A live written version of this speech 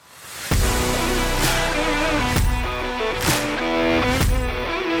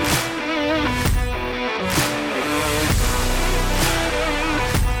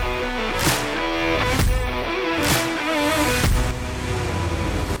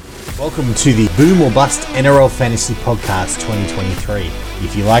Welcome to the Boom or Bust NRL Fantasy Podcast 2023.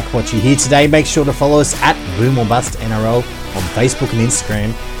 If you like what you hear today, make sure to follow us at Boom or Bust NRL on Facebook and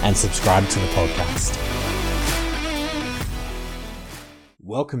Instagram and subscribe to the podcast.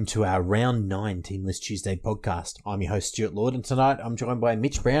 Welcome to our Round 9 Team List Tuesday podcast. I'm your host, Stuart Lord, and tonight I'm joined by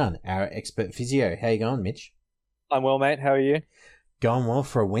Mitch Brown, our expert physio. How you going, Mitch? I'm well, mate. How are you? Going well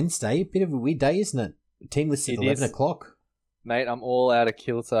for a Wednesday. Bit of a weird day, isn't it? Team list at 11 o'clock. Mate, I'm all out of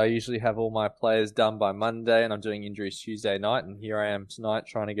kilter. I usually have all my players done by Monday, and I'm doing injuries Tuesday night, and here I am tonight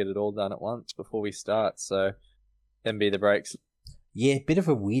trying to get it all done at once before we start, so then be the breaks. Yeah, bit of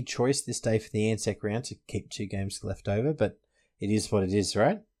a weird choice this day for the Ansec round to keep 2 games left over, but it is what it is,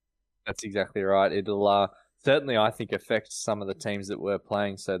 right? That's exactly right. It'll certainly, I think, affect some of the teams that we're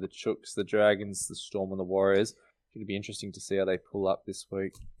playing, so the Chooks, the Dragons, the Storm, and the Warriors. It'll be interesting to see how they pull up this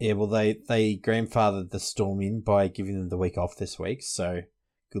week. Yeah, well, they grandfathered the Storm in by giving them the week off this week, so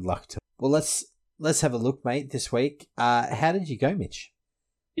good luck to them. Well, let's have a look, mate, this week. How did you go, Mitch?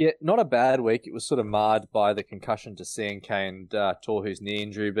 Yeah, not a bad week. It was sort of marred by the concussion to CNK and Tohu's knee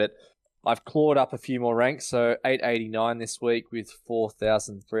injury, but I've clawed up a few more ranks, so 889 this week with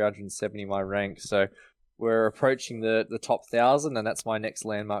 4,370 my rank, so we're approaching the top 1,000, and that's my next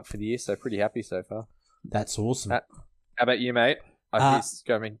landmark for the year, so pretty happy so far. That's awesome. How about you, mate? I think it's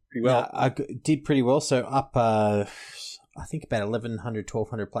going pretty well. I did pretty well. So up, I think about 1,100,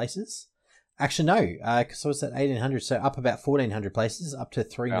 1,200 places. Actually, no, because I was at 1,800. So up about 1,400 places, up to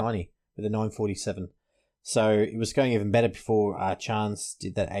 390 with a 947. So it was going even better before Chance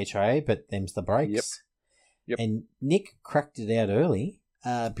did that HIA, but them's the breaks. Yep. And Nick cracked it out early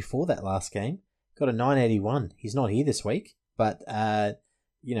before that last game. Got a 981. He's not here this week, but...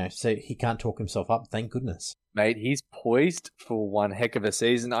 so he can't talk himself up, thank goodness. Mate, he's poised for one heck of a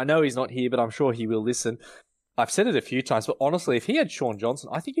season. I know he's not here, but I'm sure he will listen. I've said it a few times, but honestly, if he had Sean Johnson,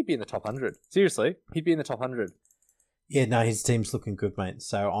 I think he'd be in the top 100. Seriously, he'd be in the top 100. Yeah, no, his team's looking good, mate.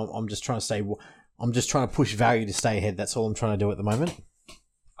 So I'm just trying to push value to stay ahead. That's all I'm trying to do at the moment.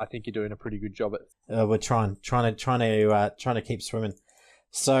 I think you're doing a pretty good job at. We're trying to keep swimming.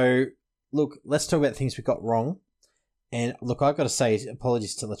 So look, let's talk about things we got wrong. And look, I've got to say,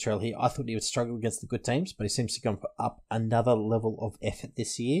 apologies to Latrell here. I thought he would struggle against the good teams, but he seems to go up another level of effort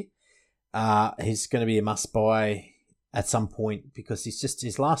this year. He's going to be a must-buy at some point because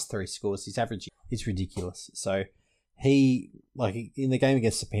his last 3 scores, his average is ridiculous. So in the game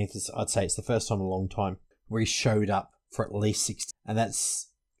against the Panthers, I'd say it's the first time in a long time where he showed up for at least 60. And that's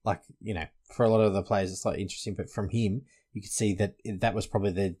for a lot of the players, it's interesting. But from him, you could see that was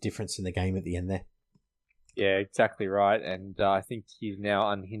probably the difference in the game at the end there. Yeah, exactly right. And I think he's now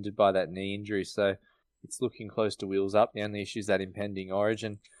unhindered by that knee injury. So it's looking close to wheels up. The only issue is that impending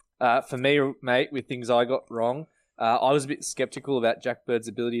origin. For me, mate, with things I got wrong, I was a bit skeptical about Jack Bird's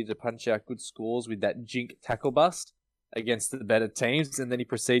ability to punch out good scores with that jink tackle bust against the better teams. And then he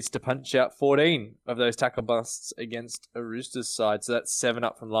proceeds to punch out 14 of those tackle busts against a Roosters side. So that's 7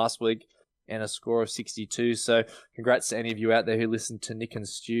 up from last week and a score of 62. So congrats to any of you out there who listened to Nick and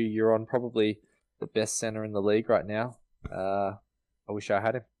Stu. You're on probably the best centre in the league right now. I wish I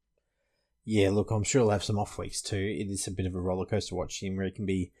had him. Yeah, look, I'm sure he'll have some off weeks too. It is a bit of a roller coaster watching him where he can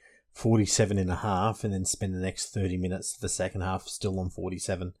be 47.5 and then spend the next 30 minutes of the second half still on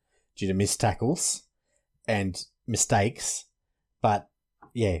 47 due to missed tackles and mistakes. But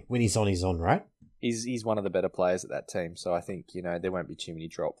yeah, when he's on, right? He's one of the better players at that team. So I think, there won't be too many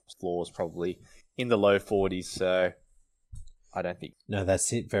drops. Floors probably in the low 40s. So I don't think. No,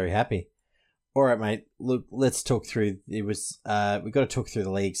 that's it. Very happy. All right, mate. Look, let's talk through. We've got to talk through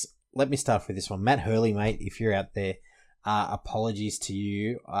the leagues. Let me start with this one. Matt Hurley, mate, if you're out there, apologies to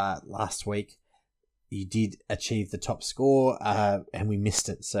you. Last week, you did achieve the top score, and we missed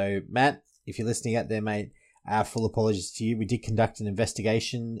it. So, Matt, if you're listening out there, mate, full apologies to you. We did conduct an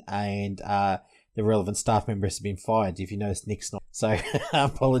investigation, and the relevant staff member has been fired. If you notice, Nick's not. So,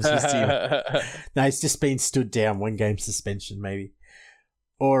 apologies to you. No, it's just been stood down. 1 game suspension, maybe.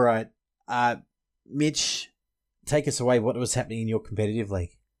 All right. Mitch, take us away. What was happening in your competitive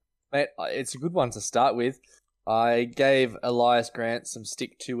league? Mate, it's a good one to start with. I gave Elias Grant some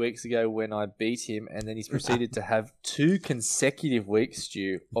stick 2 weeks ago when I beat him, and then he's proceeded to have 2 consecutive weeks,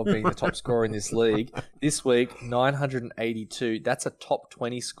 Stu, of being the top scorer in this league. This week, 982. That's a top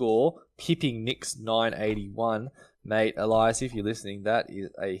 20 score, pipping Nick's 981. Mate, Elias, if you're listening, that is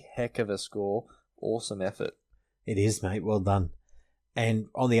a heck of a score. Awesome effort. It is, mate. Well done. And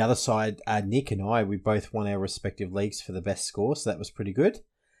on the other side, Nick and I, we both won our respective leagues for the best score, so that was pretty good.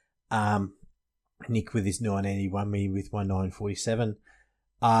 Nick with his 981, me with my 947.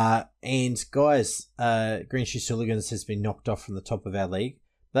 And guys, Green Shoe Hooligans has been knocked off from the top of our league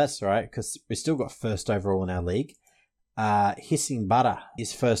That's right, because we still got first overall in our league. Hissing Butter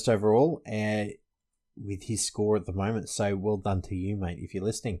is first overall with his score at the moment. So well done to you, mate, if you're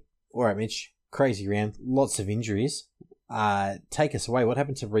listening. All right, Mitch. Crazy round. Lots of injuries. Take us away. What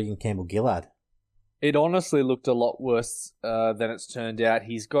happened to Regan Campbell-Gillard? It honestly looked a lot worse than it's turned out.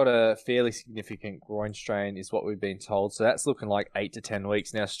 He's got a fairly significant groin strain, is what we've been told. So that's looking like 8 to 10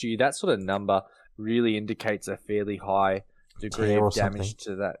 weeks. Now, Stu, that sort of number really indicates a fairly high degree of damage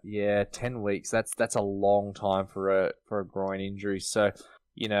to that. Yeah, 10 weeks. That's a long time for a groin injury. So,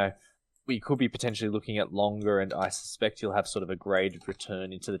 we could be potentially looking at longer, and I suspect he'll have sort of a graded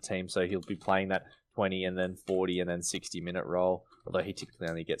return into the team. So he'll be playing that 20 and then 40 and then 60-minute role, although he typically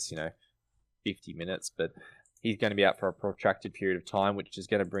only gets, 50 minutes. But he's going to be out for a protracted period of time, which is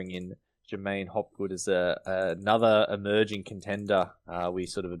going to bring in Jermaine Hopgood as another emerging contender. We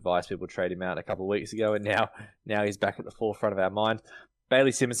sort of advised people to trade him out a couple of weeks ago, and now he's back at the forefront of our mind.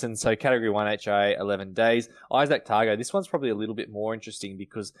 Bailey Simonson, so Category 1 HIA, 11 days. Isaac Targo, this one's probably a little bit more interesting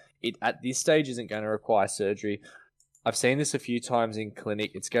because it at this stage isn't going to require surgery. I've seen this a few times in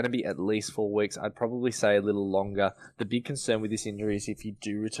clinic. It's going to be at least 4 weeks. I'd probably say a little longer. The big concern with this injury is if you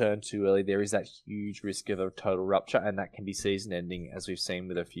do return too early, there is that huge risk of a total rupture, and that can be season ending, as we've seen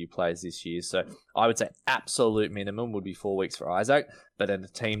with a few players this year. So I would say absolute minimum would be 4 weeks for Isaac, but in a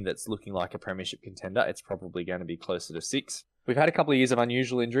team that's looking like a premiership contender, it's probably going to be closer to 6. We've had a couple of years of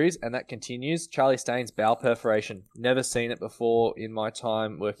unusual injuries, and that continues. Charlie Staines, bowel perforation. Never seen it before in my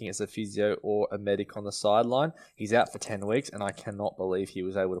time working as a physio or a medic on the sideline. He's out for 10 weeks, and I cannot believe he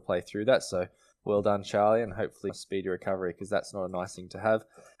was able to play through that. So well done, Charlie, and hopefully speedy recovery, because that's not a nice thing to have.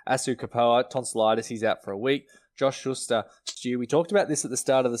 Asu Kapoa, tonsillitis, he's out for a week. Josh Schuster, Stu, we talked about this at the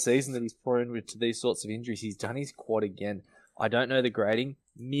start of the season, that he's prone to these sorts of injuries. He's done his quad again. I don't know the grading.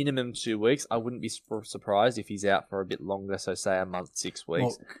 Minimum 2 weeks. I wouldn't be surprised if he's out for a bit longer, so say a month, 6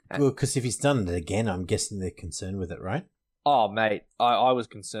 weeks. Well, because if he's done it again, I'm guessing they're concerned with it, right? Oh, mate, I was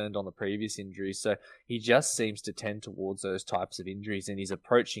concerned on the previous injuries, so he just seems to tend towards those types of injuries, and he's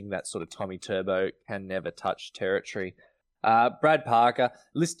approaching that sort of Tommy Turbo can never touch territory. Brad Parker,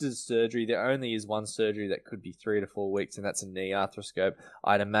 listed as surgery. There only is one surgery that could be 3 to 4 weeks, and that's a knee arthroscope.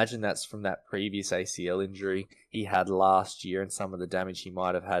 I'd imagine that's from that previous ACL injury he had last year and some of the damage he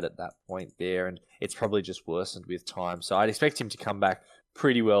might have had at that point there, and it's probably just worsened with time. So I'd expect him to come back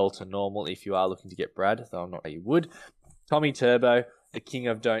pretty well to normal if you are looking to get Brad, though I'm not sure you would. Tommy Turbo, the king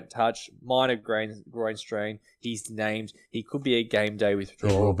of don't touch, minor groin strain. He's named. He could be a game day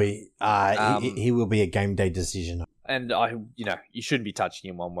withdrawal. He will be a game day decision. And you shouldn't be touching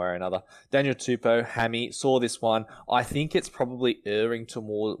him one way or another. Daniel Tupou, hammy, saw this one. I think it's probably erring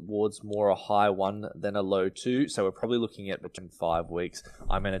towards more a high 1 than a low 2. So we're probably looking at between 5 weeks.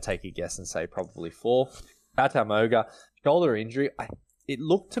 I'm going to take a guess and say probably 4. Patamoga, shoulder injury. It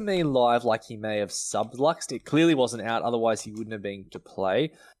looked to me live like he may have subluxed. It clearly wasn't out. Otherwise, he wouldn't have been to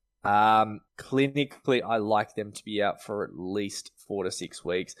play. Clinically, I like them to be out for at least 4 to 6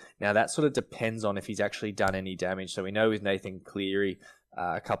 weeks. Now, that sort of depends on if he's actually done any damage. So we know with Nathan Cleary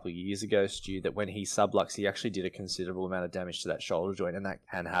a couple of years ago, Stu, that when he subluxed, he actually did a considerable amount of damage to that shoulder joint, and that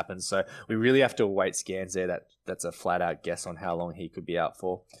can happen. So we really have to await scans there. That's a flat-out guess on how long he could be out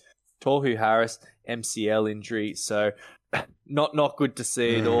for. Tohu Harris, MCL injury, so not good to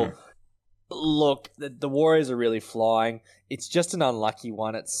see at all. Look, the Warriors are really flying. It's just an unlucky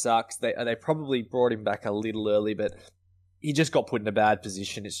one. It sucks. They probably brought him back a little early, but he just got put in a bad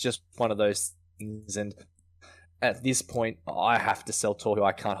position. It's just one of those things. And at this point, I have to sell Tohu.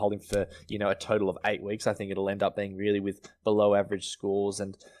 I can't hold him for a total of 8 weeks. I think it'll end up being really with below average scores,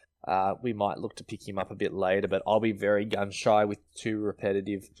 and we might look to pick him up a bit later. But I'll be very gun shy with 2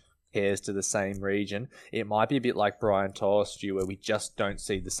 repetitive pairs to the same region. It might be a bit like Brian Tohu, Stu, where we just don't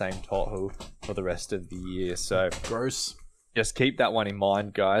see the same Tohu for the rest of the year. So gross. Just keep that one in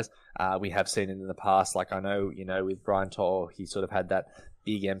mind, guys. We have seen it in the past. Like I know, with Brian Tohu, he sort of had that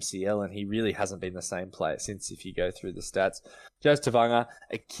big MCL, and he really hasn't been the same player since, if you go through the stats. Joe Tavanga,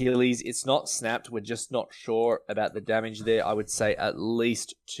 Achilles, it's not snapped. We're just not sure about the damage there. I would say at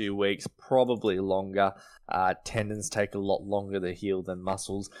least 2 weeks, probably longer. Tendons take a lot longer to heal than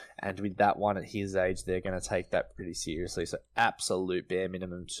muscles, and with that one at his age, they're going to take that pretty seriously. So absolute bare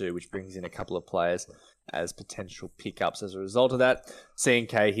minimum 2, which brings in a couple of players as potential pickups as a result of that.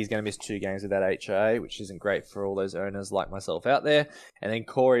 CNK, he's going to miss 2 games with that HIA, which isn't great for all those owners like myself out there. And then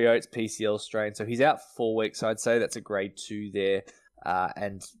Corey Oates, PCL strain. So he's out for 4 weeks. So I'd say that's a grade 2 there.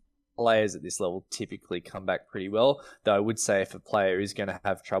 And players at this level typically come back pretty well. Though I would say if a player is going to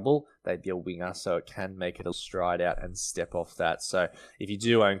have trouble, they'd be a winger, so it can make it a stride out and step off that. So if you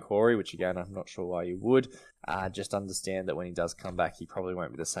do own Corey, which again, I'm not sure why you would, just understand that when he does come back, he probably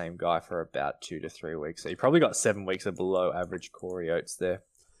won't be the same guy for about 2 to 3 weeks. So you probably got 7 weeks of below average Corey Oates there.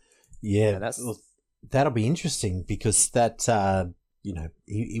 Yeah, that'll be interesting because that,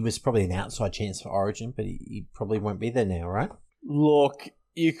 he was probably an outside chance for Origin, but he probably won't be there now, right? Look,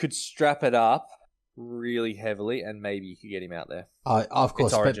 you could strap it up really heavily, and maybe you could get him out there. Of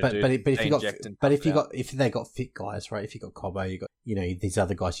course, Origin, but if they got fit guys, right? If you got Cobbo, you got these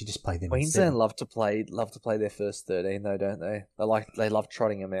other guys, you just play them. Queensland love to play their first 13 though, don't they? They love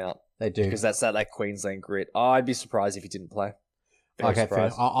trotting them out. They do because that's that Queensland grit. I'd be surprised if he didn't play. Okay, fair.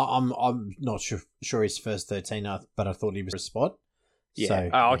 I'm not sure he's first 13, but I thought he was a spot. Yeah. So,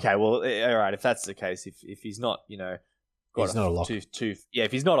 okay. Well, all right. If that's the case, if he's not, he's not a lock.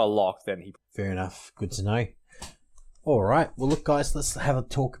 If he's not a lock, then he. Fair enough. Good to know. All right. Well, look, guys, let's have a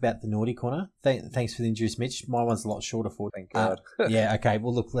talk about the naughty corner. Thanks for the injuries, Mitch. My one's a lot shorter for. Thank God. Yeah. Okay.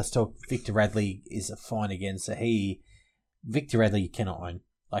 Well, look, let's talk. Victor Radley is fine again. So Victor Radley, you cannot own.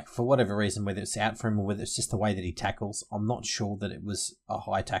 Like, for whatever reason, whether it's out for him or whether it's just the way that he tackles, I'm not sure that it was a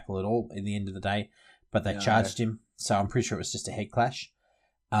high tackle at all in the end of the day, but they charged him, so I'm pretty sure it was just a head clash.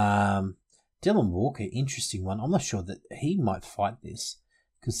 Dylan Walker, interesting one. I'm not sure that he might fight this,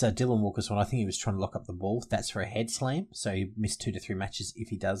 because Dylan Walker's one, I think he was trying to lock up the ball. That's for a head slam, so he missed 2 to 3 matches if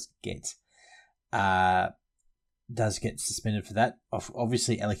he does get suspended for that.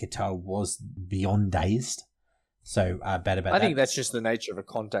 Obviously, Elikatoa was beyond dazed. So bad about that. I think that's just the nature of a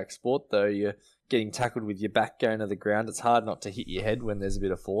contact sport, though. You're getting tackled with your back going to the ground. It's hard not to hit your head when there's a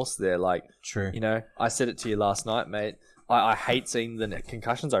bit of force there. Like, true. I said it to you last night, mate. I hate seeing the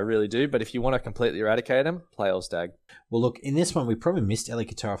concussions. I really do. But if you want to completely eradicate them, play All Stag. Well, look, in this one, we probably missed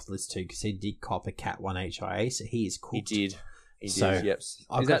Elikatoa off the list too because he did cop a Cat 1 HIA, so he is cooked. He did, yep.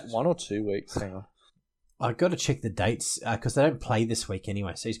 Is that 1 or 2 weeks? Hang on. I've got to check the dates because they don't play this week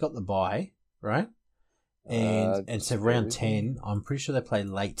anyway. So he's got the bye, right? And so round 10, I'm pretty sure they play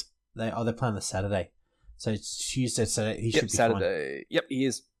late. They play on the Saturday. So it's Tuesday, so he should be Saturday. Fine. Yep, he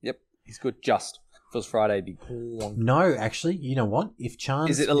is. Yep, he's good. Just feels Friday be long. No, actually, you know what? If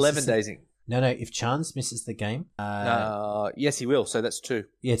Chance is it 11 days in? No. If Chance misses the game, yes, he will. So that's 2.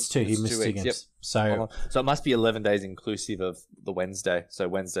 Yeah, it's 2. He missed 2 games. Yep. So it must be 11 days inclusive of the Wednesday. So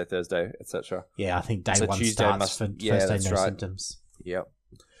Wednesday, Thursday, etc. Yeah, I think day 1 Tuesday starts for first day no symptoms. Yep.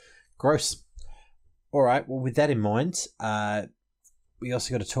 Gross. All right. Well, with that in mind, we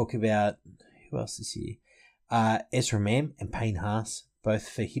also got to talk about who else is here. Ezra Mam and Payne Haas, both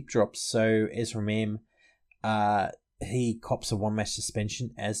for hip drops. So Ezra Mam, he cops a 1-match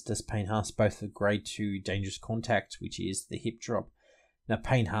suspension, as does Payne Haas, both for grade 2 dangerous contact, which is the hip drop. Now,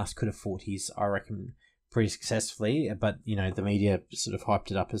 Payne Haas could have fought his, I reckon, pretty successfully, but the media sort of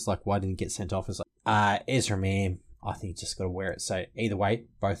hyped it up as like, why didn't he get sent off? As like, Ezra Mam, I think just got to wear it. So either way,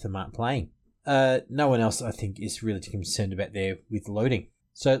 both of them aren't playing. No one else, I think, is really concerned about there with loading.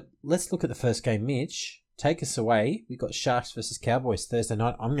 So let's look at the first game. Mitch, take us away. We've got Sharks versus Cowboys Thursday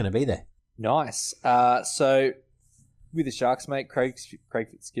night. I'm going to be there. Nice. So with the Sharks, mate, Craig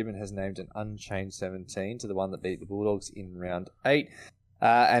Fitzgibbon has named an unchanged 17 to the one that beat the Bulldogs in round 8.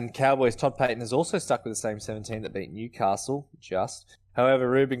 And Cowboys, Todd Payton has also stuck with the same 17 that beat Newcastle, However,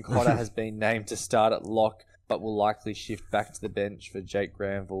 Ruben Cotter has been named to start at lock, but will likely shift back to the bench for Jake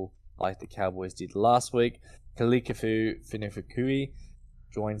Granville, like the Cowboys did last week. Kalikafu Finifukui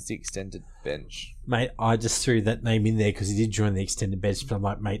joins the extended bench. Mate, I just threw that name in there because he did join the extended bench, but I'm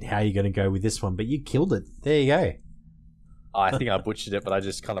like, mate, how are you going to go with this one? But you killed it. There you go. I think I butchered it, but I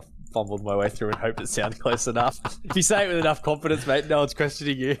just kind of fumbled my way through and hoped it sounded close enough. If you say it with enough confidence, mate, no one's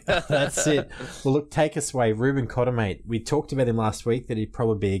questioning you. That's it. Well, look, take us away. Ruben Cotter, mate. We talked about him last week that he'd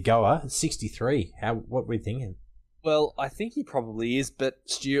probably be a goer. 63. What were we thinking? Well, I think he probably is, but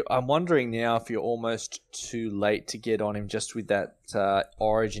Stu, I'm wondering now if you're almost too late to get on him just with that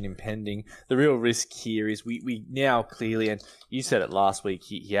Origin impending. The real risk here is we now clearly, and you said it last week,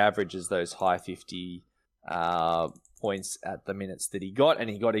 he averages those high 50 points at the minutes that he got, and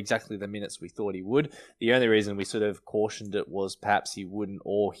he got exactly the minutes we thought he would. The only reason we sort of cautioned it was perhaps he wouldn't,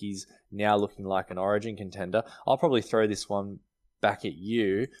 or he's now looking like an Origin contender. I'll probably throw this one back at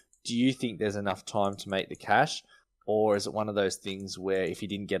you. Do you think there's enough time to make the cash? Or is it one of those things where if you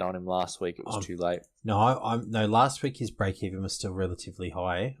didn't get on him last week, it was too late? No, no. Last week his break even was still relatively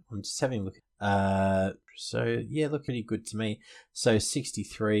high. I'm just having a look. So yeah, look pretty good to me. So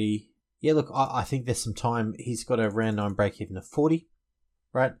 63. Yeah, look, I think there's some time. He's got a round 9 break even of 40,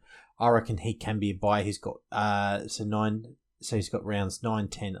 right? I reckon he can be a buy. He's got so 9, So he's got rounds 9,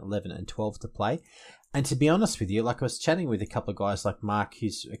 10, 11 and 12 to play. And to be honest with you, like I was chatting with a couple of guys like Mark,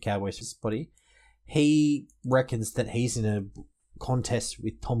 who's a Cowboys spotty, he reckons that he's in a contest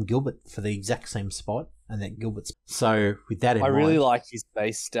with Tom Gilbert for the exact same spot, and that Gilbert's. So with that in mind, I really like his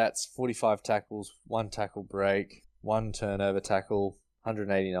base stats: 45 tackles, 1 tackle break, 1 turnover tackle,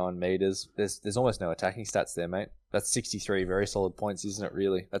 189 meters. There's almost no attacking stats there, mate. That's 63 very solid points, isn't it?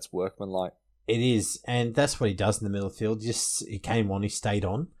 Really, that's workmanlike. It is, and that's what he does in the middle of the field. Just he came on, he stayed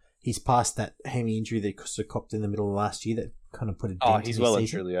on. He's past that hammy injury that he copped in the middle of last year that kind of put a dent he's in well his and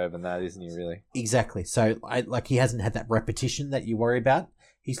season. truly over that, isn't he? Really, exactly. So he hasn't had that repetition that you worry about.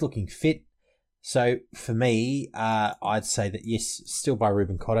 He's looking fit. So for me, I'd say that yes, still buy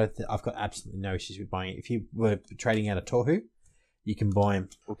Ruben Cotter. I've got absolutely no issues with buying it. If you were trading out of Tohu, you can buy him.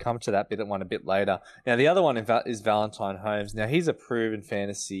 We'll come to that one a bit later. Now, the other one is Valentine Holmes. Now, he's a proven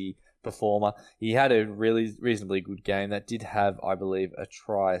fantasy performer. He had a really reasonably good game that did have, I believe, a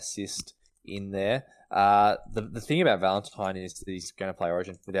try assist in there. The thing about Valentine is that he's going to play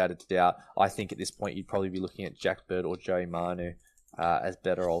Origin without a doubt. I think at this point you'd probably be looking at Jack Bird or Joey Manu as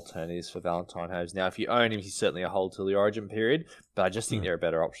better alternatives for Valentine Holmes. Now, if you own him, he's certainly a hold till the Origin period, but I just think there are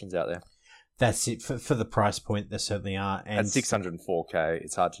better options out there. That's it. For the price point, there certainly are. And at 604k,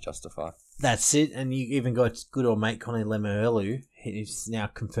 it's hard to justify. That's it. And you even got good old mate Connie Lemuelu. He's now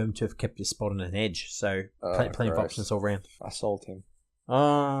confirmed to have kept his spot on an edge. So plenty of options all round. I sold him.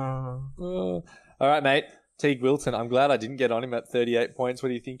 All right, mate. Teague Wilton. I'm glad I didn't get on him at 38 points. What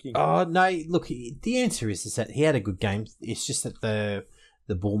are you thinking? Oh, no. Look, the answer is that he had a good game. It's just that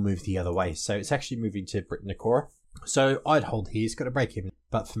the ball moved the other way. So it's actually moving to Britton Nakora. So I'd hold here. He's got to break even.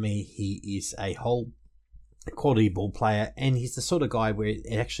 But for me, he is a whole quality ball player. And he's the sort of guy where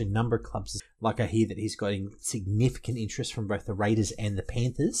actually a number of clubs, like I hear that he's getting significant interest from both the Raiders and the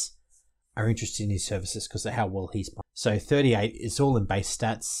Panthers, are interested in his services because of how well he's playing. So 38 is all in base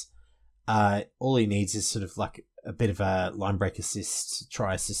stats. All he needs is sort of like a bit of a line break assist,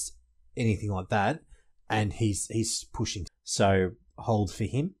 try assist, anything like that. And he's pushing. So hold for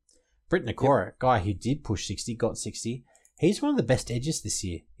him. Britton Nakora, guy who did push 60, got 60. He's one of the best edges this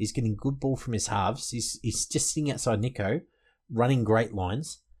year. He's getting good ball from his halves. He's just sitting outside Nico, running great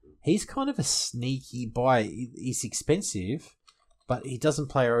lines. He's kind of a sneaky buy. He's expensive, but he doesn't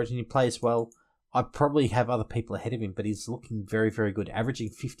play Origin. He plays well. I probably have other people ahead of him, but he's looking very, very good, averaging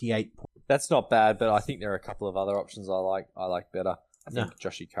 58 points. That's not bad, but I think there are a couple of other options I like better. I think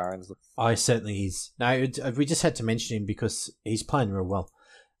Joshy Curran's. I certainly is. No, we just had to mention him because he's playing real well.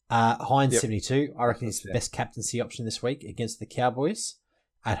 Hines 72, I reckon he's the best captaincy option this week against the Cowboys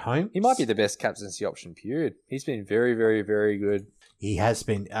at home. He might be the best captaincy option, period. He's been very, very, very good. He has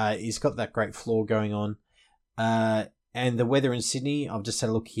been. He's got that great floor going on. And the weather in Sydney, I've just had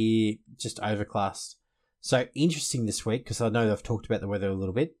a look here, just overcast. So interesting this week because I know I've talked about the weather a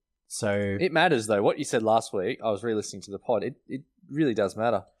little bit. So it matters though. What you said last week, I was re-listening to the pod. It really does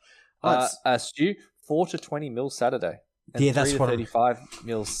matter. Stu, 4 to 20 mils Saturday. And yeah, that's 3 to 35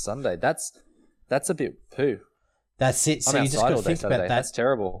 mils Sunday. That's a bit poo. That's it. So you just got to think about that. That's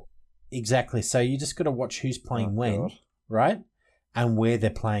terrible. Exactly. So you just got to watch who's playing right? And where they're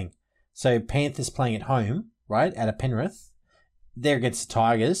playing. So Panthers playing at home, right, out of Penrith. They're against the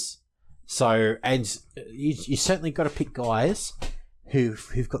Tigers. So, and you certainly got to pick guys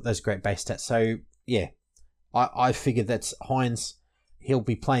who've got those great base stats. So, yeah, I figured that's Hines. He'll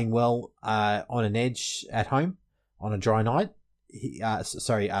be playing well on an edge at home on a dry night.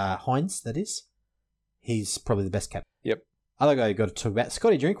 Hines, that is. He's probably the best captain. Yep. Other guy you got to talk about,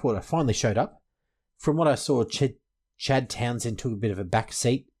 Scotty Drinkwater finally showed up. From what I saw, Chad Townsend took a bit of a back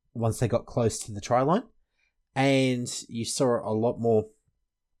seat once they got close to the try line. And you saw a lot more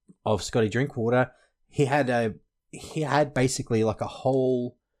of Scotty Drinkwater. He had basically like a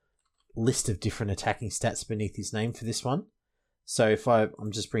whole list of different attacking stats beneath his name for this one. So if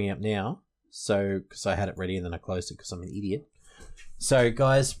I'm just bringing it up now, because I had it ready and then I closed it because I'm an idiot. So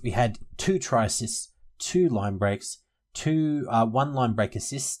guys, we had 2 try assists, 2 line breaks, 1 line break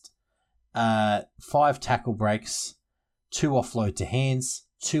assist, 5 tackle breaks, 2 offload to hands,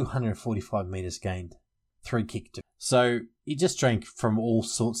 245 meters gained, 3 kick to. So he just drank from all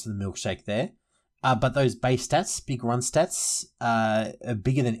sorts of the milkshake there. But those base stats, big run stats, are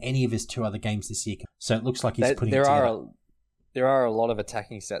bigger than any of his 2 other games this year. So it looks like he's putting it together. There are a lot of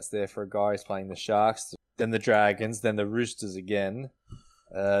attacking stats there for a guy who's playing the Sharks, then the Dragons, then the Roosters again,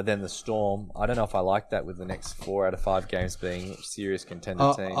 then the Storm. I don't know if I like that with the next 4 out of 5 games being serious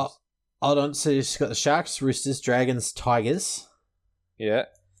contender teams. Hold on. So you've got the Sharks, Roosters, Dragons, Tigers. Yeah.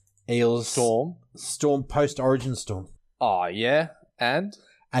 Eels. Storm, post-Origin Storm. Oh, yeah. And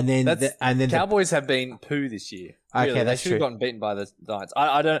And then the Cowboys have been poo this year. Really. Okay, They should have gotten beaten by the Knights.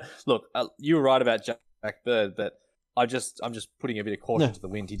 I don't look. You were right about Jack Bird, but I'm just putting a bit of caution to the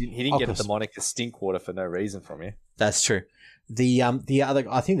wind. He didn't get the moniker Stinkwater for no reason from you. That's true. The other,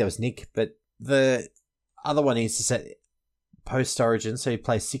 I think that was Nick, but the other one is to set post Origin, so he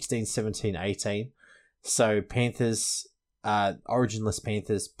plays 16, 17, 18. So Panthers, Originless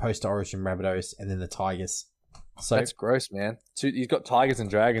Panthers, post Origin Rabbitohs, and then the Tigers. So that's gross, man. He's got Tigers and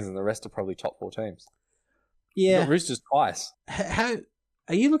Dragons, and the rest are probably top 4 teams. Yeah, he's got Roosters twice. How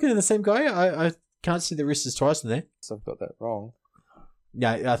are you looking at the same guy? I can't see the Roosters twice in there. So I've got that wrong.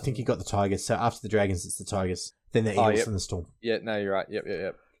 Yeah, I think you got the Tigers. So after the Dragons, it's the Tigers. Then the Eagles and the Storm. Yeah, no, you're right.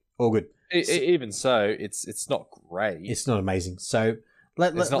 Yep. All good. Even so, it's not great. It's not amazing. So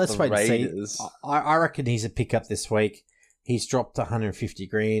let's wait and see. I reckon he's a pickup this week. He's dropped 150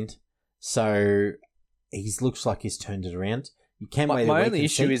 grand. So he looks like he's turned it around. You can wait. My only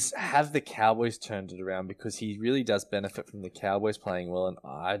issue is, have the Cowboys turned it around, because he really does benefit from the Cowboys playing well, and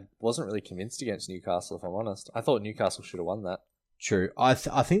I wasn't really convinced against Newcastle, if I'm honest. I thought Newcastle should have won that. True. I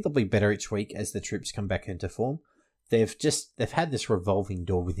think they'll be better each week as the troops come back into form. They've had this revolving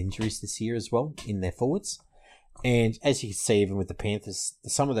door with injuries this year as well in their forwards, and as you can see, even with the Panthers,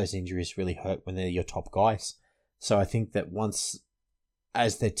 some of those injuries really hurt when they're your top guys. So I think that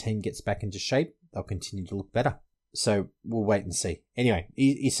as their team gets back into shape, they'll continue to look better. So we'll wait and see. Anyway,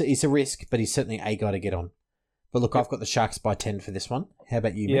 he's a risk, but he's certainly a guy to get on. But look, I've got the Sharks by 10 for this one. How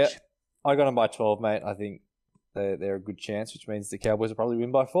about you, Mitch? I got them by 12, mate. I think they're a good chance, which means the Cowboys will probably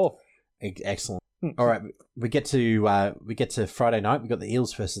win by 4. Excellent. All right, we get to Friday night. We got the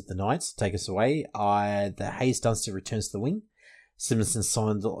Eels versus the Knights. Take us away. The Hayes Dunster returns to the wing. Simonson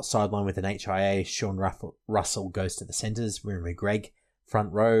sideline with an HIA. Sean Russell goes to the centres. Wiremu Greg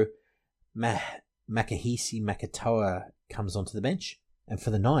front row. Makahisi Makatoa comes onto the bench. And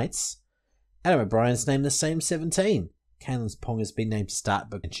for the Knights, Adam O'Brien's named the same 17. Kalen Pong has been named to start,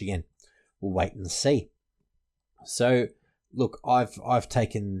 but bench again. We'll wait and see. So, look, I've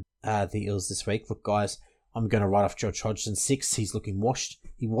taken the Eels this week. Look, guys, I'm going to write off George Hodgson 6. He's looking washed.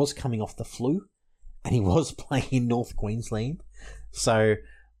 He was coming off the flu, and he was playing in North Queensland. So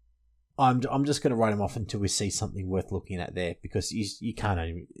I'm just going to write him off until we see something worth looking at there, because you can't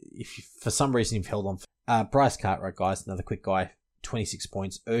only, for some reason you've held on. Bryce Cartwright, guys, another quick guy, 26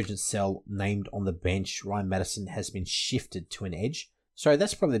 points, urgent sell, named on the bench. Ryan Madison has been shifted to an edge. Sorry,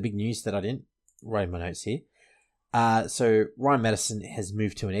 that's probably the big news that I didn't write in my notes here. So Ryan Madison has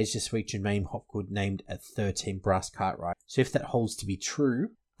moved to an edge this week. Jermaine Hopgood named at 13, Bryce Cartwright. So if that holds to be true,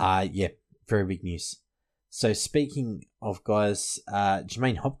 very big news. So speaking of guys,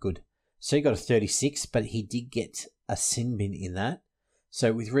 Jermaine Hopgood, so he got a 36, but he did get a sin bin in that.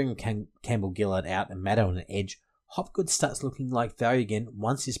 So with Ring Campbell-Gillard out and Maddo on an edge, Hopgood starts looking like value again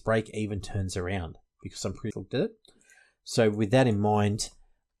once his break even turns around, because I'm pretty looked at it. So with that in mind,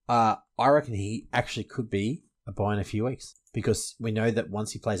 I reckon he actually could be a buy in a few weeks, because we know that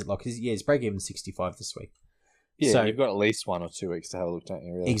once he plays at lock, his break even 65 this week. Yeah, so you've got at least 1 or 2 weeks to have a look, don't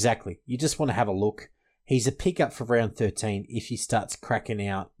you? Really? Exactly. You just want to have a look. He's a pickup for round 13 if he starts cracking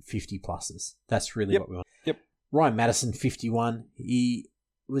out 50 pluses. That's really what we want. Yep. Ryan Madison, 51. He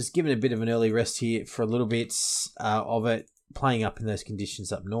was given a bit of an early rest here for a little bit of it, playing up in those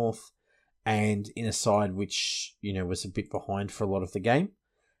conditions up north, and in a side which, was a bit behind for a lot of the game.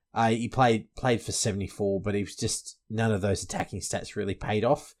 He played for 74, but he was just, none of those attacking stats really paid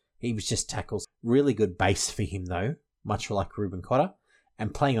off. He was just tackles. Really good base for him, though, much like Ruben Cotter.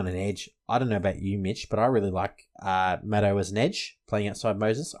 And playing on an edge, I don't know about you, Mitch, but I really like Maddo as an edge, playing outside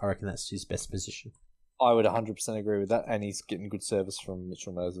Moses. I reckon that's his best position. I would 100% agree with that, and he's getting good service from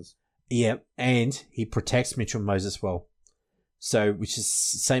Mitchell Moses. Yeah, and he protects Mitchell Moses well. So, which is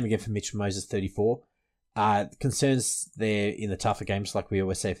same again for Mitchell Moses, 34. Concerns there in the tougher games, like we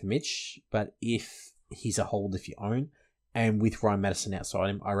always say for Mitch, but if he's a hold if you own, and with Ryan Madison outside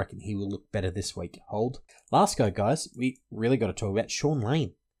him, I reckon he will look better this week. Hold. Last go, guys, we really got to talk about Sean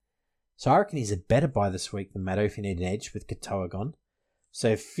Lane. So I reckon he's a better buy this week than Maddo if you need an edge with Katoa gone.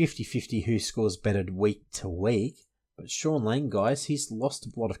 So 50-50 who scores better week to week. But Sean Lane, guys, he's lost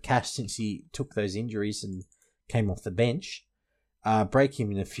a lot of cash since he took those injuries and came off the bench. Break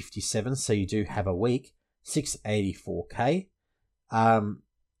him in a 57, so you do have a week. 684k.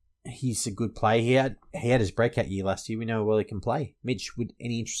 He's a good play. He had his breakout year last year. We know how well he can play. Mitch, would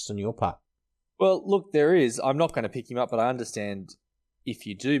any interest on your part? Well, look, there is. I'm not going to pick him up, but I understand if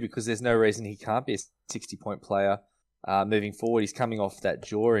you do, because there's no reason he can't be a 60-point player moving forward. He's coming off that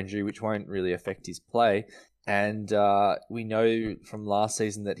jaw injury, which won't really affect his play. And we know from last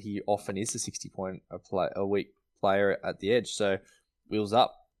season that he often is a 60-point a week player at the edge. So wheels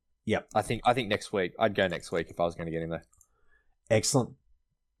up. Yep. I think next week. I'd go next week if I was going to get him there. Excellent.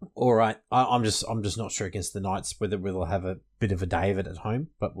 All right. I'm just not sure against the Knights whether we'll have a bit of a day of it at home,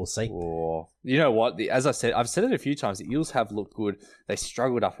 but we'll see. Oh, you know what? As I said, I've said it a few times. The Eels have looked good. They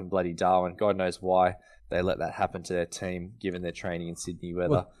struggled up in bloody Darwin. God knows why they let that happen to their team, given their training in Sydney weather.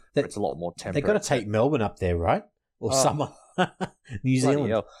 Well, where it's a lot more temperate. They've got to take Melbourne up there, right? Or someone. New Zealand.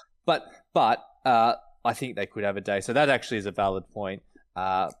 Hell. But I think they could have a day. So that actually is a valid point.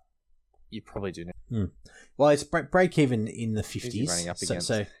 You probably do know. Well, it's break even in the 50s. Who's he running up against?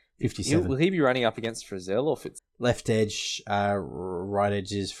 So 57. Will he be running up against Frizzell or Fitz? Left edge, right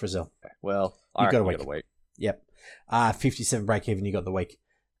edge is Frizzell. Well, you've got a week. Yep. 57 break even, you got the week.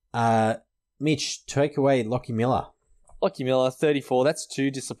 Mitch, take away Lockie Miller. Lockie Miller, 34. That's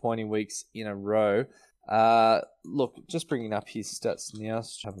 2 disappointing weeks in a row. Look, just bringing up his stats now,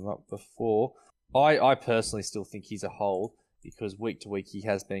 just have them up before. I personally still think he's a hold because week to week he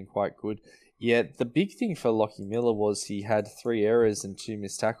has been quite good. Yeah, the big thing for Lockie Miller was he had 3 errors and 2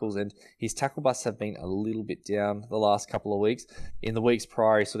 missed tackles, and his tackle busts have been a little bit down the last couple of weeks. In the weeks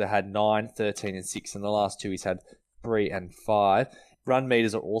prior, he sort of had 9, 13 and 6, and the last 2 he's had 3 and 5. Run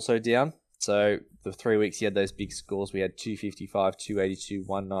meters are also down. So the 3 weeks he had those big scores. We had 255, 282,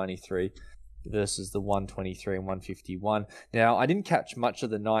 193 versus the 123 and 151. Now, I didn't catch much of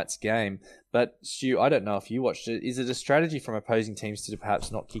the Knights game, but Stu, I don't know if you watched it. Is it a strategy from opposing teams to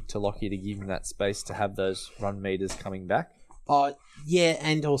perhaps not kick to Lockie to give him that space to have those run meters coming back? Yeah,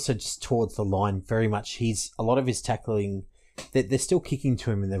 and also just towards the line, very much. A lot of his tackling, they're still kicking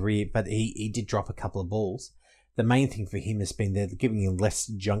to him in the rear, but he did drop a couple of balls. The main thing for him has been they're giving him less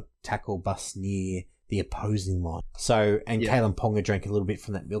junk tackle busts near the opposing line. Kalen Ponga drank a little bit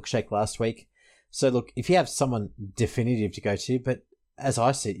from that milkshake last week. So look, if you have someone definitive to go to, but as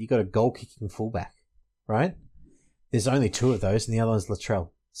I said, you got a goal-kicking fullback, right? There's only 2 of those, and the other one's Latrell.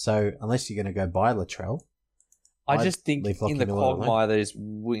 So unless you're going to go buy Latrell, I just think in the quagmire that is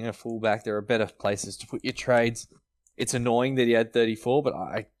winger fullback, there are better places to put your trades. It's annoying that he had 34, but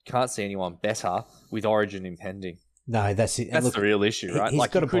I can't see anyone better with Origin impending. No, that's it. That's the real issue, right?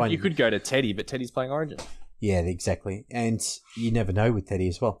 Like you could go to Teddy, but Teddy's playing Origin. Yeah, exactly. And you never know with Teddy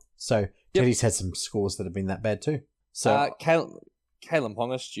as well. So Teddy's had some scores that have been that bad too. So Kalen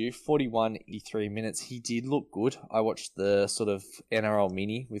Ponga, Stu, 41, 83 minutes. He did look good. I watched the sort of NRL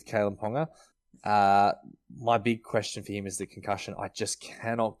mini with Kalen Ponga. My big question for him is the concussion. I just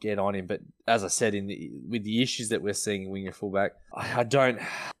cannot get on him. But as I said, with the issues that we're seeing in winger fullback, I don't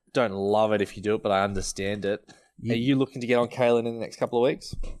love it if you do it, but I understand it. Are you looking to get on Kalen in the next couple of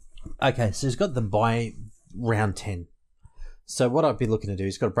weeks? Okay, so he's got the bye round 10. So what I'd be looking to do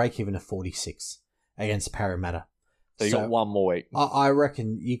is got to break even at 46 against Parramatta. So you got 1 more week. I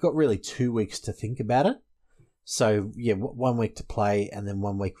reckon you've got really 2 weeks to think about it. So yeah, 1 week to play and then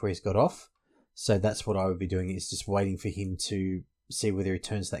 1 week where he's got off. So that's what I would be doing, is just waiting for him to see whether he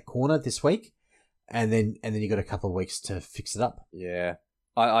turns that corner this week. And then you got a couple of weeks to fix it up. Yeah.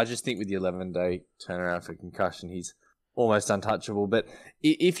 I just think with the 11-day turnaround for concussion, he's almost untouchable. But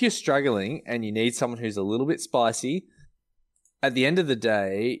if you're struggling and you need someone who's a little bit spicy, at the end of the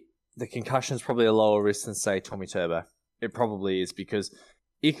day, the concussion is probably a lower risk than, say, Tommy Turbo. It probably is, because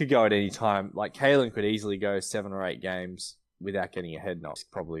it could go at any time. Like, Kalen could easily go 7 or 8 games without getting a head knock.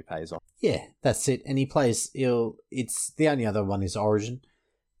 It probably pays off. Yeah, that's it. And he plays ill. It's the only other one is Origin.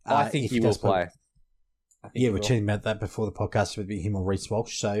 I think he will play. Yeah, we're chatting about that before the podcast with him or Reece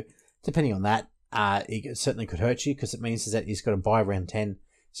Walsh. So depending on that, it certainly could hurt you, because it means that he's got to buy around 10.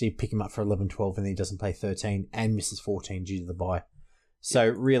 So you pick him up for 11, 12, and then he doesn't play 13 and misses 14 due to the bye. So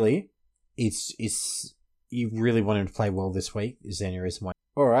really, it's you really want him to play well this week. Is the only reason why.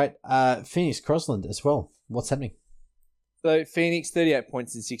 All right, Phoenix Crossland as well. What's happening? So Phoenix, 38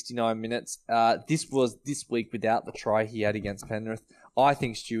 points in 69 minutes. This was this week without the try he had against Penrith. I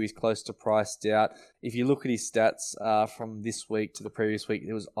think Stewie's close to priced out. If you look at his stats from this week to the previous week,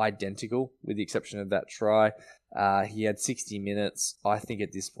 it was identical with the exception of that try. He had 60 minutes. I think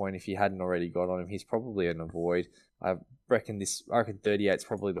at this point, if he hadn't already got on him, he's probably an avoid. I reckon 38 is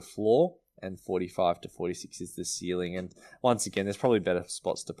probably the floor, and 45 to 46 is the ceiling. And once again, there's probably better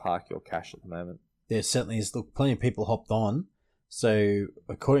spots to park your cash at the moment. There certainly is. Look, plenty of people hopped on. So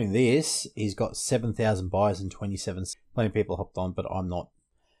according to this, he's got 7,000 buys and 27. Plenty of people hopped on, but I'm not.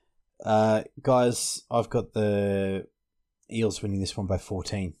 Guys, I've got the Eels winning this one by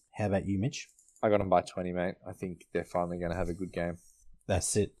 14. How about you, Mitch? I got them by 20, mate. I think they're finally going to have a good game.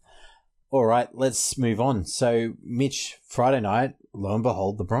 That's it. All right, let's move on. So, Mitch, Friday night, lo and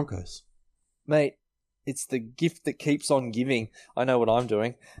behold, the Broncos. Mate, It's the gift that keeps on giving. I know what I'm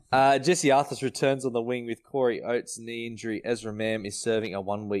doing. Jesse Arthurs returns on the wing with Corey Oates' knee injury. Ezra Mam is serving a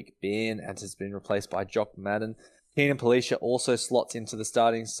 1-week ban and has been replaced by Jock Madden. Keenan Palisha also slots into the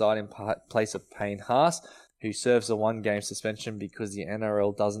starting side in place of Payne Haas, who serves a 1-game suspension because the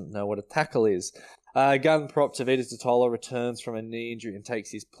NRL doesn't know what a tackle is. Gun prop Tavitas Totola returns from a knee injury and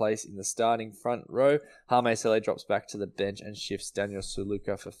takes his place in the starting front row. Hame Sele drops back to the bench and shifts Daniel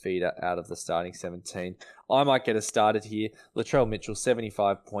Suluka for feeder out of the starting 17. I might get us started here. Latrell Mitchell,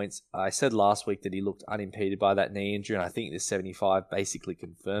 75 points. I said last week that he looked unimpeded by that knee injury, and I think this 75 basically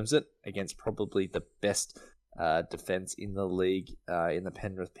confirms it against probably the best defense in the league in the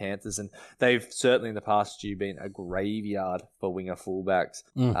Penrith Panthers, and they've certainly in the past year been a graveyard for winger fullbacks.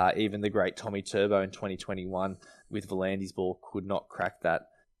 Even the great Tommy Turbo in 2021 with Volandi's ball could not crack that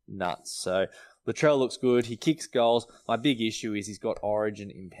nut. So Latrell looks good. He kicks goals. My big issue is he's got Origin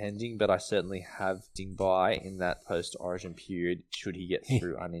impending, but I certainly have ding by in that post-Origin period should he get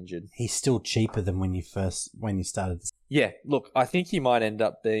through uninjured. He's still cheaper than when you started. Yeah, look, I think he might end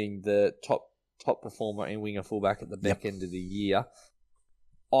up being the top performer in winger fullback at the back end of the year.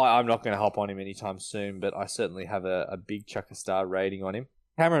 I'm not going to hop on him anytime soon, but I certainly have a big chucker star rating on him.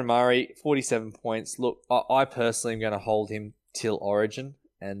 Cameron Murray, 47 points. Look, I personally am going to hold him till Origin,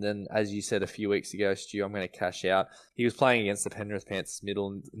 and then, as you said a few weeks ago, Stu, I'm going to cash out. He was playing against the Penrith Panthers middle,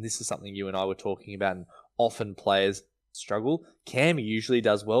 and this is something you and I were talking about, and often players struggle. Cam usually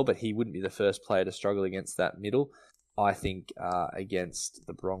does well, but he wouldn't be the first player to struggle against that middle. I think against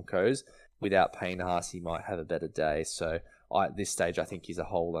the Broncos, without Payne Haas, he might have a better day. So at this stage, I think he's a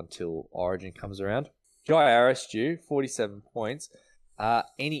hold until Origin comes around. Jai Aristu, 47 points.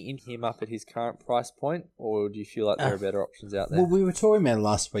 Any in him up at his current price point, or do you feel like there are better options out there? Well, we were talking about it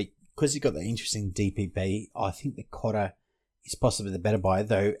last week because he got the interesting DPP. I think the Cotter is possibly the better buy,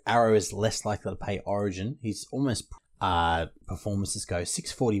 though Arrow is less likely to pay Origin. He's almost performances go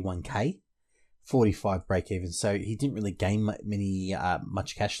 641k, 45 break even. So he didn't really gain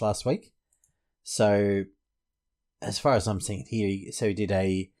much cash last week. So, as far as I'm seeing it here, he did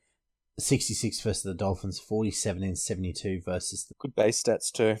a 66 versus the Dolphins, 47 and 72 versus the... Good base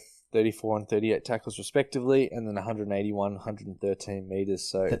stats too. 34 and 38 tackles respectively, and then 181, 113 metres.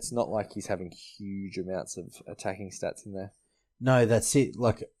 So it's not like he's having huge amounts of attacking stats in there. No, that's it.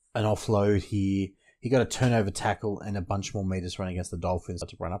 Like an offload here. He got a turnover tackle and a bunch more metres running against the Dolphins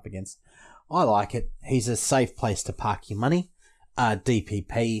to run up against. I like it. He's a safe place to park your money.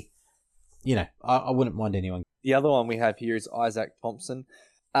 DPP... You know, I wouldn't mind anyone. The other one we have here is Isaac Thompson.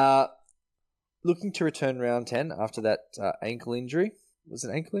 Looking to return round 10 after that ankle injury. Was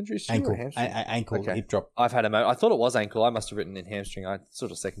it ankle injury? Ankle. Or hamstring? Ankle, okay. Hip drop. I've had I thought it was ankle. I must have written in hamstring. I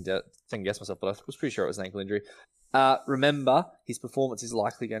sort of second guessed myself, but I was pretty sure it was an ankle injury. Remember, his performance is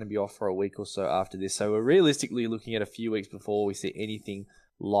likely going to be off for a week or so after this. So we're realistically looking at a few weeks before we see anything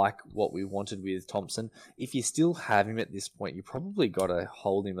like what we wanted with Thompson. If you still have him at this point, you probably got to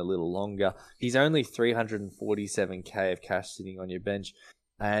hold him a little longer. He's only 347k of cash sitting on your bench.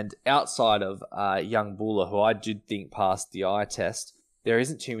 And outside of young Buller, who I did think passed the eye test, there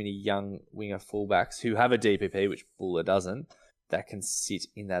isn't too many young winger fullbacks who have a DPP, which Buller doesn't, that can sit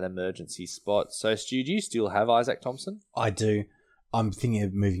in that emergency spot. So, Stu, do you still have Isaac Thompson? I do. I'm thinking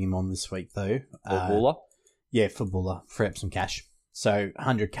of moving him on this week, though. For Buller? Yeah, for Buller. Free up some cash. So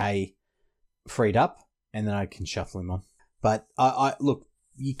 100k freed up, and then I can shuffle him on. But I look,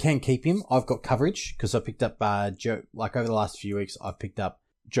 you can keep him. I've got coverage because I picked up Joe. Like over the last few weeks, I've picked up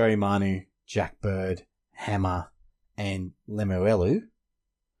Joey Manu, Jack Bird, Hammer, and Lemuelu.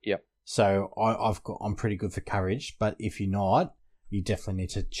 Yep. So I'm pretty good for coverage. But if you're not, you definitely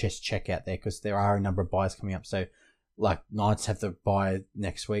need to just check out there because there are a number of buys coming up. So like Knights have the buy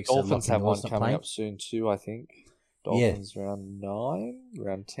next week. Dolphins so have one coming up soon too, I think. Dolphins round 9,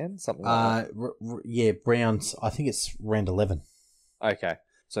 round 10, something like that. Browns, I think it's round 11. Okay,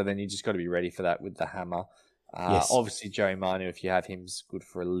 so then you just got to be ready for that with the hammer. Yes. Obviously, Joey Manu, if you have him, is good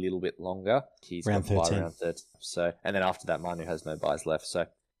for a little bit longer. He's round 13. Round 13. So, and then after that, Manu has no buys left. So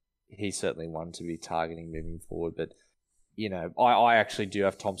he's certainly one to be targeting moving forward. But, you know, I actually do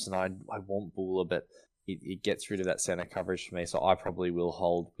have Thompson. I want Buller, but it gets rid of that centre coverage for me. So I probably will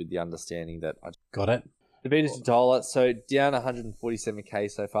hold with the understanding that I got it. Tavitas Totola, so down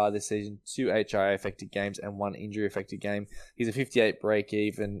 147k so far this season, 2 HIA affected games and 1 injury affected game. He's a 58 break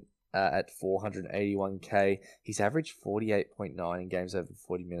even at 481k. He's averaged 48.9 in games over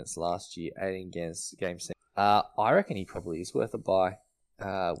 40 minutes last year, 18 games. I reckon he probably is worth a buy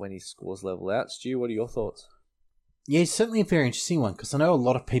when his scores level out. Stu, what are your thoughts? Yeah, it's certainly a very interesting one because I know a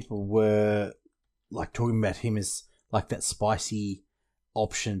lot of people were like talking about him as like that spicy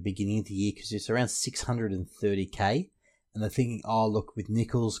option beginning of the year because it's around 630k. And they're thinking, oh, look, with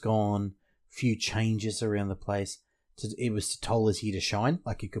Nichols gone, few changes around the place, it was Tola's year to shine.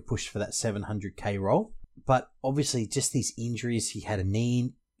 Like, he could push for that 700k role. But obviously, just these injuries. He had a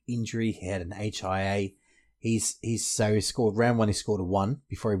knee injury. He had an HIA. He scored round 1. He scored a 1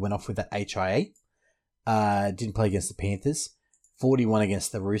 before he went off with that HIA. Didn't play against the Panthers. 41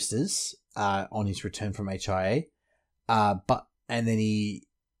 against the Roosters on his return from HIA. And then he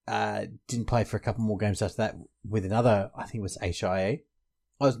didn't play for a couple more games after that with another, I think it was HIA.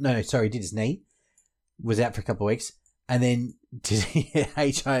 Oh, no, sorry, he did his knee. Was out for a couple of weeks. And then did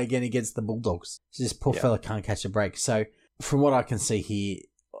HIA again against the Bulldogs. So this poor fella can't catch a break. So from what I can see here,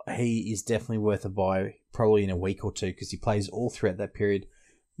 he is definitely worth a buy probably in a week or two because he plays all throughout that period.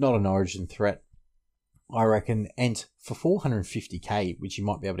 Not an origin threat, I reckon. And for 450k, which you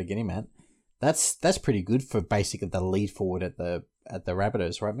might be able to get him at, that's pretty good for basically the lead forward at the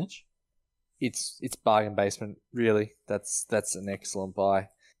Rabbitohs, right, Mitch? It's bargain basement, really. That's an excellent buy.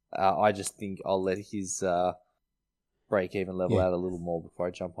 I just think I'll let his break-even level out a little more before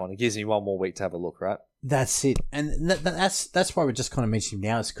I jump on. It gives me one more week to have a look, right? That's it. And that's why we're just kind of mentioning him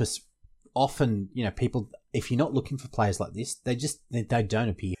now, is because often, people, if you're not looking for players like this, they don't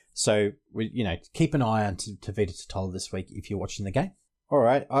appear. So, keep an eye on Tavita Totola this week if you're watching the game. All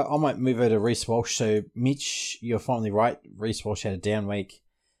right, I might move over to Reece Walsh. So, Mitch, you're finally right. Reece Walsh had a down week.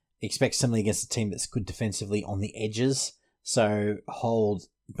 Expect something against a team that's good defensively on the edges. So, hold,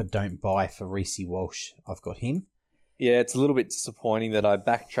 but don't buy for Reece Walsh. I've got him. Yeah, it's a little bit disappointing that I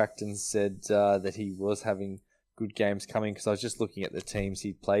backtracked and said that he was having good games coming because I was just looking at the teams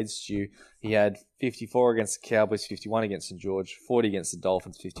he played, Stu. He had 54 against the Cowboys, 51 against St. George, 40 against the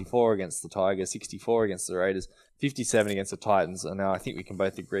Dolphins, 54 against the Tigers, 64 against the Raiders, 57 against the Titans. And now I think we can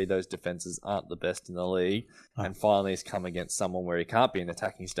both agree those defenses aren't the best in the league. Oh. And finally he's come against someone where he can't be an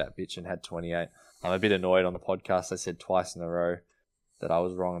attacking stat bitch and had 28. I'm a bit annoyed on the podcast. I said twice in a row that I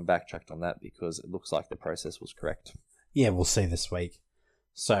was wrong and backtracked on that because it looks like the process was correct. Yeah, we'll see this week.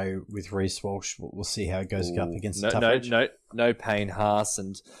 So with Reece Walsh, we'll see how it goes up against the tough edge. No Payne Haas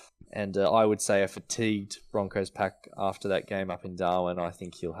and I would say a fatigued Broncos pack after that game up in Darwin. I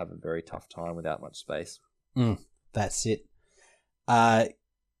think he'll have a very tough time without much space. That's it.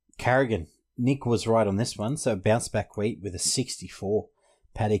 Carrigan. Nick was right on this one. So bounce back week with a 64.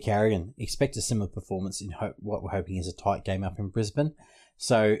 Paddy Carrigan. Expect a similar performance in what we're hoping is a tight game up in Brisbane.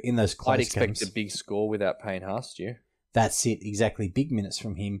 So in those close games, I'd expect a big score without Payne Haas, do you? That's it, exactly. Big minutes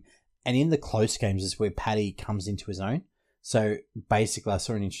from him. And in the close games is where Paddy comes into his own. So basically, I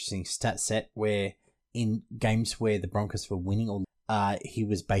saw an interesting stat set where in games where the Broncos were winning, he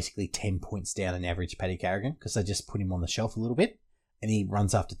was basically 10 points down on average, Paddy Carrigan, because they just put him on the shelf a little bit and he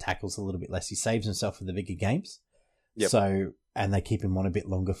runs after tackles a little bit less. He saves himself for the bigger games. Yep. So, and they keep him on a bit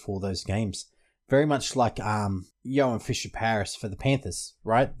longer for those games. Very much like Johan Fisher-Paris for the Panthers,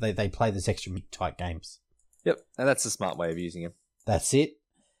 right? They play those extra tight games. Yep, and that's a smart way of using him. That's it.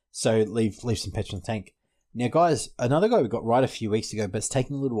 So leave some petrol in the tank. Now, guys, another guy we got right a few weeks ago, but it's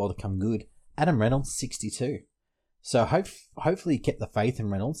taking a little while to come good. Adam Reynolds, 62. So hopefully he kept the faith in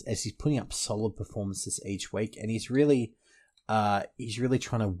Reynolds as he's putting up solid performances each week, and he's really trying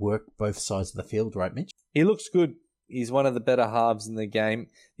to work both sides of the field, right, Mitch? He looks good. He's one of the better halves in the game.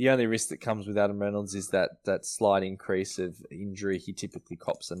 The only risk that comes with Adam Reynolds is that slight increase of injury. He typically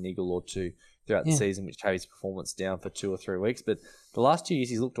cops a niggle or two throughout the season, which have his performance down for 2 or 3 weeks. But the last 2 years,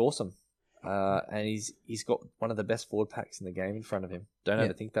 he's looked awesome. And he's got one of the best forward packs in the game in front of him. Don't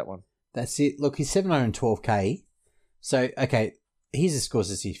overthink that one. That's it. Look, he's 712k. So, okay, here's the scores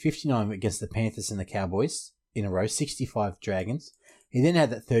this year. 59 against the Panthers and the Cowboys in a row, 65 Dragons. He then had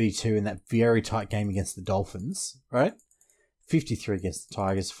that 32 in that very tight game against the Dolphins, right? 53 against the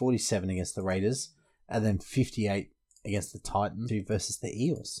Tigers, 47 against the Raiders, and then 58 against the Titans versus the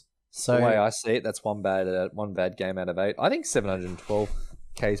Eels. So the way I see it, that's one bad game out of 8. I think 712k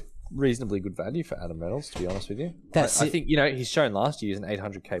is reasonably good value for Adam Reynolds, to be honest with you. I think, he's shown last year he's an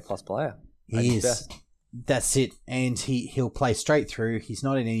 800k plus player. He is. That's it. And he'll play straight through. He's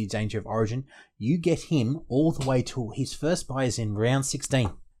not in any danger of origin. You get him all the way to his first buy is in round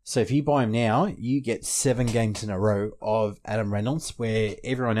 16. So if you buy him now, you get 7 games in a row of Adam Reynolds, where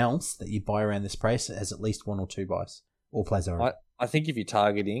everyone else that you buy around this price has at least 1 or 2 buys. All plays are. I think if you're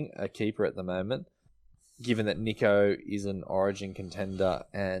targeting a keeper at the moment, given that Nico is an origin contender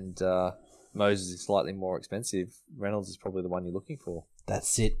and Moses is slightly more expensive, Reynolds is probably the one you're looking for.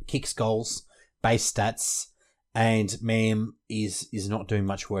 That's it. Kicks goals, base stats, and Mam is not doing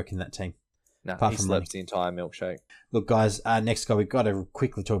much work in that team. No, he slept the entire milkshake. Look, guys, next guy, we've got to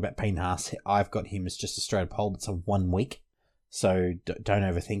quickly talk about Payne Haas. I've got him as just a straight up hold. It's a 1 week. So don't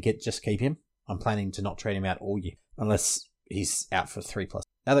overthink it. Just keep him. I'm planning to not trade him out all year unless he's out for 3+. The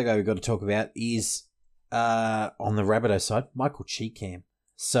other guy we've got to talk about is on the Rabbitoh side, Michael Cheekham.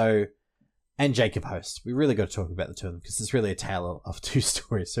 So, and Jacob Host. We really got to talk about the two of them because it's really a tale of two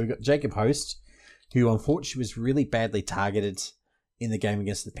stories. So we've got Jacob Host, who unfortunately was really badly targeted in the game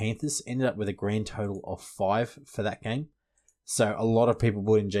against the Panthers, ended up with a grand total of 5 for that game. So a lot of people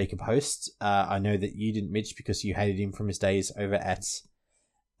bought in Jacob Host. I know that you didn't, Mitch, because you hated him from his days over at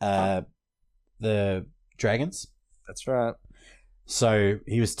the Dragons. That's right. So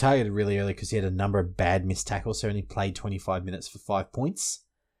he was targeted really early because he had a number of bad missed tackles, so only played 25 minutes for 5 points.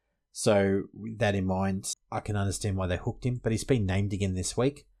 So with that in mind, I can understand why they hooked him, but he's been named again this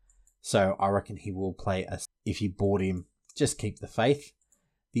week. So I reckon he will play. If you bought him, just keep the faith.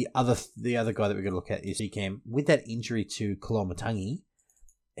 The other guy that we're going to look at is Cheekham. With that injury to Koloamatangi,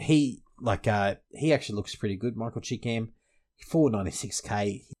 he actually looks pretty good. Michael Cheekham,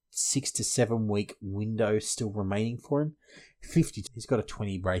 496k, 6 to 7 week window still remaining for him. 50. He's got a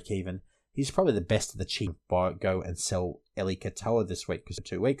 20 break even. He's probably the best of the cheap. Go and sell Eli Katoa this week because of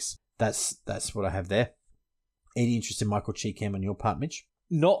 2 weeks. That's what I have there. Any interest in Michael Cheekham on your part, Mitch?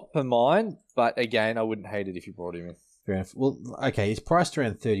 Not for mine, but again, I wouldn't hate it if you brought him in. Fair enough. Well, okay, he's priced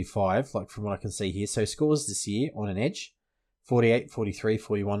around 35, like from what I can see here. So scores this year on an edge, 48, 43,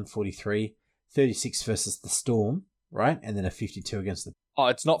 41, 43, 36 versus the Storm, right? And then a 52 against the... Oh,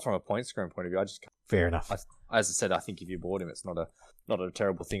 it's not from a point scoring point of view. I just can't. Fair enough. As I said, I think if you bought him, it's not a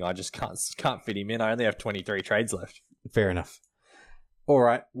terrible thing. I just can't fit him in. I only have 23 trades left. Fair enough. All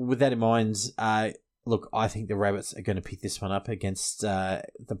right. With that in mind, look, I think the Rabbits are going to pick this one up against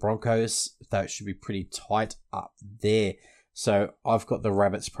the Broncos. Though it should be pretty tight up there. So I've got the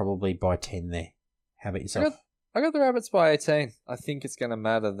Rabbits probably by 10 there. How about yourself? I got the Rabbits by 18. I think it's going to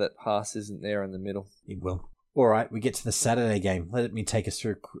matter that Haas isn't there in the middle. It will. All right, we get to the Saturday game. Let me take us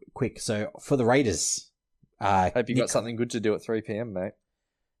through quick. So for the Raiders, hope you got something good to do at 3 p.m, mate.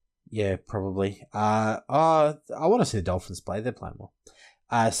 Yeah, probably. I want to see the Dolphins play. They're playing well.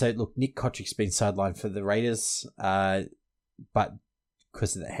 So look, Nick Kotrick's been sidelined for the Raiders, but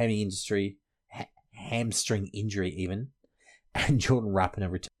because of the hamstring injury even, and Jordan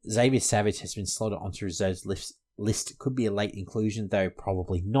Rapiner returned. Xavier Savage has been slotted onto reserves list. Could be a late inclusion, though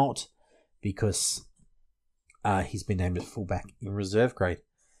probably not, because he's been named as fullback in reserve grade.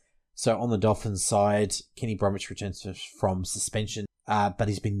 So on the Dolphins side, Kenny Bromwich returns from suspension, but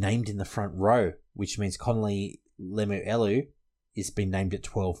he's been named in the front row, which means Connolly Lemuelu is been named at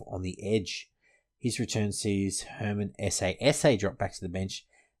 12 on the edge. His return sees Herman S.A. drop back to the bench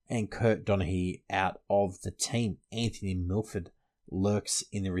and Kurt Donaghy out of the team. Anthony Milford lurks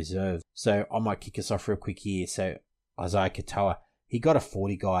in the reserve. So I might kick us off real quick here. So Isaiah Katoa, he got a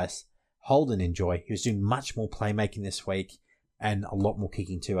 40, guys. Hold and enjoy. He was doing much more playmaking this week and a lot more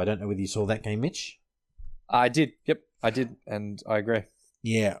kicking too. I don't know whether you saw that game, Mitch. I did. Yep, I did. And I agree.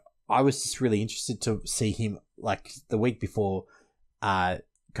 Yeah, I was just really interested to see him, like the week before,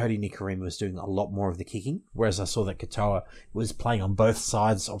 Cody Nikorima was doing a lot more of the kicking, whereas I saw that Katoa was playing on both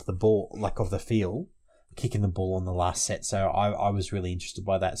sides of the ball, like of the field, kicking the ball on the last set. So I was really interested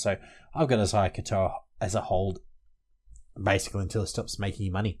by that. So I've got Isaiah Katoa as a hold basically until it stops making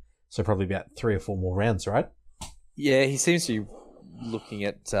you money. So probably about 3 or 4 more rounds, right? Yeah, he seems to be looking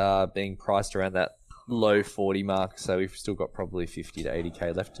at being priced around that low 40 mark. So we've still got probably 50 to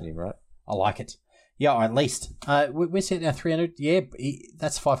 80k left in him, right? I like it. Yeah, at least. We're sitting at 300. Yeah,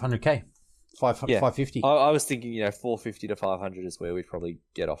 that's 500k. 550. I was thinking, 450 to 500 is where we'd probably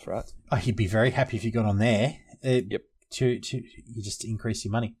get off, right? Oh, he'd be very happy if you got on there. Yep. To you just increase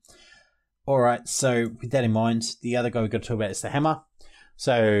your money. All right, so with that in mind, the other guy we've got to talk about is the Hammer.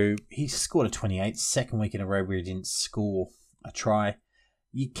 So he scored a 28, second week in a row where he didn't score a try.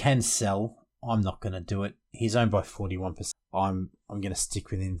 You can sell. I'm not going to do it. He's owned by 41%. I'm going to stick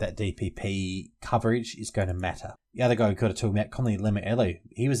with him. That DPP coverage is going to matter. The other guy we've got to talk about, Connolly Lemuelu.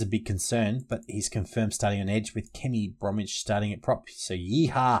 He was a big concern, but he's confirmed starting on edge with Kenny Bromwich starting at prop. So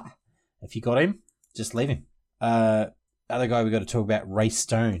yeehaw. If you got him, just leave him. Other guy we've got to talk about, Ray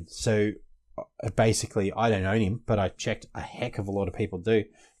Stone. So basically, I don't own him, but I checked a heck of a lot of people do.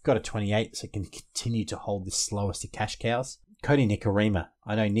 Got a 28, so can continue to hold this slowest of cash cows. Cody Nikorima.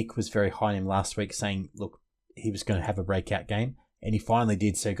 I know Nick was very high on him last week, saying, look, he was going to have a breakout game, and he finally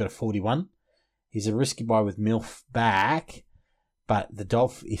did, so he got a 41. He's a risky buy with Milf back, but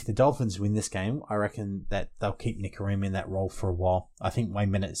if the Dolphins win this game, I reckon that they'll keep Nikorima in that role for a while. I think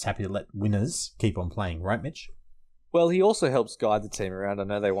Wayne Bennett is happy to let winners keep on playing, right, Mitch? Well, he also helps guide the team around. I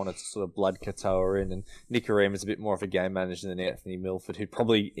know they wanted to sort of blood Katoa in, and Nicaraema's a bit more of a game manager than Anthony Milford, who'd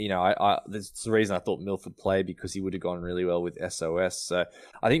probably, that's the reason I thought Milford played, because he would have gone really well with SOS. So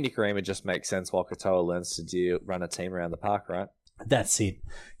I think Nicaraema just makes sense while Katoa learns to run a team around the park, right? That's it.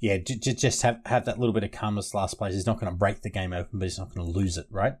 Yeah, just have that little bit of calmness last place. He's not going to break the game open, but he's not going to lose it,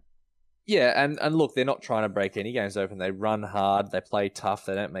 right? Yeah, and look, they're not trying to break any games open. They run hard, they play tough,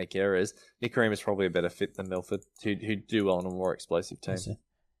 they don't make errors. Nicaraema's probably a better fit than Milford, who do well on a more explosive team.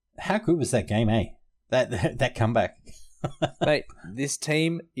 How good was that game, eh? That comeback. Mate, this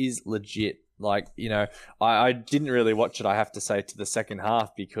team is legit. Like, I didn't really watch it, I have to say, to the second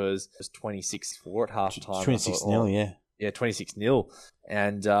half, because it was 26-4 at halftime. 26-0, yeah. Yeah, 26-0.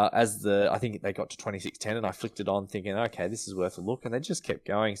 And I think they got to 26-10, and I flicked it on thinking, okay, this is worth a look. And they just kept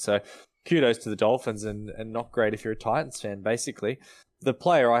going. So kudos to the Dolphins, and not great if you're a Titans fan, basically. The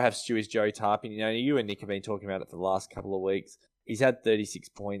player I have, Stu, is Joey Tarpin. You and Nick have been talking about it for the last couple of weeks. He's had 36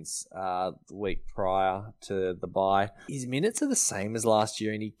 points the week prior to the bye. His minutes are the same as last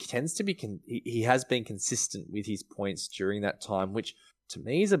year, and he tends to be he has been consistent with his points during that time, which to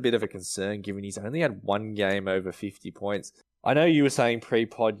me is a bit of a concern, given he's only had one game over 50 points. I know you were saying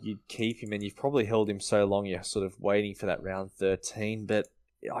pre-pod you'd keep him, and you've probably held him so long you're sort of waiting for that round 13, but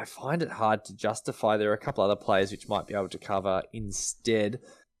I find it hard to justify. There are a couple other players which might be able to cover instead.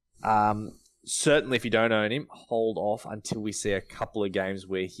 Certainly, if you don't own him, hold off until we see a couple of games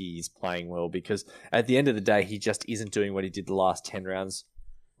where he's playing well, because at the end of the day, he just isn't doing what he did the last 10 rounds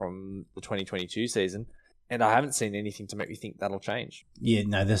from the 2022 season. And I haven't seen anything to make me think that'll change. Yeah,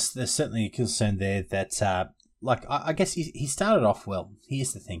 no, there's certainly a concern there that, I guess he started off well.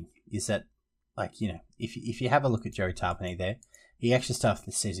 Here's the thing, is that, if you have a look at Joey Tarpany there, he actually started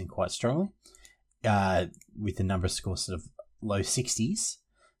this season quite strongly, with the number of scores sort of low 60s.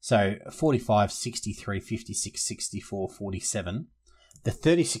 So 45, 63, 56, 64, 47. The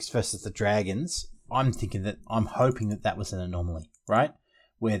 36 versus the Dragons, I'm hoping that was an anomaly, right?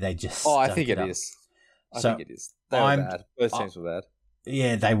 Where they just... I think it is. I think it is. They were bad. Both teams were bad.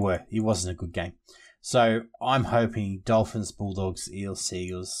 Yeah, they were. It wasn't a good game. So I'm hoping Dolphins, Bulldogs, Eels,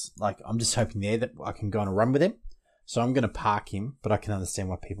 Seagulls, I'm just hoping there that I can go on a run with him. So I'm going to park him, but I can understand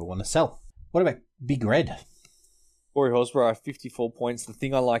why people want to sell. What about Big Red? Corey Horsburgh, 54 points. The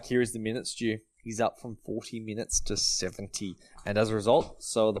thing I like here is the minutes due. He's up from 40 minutes to 70. And as a result,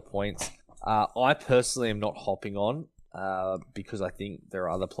 so are the points. I personally am not hopping on because I think there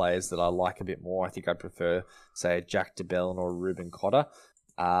are other players that I like a bit more. I think I'd prefer, say, a Jack DeBellin or Ruben Cotter.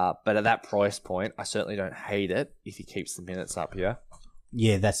 But at that price point, I certainly don't hate it if he keeps the minutes up here.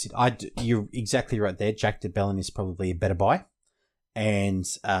 Yeah, that's it. You're exactly right there. Jack DeBellin is probably a better buy. And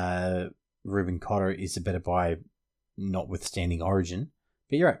Ruben Cotter is a better buy, notwithstanding Origin.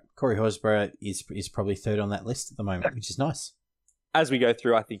 But you're right. Corey Horsburgh is probably third on that list at the moment, which is nice. As we go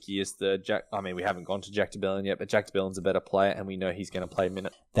through, I think he is the Jack. I mean, we haven't gone to Jack DeBellin yet, but Jack DeBellin's a better player, and we know he's going to play a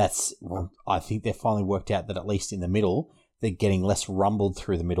minute. I think they've finally worked out that at least in the middle, they're getting less rumbled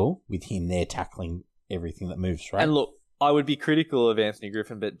through the middle with him there tackling everything that moves, right? And look, I would be critical of Anthony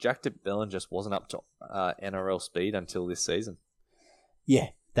Griffin, but Jack DeBellin just wasn't up to NRL speed until this season. Yeah.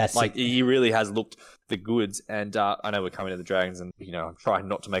 That's he really has looked the goods, and I know we're coming to the Dragons, and I'm trying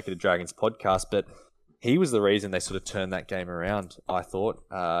not to make it a Dragons podcast, but he was the reason they sort of turned that game around. I thought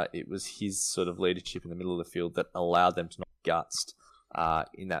it was his sort of leadership in the middle of the field that allowed them to not gutst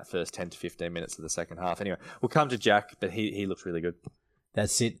in that first 10 to 15 minutes of the second half. Anyway, we'll come to Jack, but he looked really good.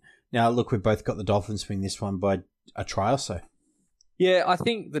 That's it. Now look, we've both got the Dolphins winning this one by a try or so. Yeah, I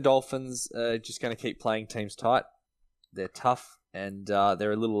think the Dolphins are just going to keep playing teams tight. They're tough. And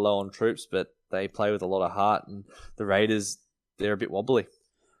they're a little low on troops, but they play with a lot of heart. And the Raiders, they're a bit wobbly.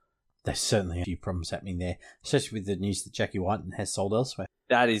 There's certainly a few problems happening there, especially with the news that Jackie Whiten has sold elsewhere.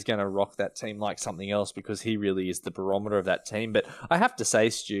 That is going to rock that team like something else, because he really is the barometer of that team. But I have to say,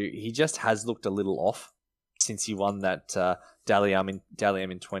 Stu, he just has looked a little off since he won that Dally M in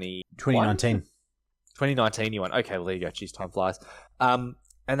 2019. 2019 he won. Okay, well, there you go. Jeez, time flies. And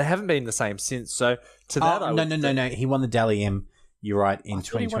they haven't been the same since. So to that, no. He won the Dally M. You're right. In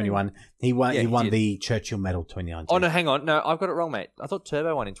 2021, he won the Churchill Medal 2019. Oh no, hang on. No, I've got it wrong, mate. I thought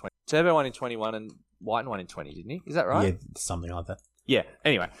Turbo won in 20. Turbo won in 21, and Whiten won in 20, didn't he? Is that right? Yeah, something like that. Yeah.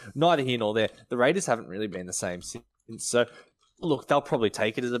 Anyway, neither here nor there. The Raiders haven't really been the same since. So, look, they'll probably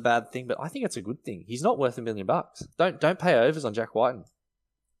take it as a bad thing, but I think it's a good thing. He's not worth $1 million. Don't pay overs on Jack Whiten.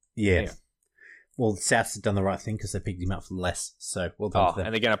 Yeah. Anyway. Well, Souths have done the right thing because they picked him up for less. So well done to them.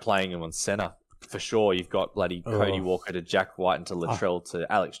 And they're going to play him on centre. for sure, you've got bloody Cody Walker to Jack White and to Latrell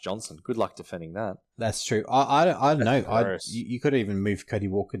to Alex Johnson. Good luck defending that. That's true. I don't know. You could even move Cody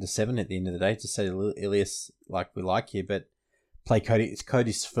Walker to 7 at the end of the day to say to Ilias, like, we like you, but play Cody. It's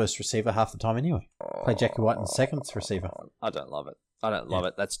Cody's first receiver half the time anyway. Play Jackie White in second receiver. I don't love it.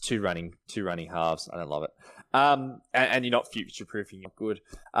 That's two running halves. I don't love it. And you're not future-proofing. You're good.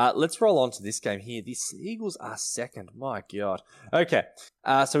 Let's roll on to this game here. The Seagulls are second. My God. Okay.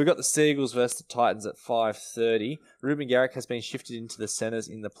 So we've got the Seagulls versus the Titans at 5:30. Ruben Garrick has been shifted into the centres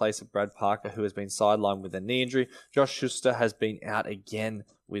in the place of Brad Parker, who has been sidelined with a knee injury. Josh Schuster has been out again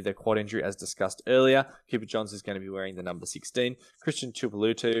with a quad injury, as discussed earlier. Cooper Johns is going to be wearing the number 16. Christian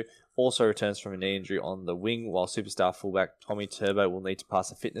Tuipulotu also returns from a knee injury on the wing, while superstar fullback Tommy Turbo will need to pass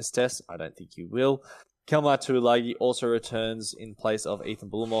a fitness test. I don't think he will. Kelmar Tuilagi also returns in place of Ethan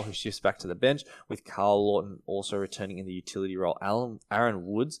Bullimore, who shifts back to the bench, with Carl Lawton also returning in the utility role. Aaron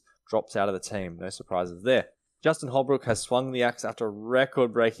Woods drops out of the team. No surprises there. Justin Holbrook has swung the axe after a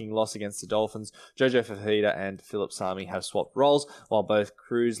record-breaking loss against the Dolphins. Jojo Fafita and Philip Sami have swapped roles, while both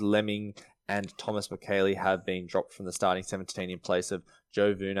Cruz, Lemming, and Thomas McKaylee have been dropped from the starting 17 in place of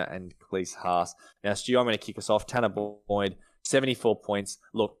Joe Vuna and Cleese Haas. Now, Stu, I'm going to kick us off. Tanner Boyd, 74 points.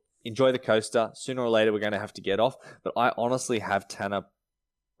 Look, enjoy the coaster. Sooner or later, we're going to have to get off. But I honestly have Tanner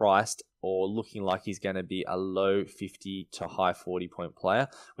priced or looking like he's going to be a low 50 to high 40 point player,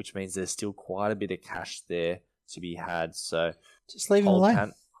 which means there's still quite a bit of cash there to be had. So just leave him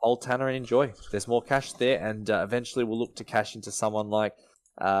alone. Hold Tanner and enjoy. There's more cash there, and eventually we'll look to cash into someone like,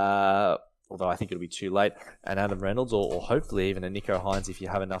 although I think it'll be too late, an Adam Reynolds or hopefully even a Nico Hines if you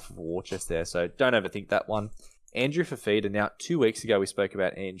have enough of a war chest there. So don't overthink that one. Andrew Fafita. Now, 2 weeks ago we spoke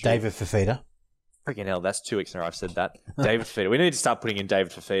about Andrew. David Fafita. Freaking hell, that's 2 weeks in a row I've said that. David Fafita. We need to start putting in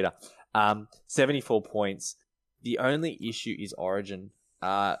David Fafita. 74 points. The only issue is Origin.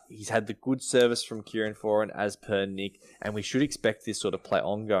 He's had the good service from Kieran Foran as per Nick, and we should expect this sort of play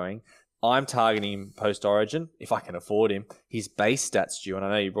ongoing. I'm targeting him post-Origin, if I can afford him. His base stats, Stu, and I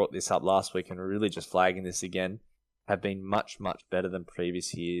know you brought this up last week and we're really just flagging this again, have been much, much better than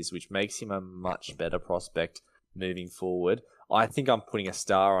previous years, which makes him a much better prospect moving forward. I think I'm putting a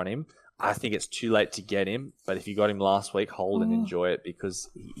star on him. I think it's too late to get him, but if you got him last week, hold and enjoy it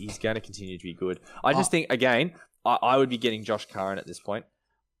because he's going to continue to be good. I just think, again, I would be getting Josh Curran at this point.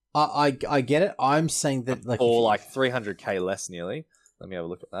 I get it. I'm saying that like 300k less nearly. Let me have a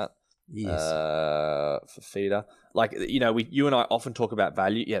look at that. Yes. For feeder. Like, you and I often talk about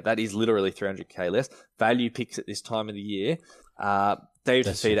value. Yeah, that is literally 300k less. Value picks at this time of the year.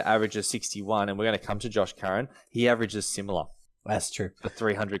 David Fafita averages 61, and we're going to come to Josh Curran. He averages similar. That's true. For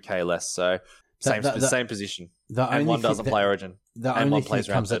 300k less. So same position. And one doesn't play Origin. The only thing that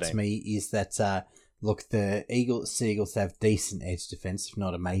comes up to me is that look, the Seagulls have decent edge defense, if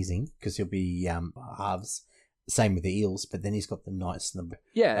not amazing, because he'll be halves. Same with the Eels, but then he's got the Knights and the...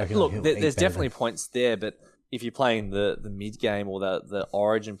 Yeah, look, there's definitely points there, but if you're playing the mid-game or the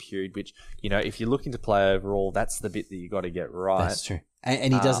Origin period, which, if you're looking to play overall, that's the bit that you got to get right. That's true.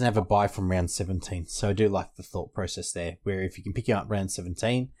 And he doesn't have a bye from round 17, so I do like the thought process there, where if you can pick him up round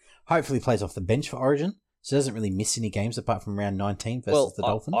 17, hopefully he plays off the bench for Origin, so he doesn't really miss any games apart from round 19 versus the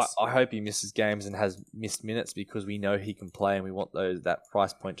Dolphins. I hope he misses games and has missed minutes because we know he can play and we want that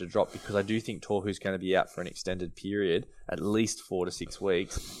price point to drop because I do think Tohu's going to be out for an extended period, at least 4 to 6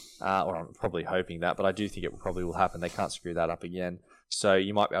 weeks. Or I'm probably hoping that, but I do think it probably will happen. They can't screw that up again. So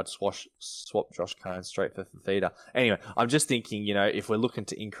you might be able to swap Josh Curran straight for Fafita. Anyway, I'm just thinking, if we're looking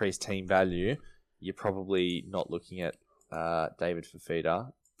to increase team value, you're probably not looking at David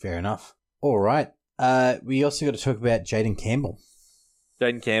Fafita. Fair enough. All right. We also got to talk about Jaden Campbell.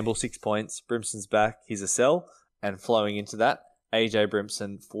 Jaden Campbell, 6 points. Brimson's back. He's a sell. And flowing into that, AJ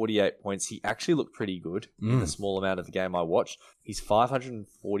Brimson, 48 points. He actually looked pretty good in the small amount of the game I watched. He's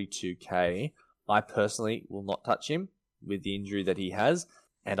 542k. I personally will not touch him with the injury that he has.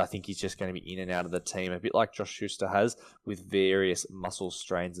 And I think he's just going to be in and out of the team, a bit like Josh Schuster has with various muscle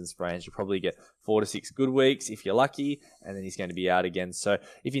strains and sprains. You'll probably get 4 to 6 good weeks if you're lucky, and then he's going to be out again. So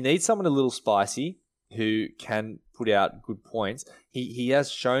if you need someone a little spicy who can put out good points, he has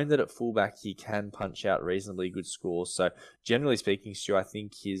shown that at fullback he can punch out reasonably good scores. So generally speaking, Stu, I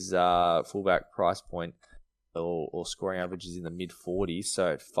think his fullback price point or scoring average is in the mid-40s.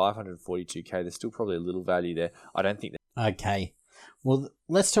 So at 542k, there's still probably a little value there. I don't think that... Okay. Well,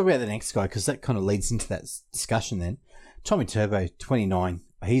 let's talk about the next guy because that kind of leads into that discussion then. Tommy Turbo, 29.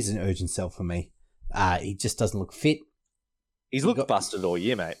 He's an urgent sell for me. He just doesn't look fit. He's looked busted all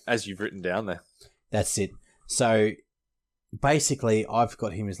year, mate, as you've written down there. That's it. So basically, I've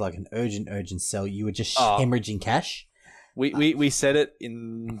got him as like an urgent sell. You were just hemorrhaging cash. We said it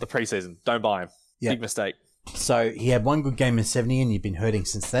in the preseason. Don't buy him. Yep. Big mistake. So he had one good game in 70 and you've been hurting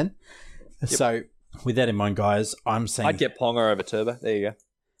since then. Yep. So with that in mind, guys, I'm saying... I'd get Ponga over Turbo. There you go.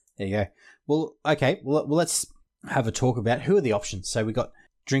 There you go. Well, okay. Well, let's have a talk about who are the options. So we got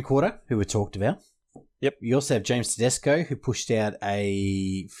Drinkwater, who we talked about. Yep. You also have James Tedesco, who pushed out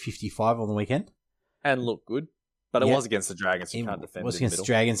a 55 on the weekend. And looked good. But it was against the Dragons. You can't defend it. It was against the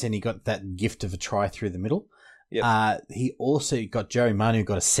Dragons, and he got that gift of a try through the middle. Yep. He also got Joey Manu, who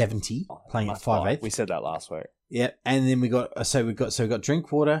got a 70, playing at 5'8". We said that last week. Yeah, and then we got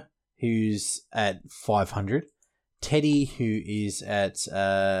Drinkwater, who's at 500. Teddy, who is at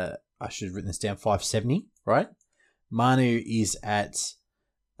I should have written this down, 570, right? Manu is at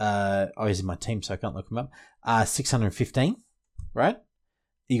he's in my team, so I can't look him up. 615, right?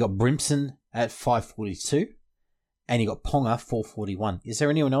 You got Brimson at 542. And you got Ponga, 441. Is there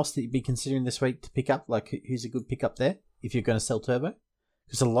anyone else that you'd be considering this week to pick up? Like, who's a good pickup there if you're going to sell Turbo?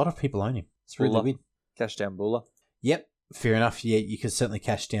 Because a lot of people own him. It's really weird. Cash down Buller. Yep, fair enough. Yeah, you could certainly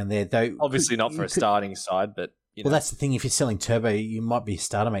cash down there. Though, obviously not for a starting side, but... Well, that's the thing. If you're selling Turbo, you might be a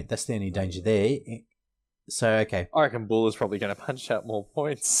starter, mate. That's the only danger there. So, okay. I reckon Buller's probably going to punch out more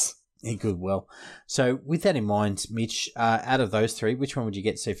points. He could well. So, with that in mind, Mitch, out of those three, which one would you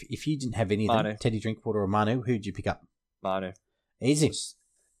get? So, if you didn't have any of them, Teddy Drinkwater or Manu, who'd you pick up? Manu. Easy.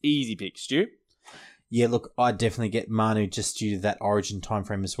 Easy pick, Stu. Yeah, look, I'd definitely get Manu just due to that origin time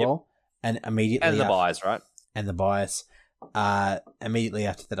frame as well. And immediately... And the bias, right? And the bias. Immediately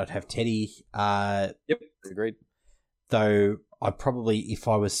after that, I'd have Teddy. Yep, agreed. Though, I'd probably, if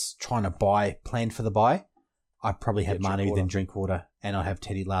I was trying to plan for the buy, I'd probably have Manu, then Drinkwater, and I'd have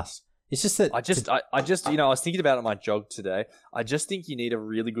Teddy last. It's just that... I just, I was thinking about it on my jog today. I just think you need a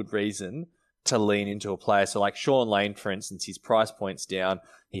really good reason to lean into a player. So like Sean Lane, for instance, his price point's down.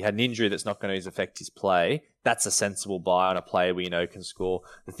 He had an injury that's not going to affect his play. That's a sensible buy on a player we know can score.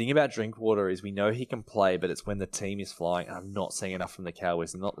 The thing about Drinkwater is we know he can play, but it's when the team is flying. I'm not seeing enough from the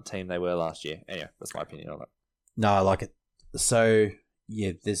Cowboys. They're not the team they were last year. Anyway, that's my opinion on it. No, I like it. So,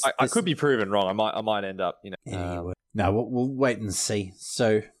 yeah, I could be proven wrong. I might end up, no, we'll wait and see.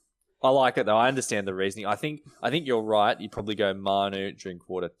 So... I like it, though. I understand the reasoning. I think you're right. You'd probably go Manu,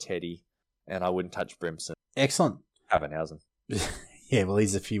 Drinkwater, Teddy, and I wouldn't touch Brimson. Excellent. Pappenhausen. Yeah, well,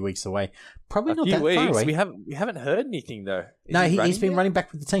 he's a few weeks away. Probably not that far away. We haven't heard anything, though. He's been running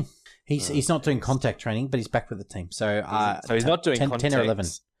back with the team. He's not doing contact training, but he's back with the team. So he's not doing 10 or 11.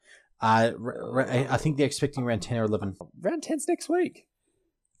 I think they're expecting around 10 or 11. Round 10's next week.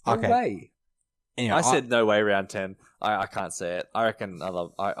 No okay. way. Anyway, I said no way round 10. I can't say it. I reckon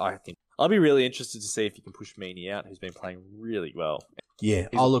I think I'll be really interested to see if you can push Meany out, who's been playing really well. Yeah.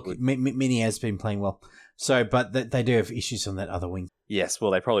 Meany has been playing well. So, but they do have issues on that other wing. Yes,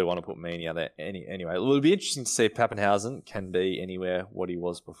 well, they probably want to put Meany out there anyway. It'll be interesting to see if Pappenhausen can be anywhere what he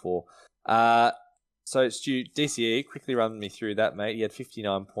was before. So, Stu, DCE, quickly run me through that, mate. He had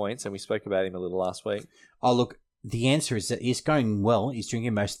 59 points, and we spoke about him a little last week. Oh, look, the answer is that he's going well. He's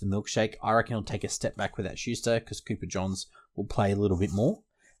drinking most of the milkshake. I reckon he'll take a step back with that Schuster because Cooper Johns will play a little bit more.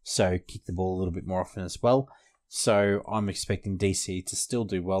 So, kick the ball a little bit more often as well. So, I'm expecting DC to still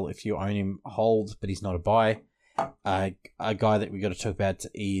do well. If you own him, hold, but he's not a buy. A guy that we got to talk about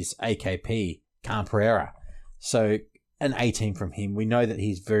is AKP, Khan Pereira. So, an 18 from him. We know that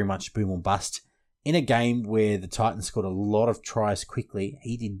he's very much boom or bust. In a game where the Titans scored a lot of tries quickly,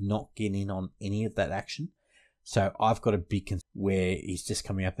 he did not get in on any of that action. So, I've got a big concern where he's just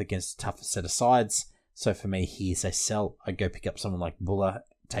coming up against a tougher set of sides. So, for me, he's a sell. I'd go pick up someone like Buller,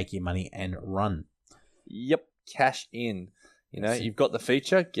 take your money, and run. Yep. Cash in. You've got the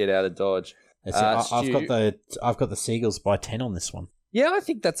feature, get out of Dodge. I've got the Seagulls by 10 on this one. Yeah, I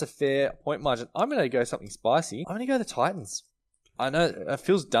think that's a fair point margin. I'm going to go something spicy. I'm going to go the Titans. I know it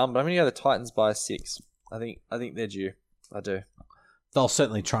feels dumb, but I'm going to go the Titans by 6. I think they're due. I do. They'll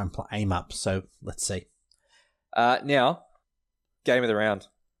certainly try and aim up, so let's see. Now, game of the round.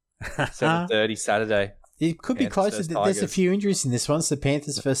 7:30 Saturday. It could be closer. There's a few injuries in this one. So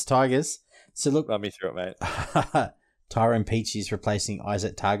Panthers versus Tigers. So look, run me through it, mate. Tyrone Peachy is replacing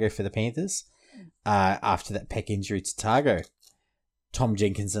Isaac Targo for the Panthers after that pec injury to Targo. Tom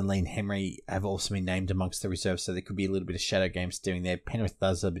Jenkins and Liam Henry have also been named amongst the reserves, so there could be a little bit of shadow games doing there. Penrith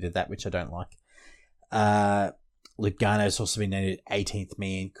does a bit of that, which I don't like. Luke Garner's also been named 18th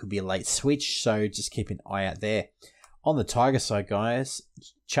man, could be a late switch, so just keep an eye out there. On the Tiger side, guys,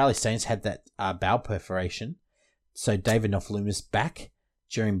 Charlie Staines had that bowel perforation, so David Nofaluma's back.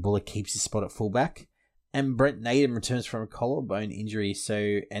 Jeremy Bullock keeps his spot at fullback. And Brent Naden returns from a collarbone injury,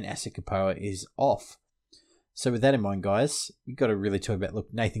 and Asa Kapoa is off. So with that in mind, guys, we've got to really talk about,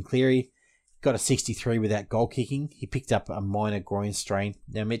 Nathan Cleary got a 63 without goal kicking. He picked up a minor groin strain.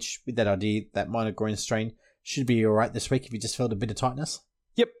 Now, Mitch, with that idea, that minor groin strain should be all right this week if he just felt a bit of tightness.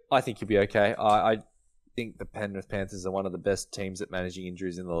 Yep, I think he'll be okay. I think the Penrith Panthers are one of the best teams at managing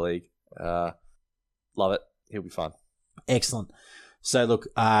injuries in the league. Love it. He'll be fine. Excellent. So, look,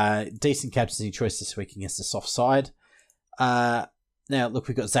 decent captaincy choice this week against the soft side. Now, look,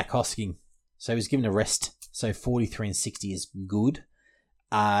 we've got Zach Hosking. So, he's given a rest. So, 43 and 60 is good.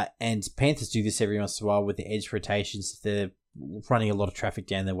 And Panthers do this every once in a while with the edge rotations. If they're running a lot of traffic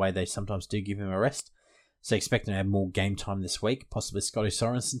down their way, they sometimes do give him a rest. So, expect him to have more game time this week. Possibly Scotty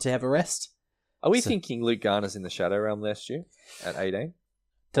Sorensen to have a rest. Are we thinking Luke Garner's in the shadow realm last year at 18?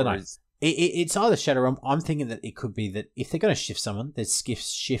 Don't know. It's either shadow realm. I'm thinking that it could be that if they're going to shift someone, they shift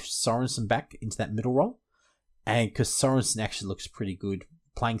Sorensen back into that middle role. And because Sorensen actually looks pretty good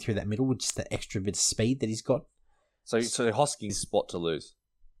playing through that middle with just the extra bit of speed that he's got. So Hosking's spot to lose.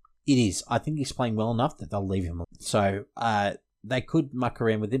 It is. I think he's playing well enough that they'll leave him. So they could muck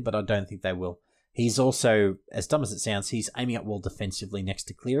around with him, but I don't think they will. He's also, as dumb as it sounds, he's aiming up well defensively next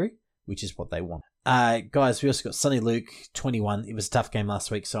to Cleary, which is what they want. Guys, we also got Sonny Luke, 21. It was a tough game last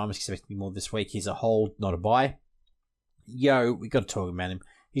week, so I'm expecting more this week. He's a hold, not a buy. We got to talk about him.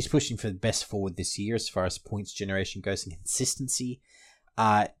 He's pushing for the best forward this year as far as points generation goes and consistency.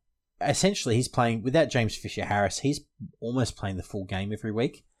 Essentially, he's playing, without James Fisher-Harris, he's almost playing the full game every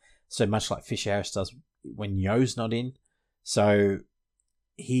week. So much like Fisher-Harris does when Yo's not in. So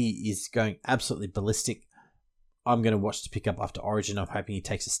he is going absolutely ballistic. I'm going to watch to pick up after Origin. I'm hoping he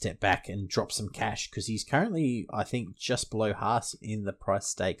takes a step back and drops some cash because he's currently, I think, just below Haas in the price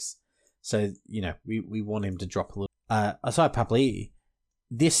stakes. So, we want him to drop a little. Aside Papali'i,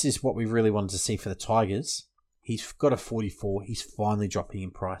 this is what we really wanted to see for the Tigers. He's got a 44. He's finally dropping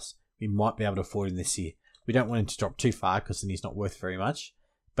in price. We might be able to afford him this year. We don't want him to drop too far because then he's not worth very much.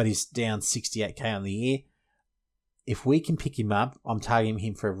 But he's down 68k on the year. If we can pick him up, I'm targeting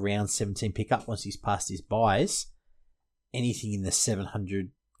him for a round 17 pickup once he's passed his buys. Anything in the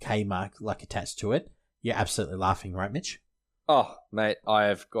 700k mark, like attached to it, you're absolutely laughing, right, Mitch? Oh, mate, I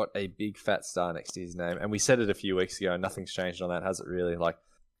have got a big fat star next to his name. And we said it a few weeks ago. Nothing's changed on that, has it really? Like,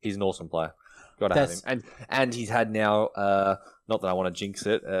 he's an awesome player. Got to have him. And he's had now, not that I want to jinx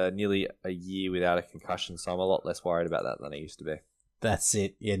it, nearly a year without a concussion. So I'm a lot less worried about that than I used to be. That's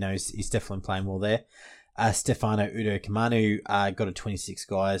it. Yeah, no, he's definitely playing well there. Stefano Udokamanu got a 26,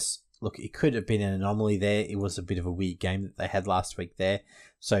 guys. Look, it could have been an anomaly there. It was a bit of a weird game that they had last week there.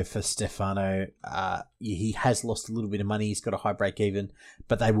 So for Stefano, he has lost a little bit of money. He's got a high break even,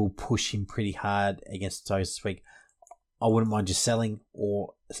 but they will push him pretty hard against the Tigers this week. I wouldn't mind just selling,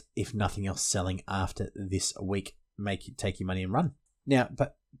 or if nothing else, selling after this week. Take your money and run. Now,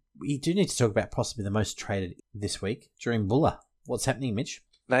 but we do need to talk about possibly the most traded this week, Dream Buller. What's happening, Mitch?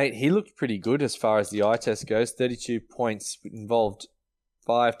 Mate, he looked pretty good as far as the eye test goes. 32 points, involved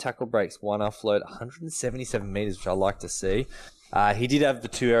 5 tackle breaks, 1 offload, 177 metres, which I like to see. He did have the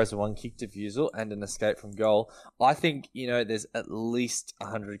 2 errors and 1 kick defusal and an escape from goal. I think, there's at least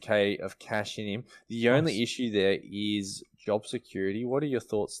 100k of cash in him. The only issue there is job security. What are your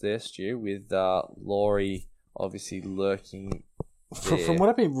thoughts there, Stu, with Laurie obviously lurking there? From what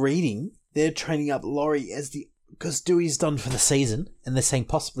I've been reading, they're training up Laurie because Dewey's done for the season, and they're saying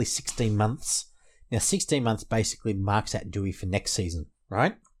possibly 16 months. Now, 16 months basically marks out Dewey for next season,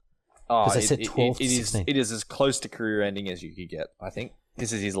 right? Oh, they said 12 to 16. It is as close to career ending as you could get, I think.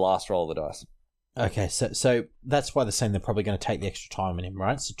 This is his last roll of the dice. Okay, so that's why they're saying they're probably going to take the extra time on him,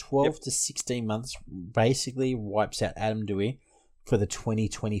 right? So 12 to 16 months basically wipes out Adam Dewey for the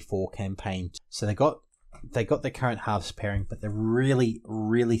 2024 campaign. So they got their current halves pairing, but they're really,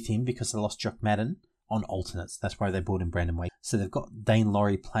 really thin because they lost Jock Madden on alternates. That's why they brought in Brandon Wake. So they've got Dane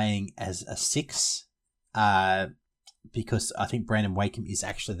Laurie playing as a 6, because I think Brandon Wakeham is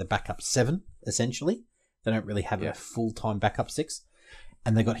actually the backup 7, essentially. They don't really have a full-time backup 6.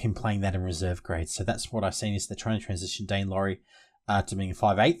 And they got him playing that in reserve grade. So that's what I've seen is they're trying to transition Dane Laurie to being a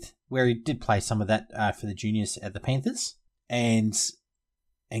 5'8", where he did play some of that for the juniors at the Panthers, and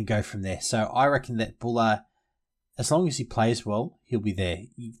go from there. So I reckon that Buller, as long as he plays well, he'll be there.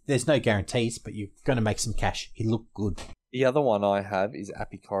 There's no guarantees, but you're going to make some cash. He looked good. The other one I have is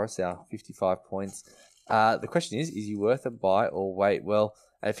Api Coruscant, 55 points. The question is he worth a buy or wait? Well,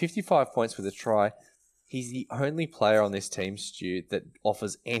 at 55 points with a try, he's the only player on this team, Stu, that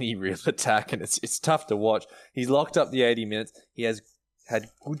offers any real attack, and it's tough to watch. He's locked up the 80 minutes. He has had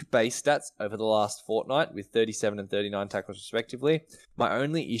good base stats over the last fortnight with 37 and 39 tackles respectively. My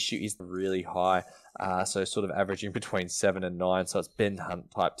only issue is really high, so sort of averaging between 7 and 9, so it's Ben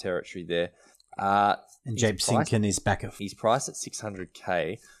Hunt type territory there. And Jape Simkin is back at... He's priced at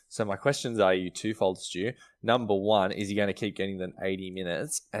 600k. So my questions are you twofold, Stu. Number one, is he going to keep getting them 80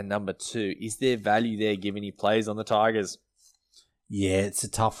 minutes? And number two, is there value there given he plays on the Tigers? Yeah, it's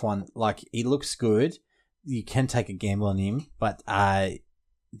a tough one. Like, he looks good. You can take a gamble on him, but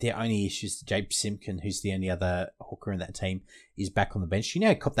the only issue is Jape Simkin, who's the only other hooker in that team, is back on the bench. You know,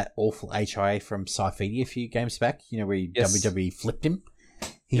 he caught that awful HIA from Saifidi a few games back, you know, where WWE flipped him.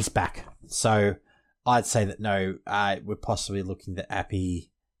 He's back. So I'd say that no, we're possibly looking at Appy.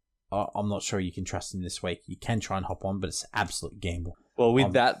 I'm not sure you can trust him this week. You can try and hop on, but it's an absolute gamble. Well,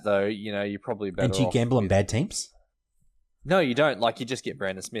 with that, though, you know, you're probably better off. And do you gamble on bad teams? No, you don't. Like, you just get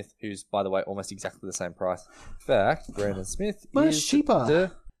Brandon Smith, who's, by the way, almost exactly the same price. In fact, Brandon Smith is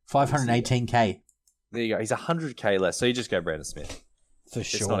cheaper. 518k. There you go. He's 100k less, so you just go Brandon Smith. For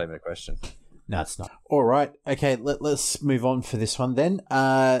sure. It's not even a question. No, it's not. All right. Okay, let's move on for this one then.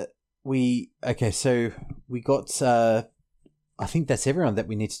 So we got... I think that's everyone that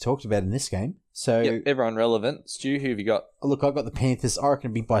we need to talk about in this game. So yep, everyone relevant. Stu, who have you got? Look, I've got the Panthers. I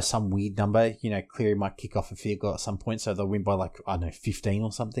reckon it'll be by some weird number. You know, Cleary might kick off a field goal at some point, so they'll win by 15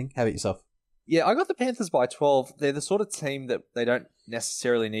 or something. How about yourself? Yeah, I got the Panthers by 12. They're the sort of team that they don't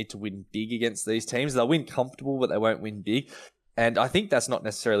necessarily need to win big against these teams. They'll win comfortable, but they won't win big. And I think that's not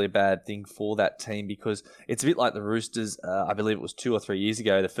necessarily a bad thing for that team because it's a bit like the Roosters. I believe it was 2 or 3 years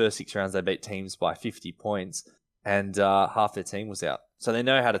ago. The first 6 rounds, they beat teams by 50 points. And half their team was out. So they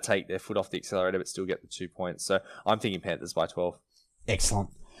know how to take their foot off the accelerator but still get the 2 points. So I'm thinking Panthers by 12. Excellent.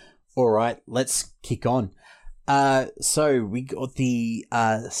 All right, let's kick on. So we got the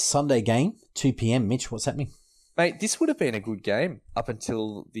Sunday game, 2 p.m. Mitch, what's happening? Mate, this would have been a good game up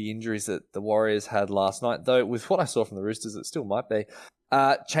until the injuries that the Warriors had last night. Though with what I saw from the Roosters, it still might be.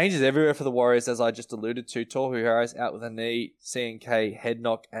 Changes everywhere for the Warriors, as I just alluded to. Tohu Harris out with a knee, CNK head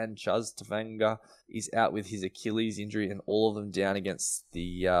knock, and Chuz Tavanga is out with his Achilles injury, and all of them down against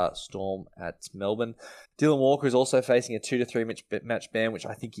the Storm at Melbourne. Dylan Walker is also facing a 2-3 match ban, which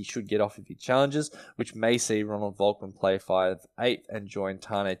I think he should get off if he challenges, which may see Ronald Volkman play 5/8 and join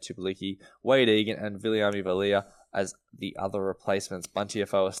Tane Tubaliki, Wade Egan, and Viliami Valia as the other replacements. Bunty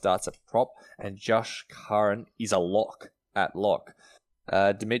Afoa starts at prop, and Josh Curran is a lock at lock.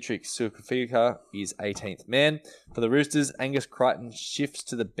 Dimitri Sukafika is 18th man. For the Roosters, Angus Crichton shifts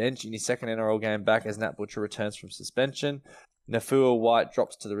to the bench in his second NRL game back as Nat Butcher returns from suspension. Nafua White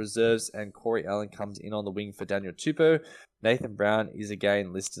drops to the reserves and Corey Allen comes in on the wing for Daniel Tupou. Nathan Brown is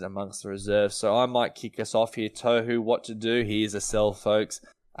again listed amongst the reserves. So I might kick us off here. Tohu, what to do? He is a sell, folks.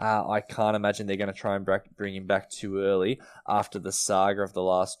 I can't imagine they're going to try and bring him back too early after the saga of the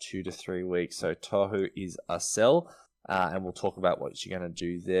last 2 to 3 weeks. So Tohu is a sell. And we'll talk about what you're going to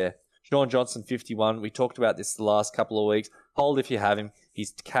do there. Sean Johnson, 51. We talked about this the last couple of weeks. Hold if you have him.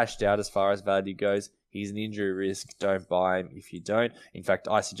 He's cashed out as far as value goes. He's an injury risk. Don't buy him if you don't. In fact,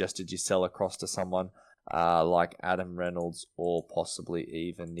 I suggested you sell across to someone like Adam Reynolds or possibly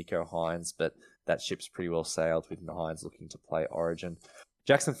even Nico Hines, but that ship's pretty well sailed with Hines looking to play Origin.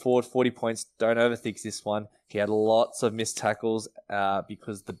 Jackson Ford, 40 points. Don't overthink this one. He had lots of missed tackles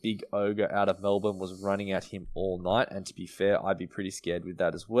because the big ogre out of Melbourne was running at him all night. And to be fair, I'd be pretty scared with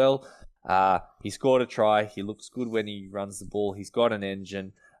that as well. He scored a try. He looks good when he runs the ball. He's got an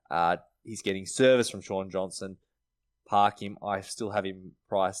engine. He's getting service from Sean Johnson. Park him. I still have him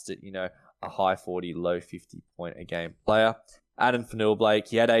priced at, a high 40, low 50 point a game player. Adam Fanua-Blake,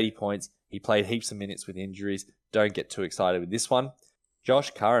 he had 80 points. He played heaps of minutes with injuries. Don't get too excited with this one.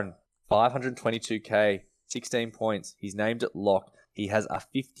 Josh Curran, 522k, 16 points. He's named at lock. He has a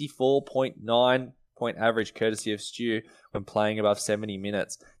 54.9 point average courtesy of Stu when playing above 70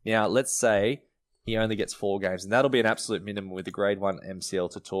 minutes. Now, let's say he only gets 4 games, and that'll be an absolute minimum with the grade 1 MCL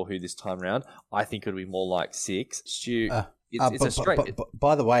to Tohu this time round. I think it'll be more like 6. Stu, it's a straight...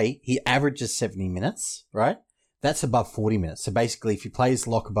 By the way, he averages 70 minutes, right? That's above 40 minutes. So basically, if he plays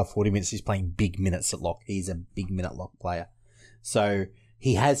lock above 40 minutes, he's playing big minutes at lock. He's a big minute lock player. So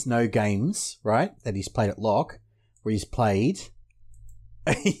he has no games, right, that he's played at lock where he's played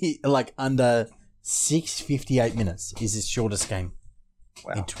like under 658 minutes is his shortest game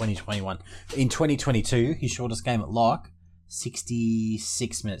in 2021. In 2022, his shortest game at lock,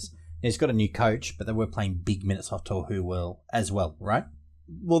 66 minutes. Now, he's got a new coach, but they were playing big minutes off Tohu as well, right?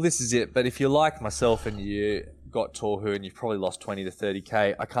 Well, this is it. But if you're like myself and you got Tohu and you've probably lost 20 to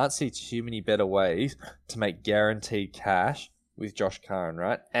 30k, I can't see too many better ways to make guaranteed cash with Josh Curran,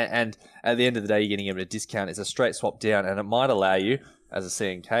 right? And at the end of the day, you're getting him at a discount. It's a straight swap down, and it might allow you as a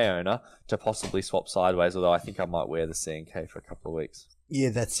C&K owner to possibly swap sideways, although I think I might wear the C&K for a couple of weeks. Yeah,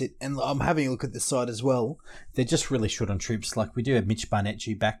 that's it. And I'm having a look at the side as well. They're just really short on troops. Like, we do have Mitch Barnett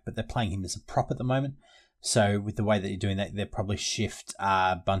due back, but they're playing him as a prop at the moment. So with the way that you're doing that, they'll probably shift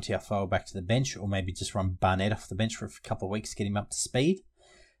Bunty Afoa back to the bench, or maybe just run Barnett off the bench for a couple of weeks, get him up to speed.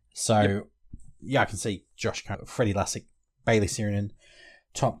 So, yeah, I can see Josh, Freddie Lussick, Bailey Sirinen,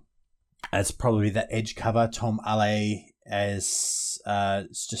 Tom as probably that edge cover, Tom Ale as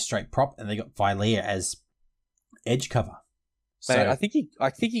just straight prop, and they got Vilea as edge cover. So, Mate, I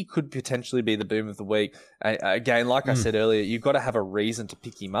think he could potentially be the boom of the week. Again, like I said earlier, you've got to have a reason to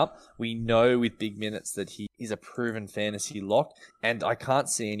pick him up. We know with big minutes that he is a proven fantasy lock, and I can't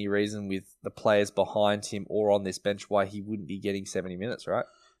see any reason with the players behind him or on this bench why he wouldn't be getting 70 minutes, right?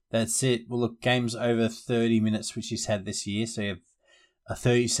 That's it. Well, look, games over 30 minutes, which he's had this year. So you have a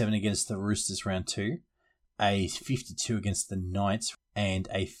 37 against the Roosters round 2, a 52 against the Knights, and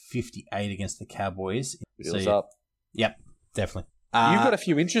a 58 against the Cowboys. Wheels up. Yep. Definitely. You've got a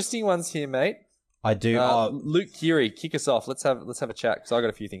few interesting ones here, mate. I do. Luke Keary, kick us off. Let's have a chat, because I got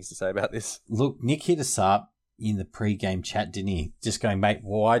a few things to say about this. Look, Nick hit us up in the pre-game chat, didn't he? Just going, mate,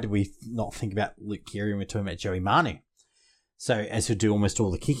 why do we not think about Luke Keary when we're talking about Joey Manu? So, as he'll do almost all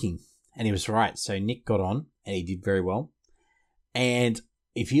the kicking. And he was right. So, Nick got on, and he did very well. And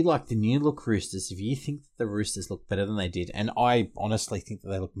if you like the new look Roosters, if you think the Roosters look better than they did, and I honestly think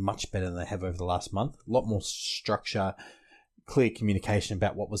that they look much better than they have over the last month, a lot more structure, clear communication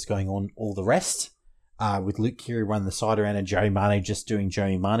about what was going on, all the rest, with Luke Keary running the side around and Joey Manu just doing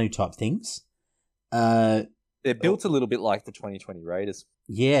Joey Manu type things. They're built a little bit like the 2020 Raiders.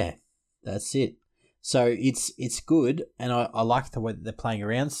 Yeah, that's it. So it's good, and I like the way that they're playing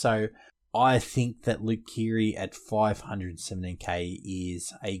around. So I think that Luke Keary at 517k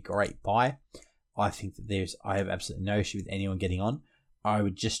is a great buy. I think that I have absolutely no issue with anyone getting on. I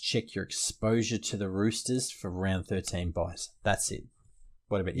would just check your exposure to the Roosters for round 13 buys. That's it.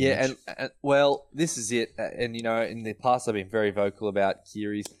 What about you? Yeah, and well, this is it. And, in the past, I've been very vocal about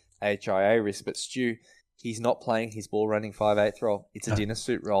Keary's HIA risk, but Stu, he's not playing his ball running 5/8 role. It's a dinner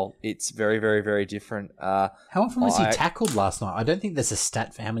suit role. It's very, very, very different. How often was he tackled last night? I don't think there's a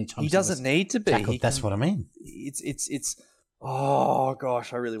stat for how many times he doesn't need to be. That's what I mean. It's. Oh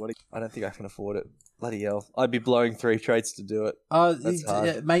gosh, I really want to. I don't think I can afford it. Bloody hell! I'd be blowing 3 trades to do it. That's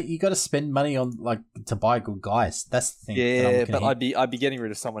hard. Mate, you got to spend money on to buy good guys. That's the thing. Yeah, but I'd be getting rid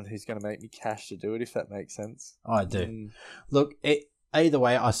of someone who's going to make me cash to do it, if that makes sense. I do. Look, either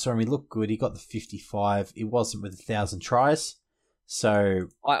way, I saw him. He looked good. He got the 55. It wasn't with 1,000 tries, so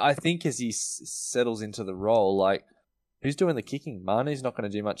I think as he settles into the role, who's doing the kicking? Manu's not going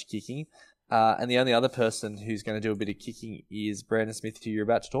to do much kicking, and the only other person who's going to do a bit of kicking is Brandon Smith, who you're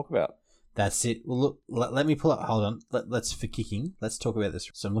about to talk about. That's it. Well, look, let me pull up. Hold on. Let's for kicking. Let's talk about this.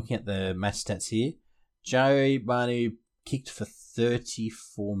 So I'm looking at the match stats here. Joey Manu kicked for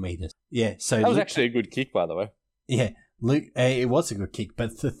 34 meters. Yeah, so that was actually a good kick, by the way. Yeah, Luke, it was a good kick,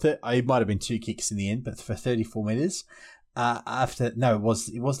 but it might have been 2 kicks in the end. But for 34 meters, it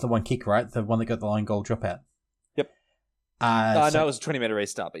was the one kick, right? The one that got the line goal dropout. Yep. No, it was a 20-meter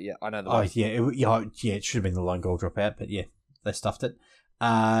restart, but yeah, I know the one. It should have been the line goal dropout, but yeah, they stuffed it.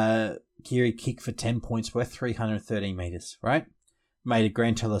 Keary kicked for 10 points worth 313 meters, right? Made a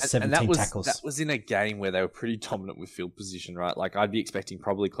grand total of 17 tackles. That was in a game where they were pretty dominant with field position, right? I'd be expecting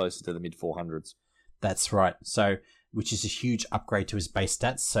probably closer to the mid-400s. That's right. So, which is a huge upgrade to his base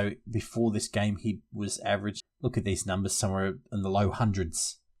stats. So, before this game, he was average. Look at these numbers, somewhere in the low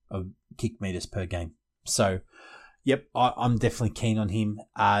hundreds of kick meters per game. So, yep, I'm definitely keen on him.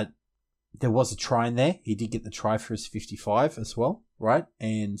 There was a try in there. He did get the try for his 55 as well, right?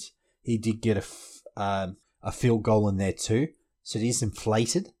 And he did get a field goal in there too. So it is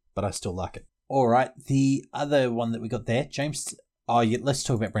inflated, but I still like it. All right, the other one that we got there, James. Let's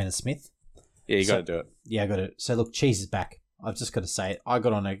talk about Brandon Smith. Yeah, you got to do it. Yeah, I got it. So look, Cheese is back. I've just got to say it. I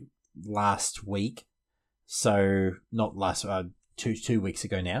got on it last week. So not last, 2 weeks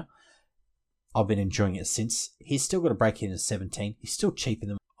ago now. I've been enjoying it since. He's still got a break in at 17. He's still cheaper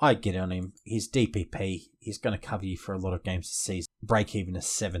than I get on him. His DPP, he's going to cover you for a lot of games this season. Break even is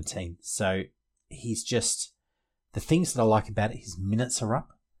 17. So he's just, the things that I like about it, his minutes are up.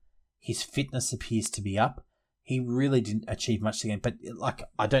 His fitness appears to be up. He really didn't achieve much again. But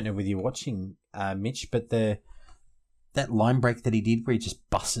I don't know whether you're watching, Mitch, but that line break that he did where he just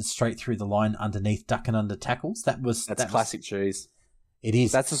busted straight through the line underneath, ducking under tackles, that's classic cheese. It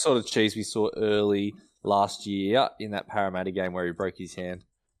is. That's the sort of cheese we saw early last year in that Parramatta game where he broke his hand.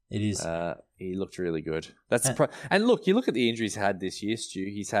 It is. He looked really good. And look, you look at the injuries he had this year, Stu.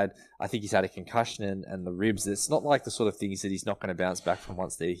 I think he's had a concussion and the ribs. It's not like the sort of things that he's not going to bounce back from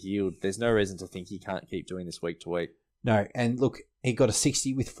once they're healed. There's no reason to think he can't keep doing this week to week. No, and look, he got a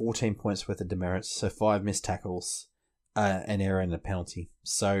 60 with 14 points worth of demerits, so 5 missed tackles, an error and a penalty.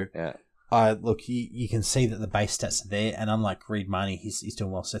 So, look, you can see that the base stats are there, and unlike Rd9, he's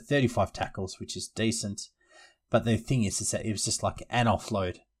doing well. So 35 tackles, which is decent. But the thing is that it was just like an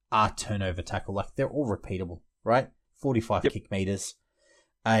offload, a turnover tackle. Like, they're all repeatable, right? 45 kick meters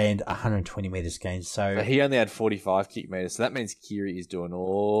and 120 meters gained. So he only had 45 kick meters, so that means Kiri is doing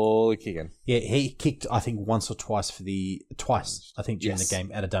all the kicking. Yeah, he kicked, I think, once or twice during the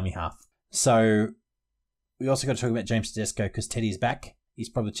game at a dummy half. So we also got to talk about James Tedesco because Teddy's back. He's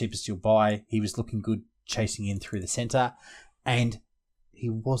probably the cheapest you'll buy. He was looking good chasing in through the centre, and he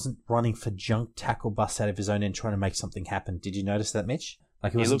wasn't running for junk tackle busts out of his own end trying to make something happen. Did you notice that, Mitch?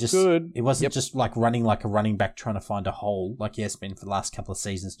 Like, he looked good. It wasn't just like running like a running back trying to find a hole like he has been for the last couple of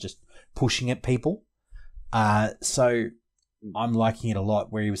seasons, just pushing at people. So I'm liking it a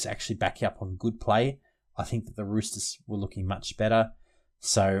lot where he was actually backing up on good play. I think that the Roosters were looking much better.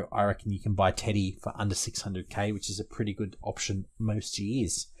 So I reckon you can buy Teddy for under 600k, which is a pretty good option most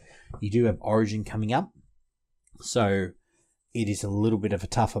years. You do have Origin coming up. So it is a little bit of a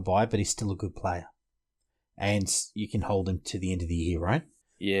tougher buy, but he's still a good player. And you can hold him to the end of the year, right?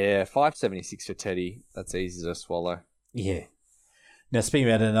 Yeah, 576 for Teddy. That's easy to swallow. Yeah. Now, speaking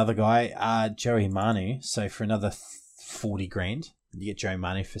about another guy, Joey Manu. So for another 40 grand, you get Joey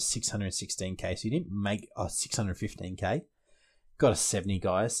Manu for 616k. So you didn't make 615k. Got a 70,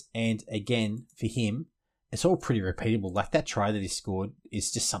 guys. And again, for him, it's all pretty repeatable. Like, that try that he scored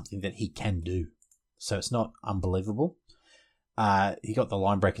is just something that he can do. So it's not unbelievable. He got the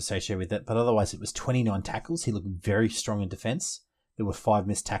line break associated with it, but otherwise it was 29 tackles. He looked very strong in defence. There were 5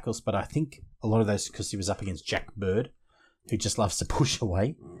 missed tackles, but I think a lot of those because he was up against Jack Bird, who just loves to push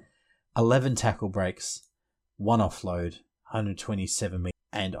away. 11 tackle breaks, 1 offload, 127 metres,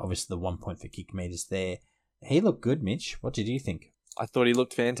 and obviously the 1 point for kick meters there. He looked good, Mitch. What did you think? I thought he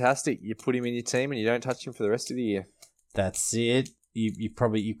looked fantastic. You put him in your team and you don't touch him for the rest of the year. That's it. You've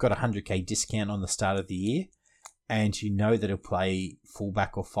got a 100k discount on the start of the year. And you know that he'll play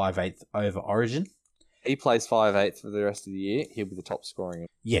fullback or 5/8 over Origin. He plays 5/8 for the rest of the year. He'll be the top scoring.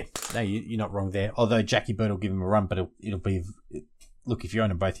 Yeah, no, you're not wrong there. Although Jackie Bird will give him a run, but it'll be... Look, if you own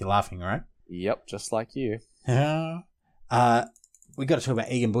them both, you're laughing, right? Yep, just like you. We got to talk about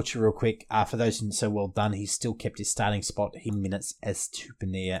Egan Butcher real quick. For those who didn't so well done, he still kept his starting spot in minutes as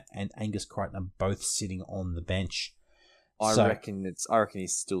Tupouniua and Angus Crichton are both sitting on the bench. I reckon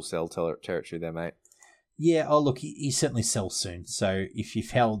he's still sell territory there, mate. Yeah, look, he certainly sells soon. So if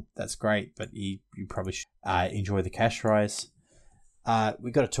you've held, that's great, but you probably should enjoy the cash rise.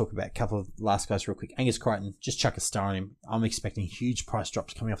 We've got to talk about a couple of last guys real quick. Angus Crichton, just chuck a star on him. I'm expecting huge price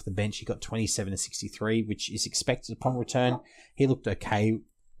drops coming off the bench. He got 27 to 63, which is expected upon return. He looked okay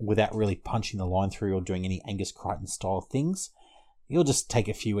without really punching the line through or doing any Angus Crichton style things. He'll just take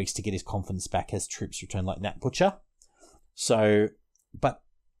a few weeks to get his confidence back as troops return like Nat Butcher. So, but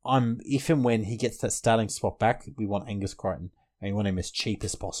if and when he gets that starting spot back, we want Angus Crichton, and we want him as cheap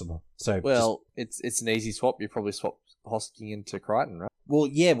as possible. So, it's an easy swap. You probably swap Hosking into Crichton, right? Well,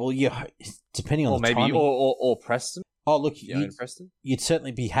 depending on the timing. or Preston. Oh, look, Preston. You'd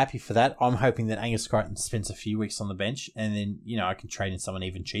certainly be happy for that. I'm hoping that Angus Crichton spends a few weeks on the bench, and then I can trade in someone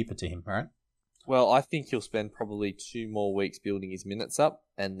even cheaper to him, right? Well, I think he'll spend probably 2 more weeks building his minutes up,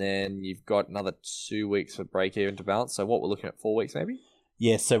 and then you've got another 2 weeks for break even to balance. So what we're looking at, 4 weeks maybe?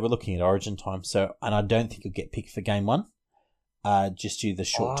 Yeah, so we're looking at Origin time. So, and I don't think he'll get picked for game 1, just due to the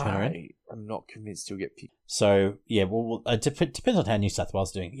short turnaround. I'm not convinced he'll get picked. So, yeah, well, it depends on how New South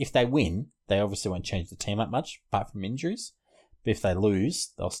Wales are doing. If they win, they obviously won't change the team up much, apart from injuries. But if they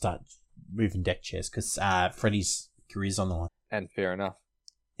lose, they'll start moving deck chairs because Freddie's career's on the line. And fair enough.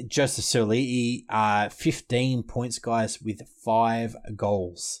 Joseph Suaalii, 15 points, guys, with 5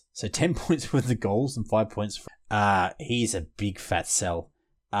 goals. So 10 points with the goals and 5 points. He's a big fat sell.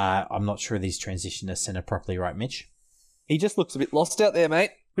 I'm not sure these transition to centre properly, right, Mitch? He just looks a bit lost out there,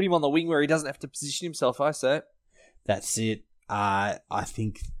 mate. Put him on the wing where he doesn't have to position himself, I say. That's it. I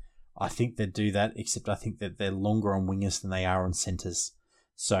think they do that, except I think that they're longer on wingers than they are on centres.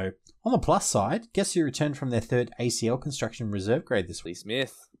 So, on the plus side, guess who returned from their 3rd ACL construction reserve grade this week?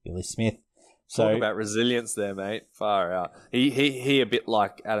 Billy Smith. So, talk about resilience there, mate. Far out. He a bit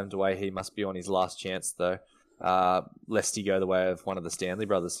like Adam DeWay, he must be on his last chance, though. Lest he go the way of one of the Stanley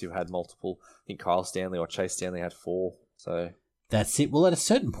brothers who had multiple. I think Kyle Stanley or Chase Stanley had 4. So that's it. Well, at a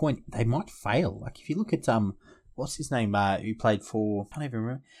certain point, they might fail. Like, if you look at what's his name? Who played for? I can't even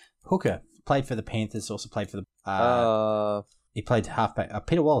remember. Hooker played for the Panthers. Also played for the. He played halfback.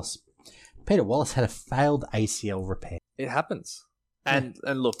 Peter Wallace. Peter Wallace had a failed ACL repair. It happens. And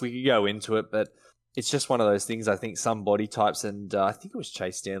look, we could go into it, but it's just one of those things. I think some body types, and I think it was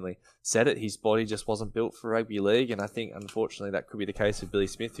Chase Stanley, said it. His body just wasn't built for rugby league, and I think, unfortunately, that could be the case with Billy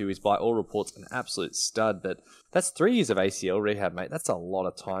Smith, who is, by all reports, an absolute stud. But that's 3 years of ACL rehab, mate. That's a lot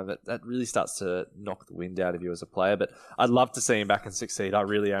of time. That really starts to knock the wind out of you as a player. But I'd love to see him back and succeed. I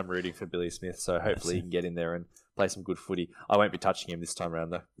really am rooting for Billy Smith, so hopefully he can get in there and play some good footy. I won't be touching him this time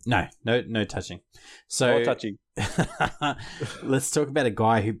around, though. No touching. So no touching. Let's talk about a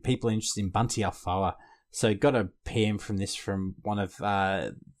guy who people are interested in, Bunty Afoa. So got a PM from this from one of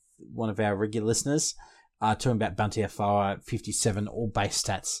our regular listeners, talking about Bunty Afoa, 57 all base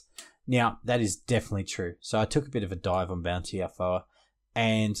stats. Now that is definitely true. So I took a bit of a dive on Bunty Afoa,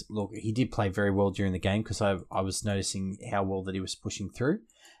 and look, he did play very well during the game because I was noticing how well that he was pushing through.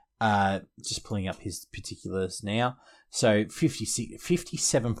 Just pulling up his particulars now. So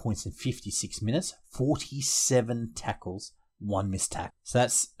 57 points in 56 minutes, 47 tackles, 1 missed tackle. So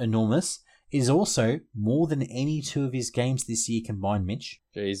that's enormous. It is also more than any 2 of his games this year combined, Mitch.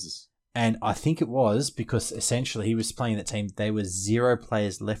 Jesus. And I think it was because essentially he was playing that team. There were 0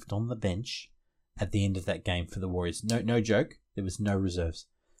 players left on the bench at the end of that game for the Warriors. No joke. There was no reserves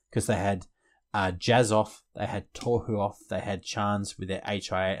because they had Jazz off, they had Tohu off, they had Chance with their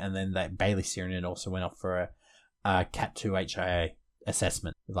HIA, and then Bailey Sirenen also went off for a Cat 2 HIA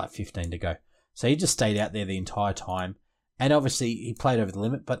assessment with like 15 to go. So he just stayed out there the entire time. And obviously he played over the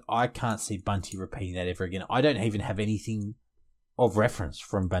limit, but I can't see Bunty repeating that ever again. I don't even have anything of reference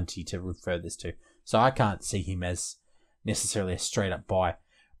from Bunty to refer this to. So I can't see him as necessarily a straight up buy.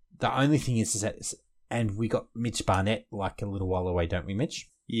 The only thing is that, and we got Mitch Barnett like a little while away, don't we, Mitch?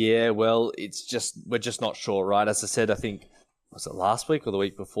 Yeah, well, we're just not sure, right? As I said, I think, was it last week or the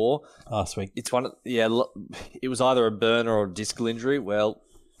week before? Last week. It was either a burner or a discal injury. Well,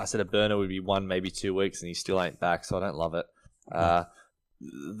 I said a burner would be 1, maybe 2 weeks, and he still ain't back, so I don't love it.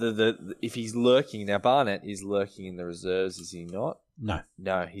 If he's lurking now, Barnett is lurking in the reserves, is he not? No,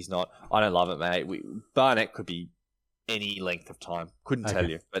 he's not. I don't love it, mate. Barnett could be any length of time. Couldn't tell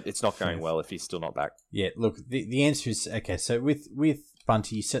you, but it's not going well if he's still not back. Yeah, look, the answer is okay. So with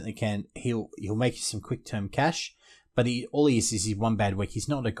Bunty, you certainly can. He'll make you some quick term cash. But all he is he's one bad week. He's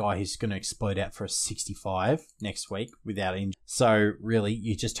not a guy who's going to explode out for a 65 next week without injury. So really,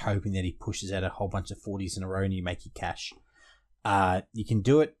 you're just hoping that he pushes out a whole bunch of 40s in a row and you make your cash. You can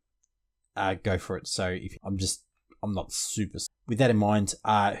do it. Go for it. So I'm not super. With that in mind,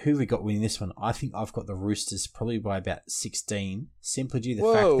 who have we got winning this one? I think I've got the Roosters probably by about 16. Simply due to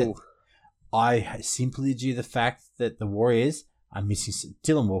the fact that the Warriors are missing.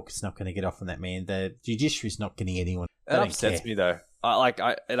 Dylan Walker's not going to get off on that, man. The judiciary's not getting anyone. It upsets me though.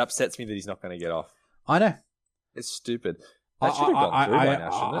 It upsets me that he's not going to get off. I know. It's stupid. That should have gone through by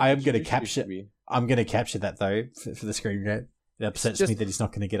now, shouldn't it? I am going to capture. I'm going to capture that though for the screen grab. It upsets me that he's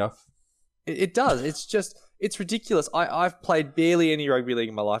not going to get off. It does. It's ridiculous. I've played barely any rugby league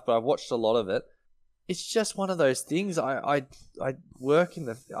in my life, but I've watched a lot of it. It's just one of those things. I work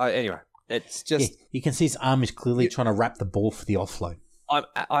in anyway. It's just you can see his arm is clearly trying to wrap the ball for the offload.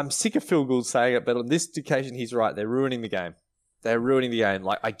 I'm sick of Phil Gould saying it, but on this occasion he's right. They're ruining the game.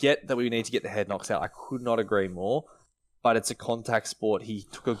 Like, I get that we need to get the head knocks out. I could not agree more. But it's a contact sport. He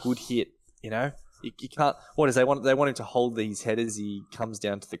took a good hit. You know, you can't. They want him to hold his head as he comes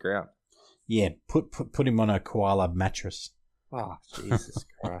down to the ground. Yeah, put him on a koala mattress. Oh, Jesus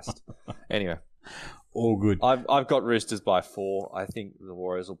Christ. Anyway. All good. I've got Roosters by 4. I think the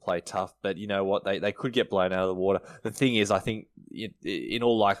Warriors will play tough, but you know what? They could get blown out of the water. The thing is, I think in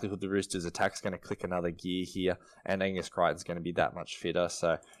all likelihood the Roosters' attack's going to click another gear here, and Angus Crichton's going to be that much fitter,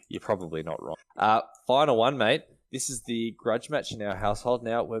 so you're probably not wrong. Final one, mate. This is the grudge match in our household.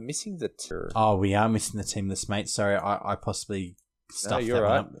 Now, we're missing the... we are missing the team list, mate. Sorry, I possibly stuffed that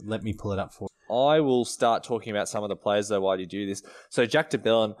one up. Let me pull it up for you. I will start talking about some of the players, though, while you do this. So, Jack de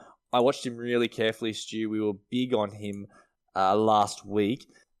Belin, I watched him really carefully, Stu. We were big on him last week.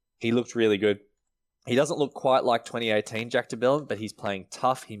 He looked really good. He doesn't look quite like 2018 Jack de Belin, but he's playing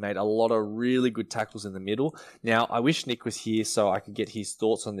tough. He made a lot of really good tackles in the middle. Now, I wish Nick was here so I could get his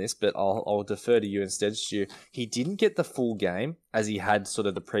thoughts on this, but I'll defer to you instead, Stu. He didn't get the full game as he had sort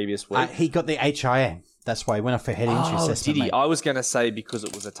of the previous week. He got the HIA. That's why he went off for head injury assessment. Did he? Mate. I was going to say because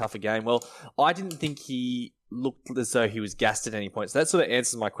it was a tougher game. Well, I didn't think he looked as though he was gassed at any point. So that sort of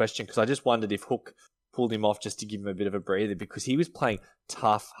answers my question because I just wondered if Hook pulled him off just to give him a bit of a breather because he was playing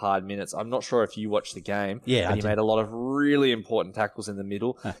tough, hard minutes. I'm not sure if you watched the game. Yeah, but he made a lot of really important tackles in the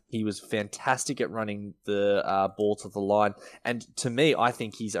middle. Huh. He was fantastic at running the ball to the line. And to me, I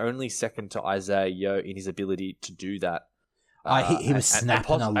think he's only second to Isaiah Yeo in his ability to do that. He was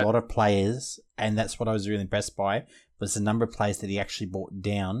snapping a lot of players, and that's what I was really impressed by, was the number of players that he actually brought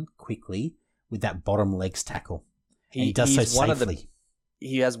down quickly with that bottom legs tackle. He does so safely.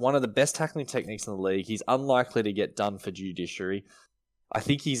 He has one of the best tackling techniques in the league. He's unlikely to get done for judiciary. I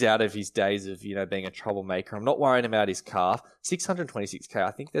think he's out of his days of, being a troublemaker. I'm not worrying about his calf. 626k,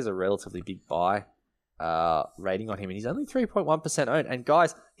 I think there's a relatively big buy rating on him, and he's only 3.1% owned. And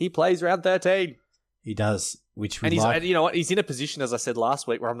guys, he plays round 13. He does, which we and like. And you know what? He's in a position, as I said last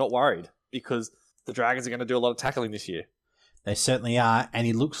week, where I'm not worried because the Dragons are going to do a lot of tackling this year. They certainly are, and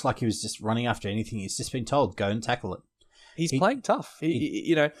he looks like he was just running after anything. He's just been told, go and tackle it. He's playing tough.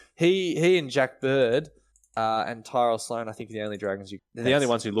 He and Jack Bird and Tyrell Sloan, I think, are the only Dragons. They're the only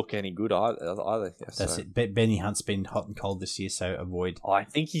ones who look any good either. Yeah, that's it. Benny Hunt's been hot and cold this year, so avoid. I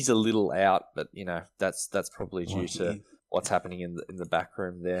think he's a little out, but that's probably due to what's happening in the back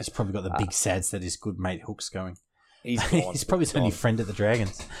room there. He's probably got the big sads that his good mate Hook's going. He's gone. He's probably his only friend at the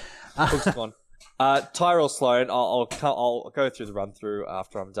Dragons. Hook's gone. Tyrell Sloan, I'll go through the run through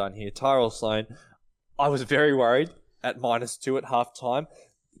after I'm done here. Tyrell Sloan, I was very worried at -2 at halftime.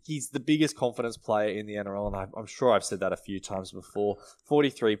 He's the biggest confidence player in the NRL, and I'm sure I've said that a few times before.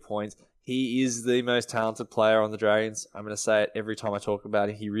 43 points. He is the most talented player on the Dragons. I'm going to say it every time I talk about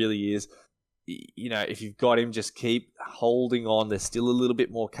him. He really is. If you've got him, just keep holding on. There's still a little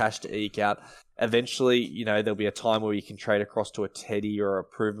bit more cash to eke out. Eventually, there'll be a time where you can trade across to a Teddy or a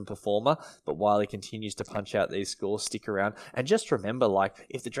proven performer. But while he continues to punch out these scores, stick around. And just remember,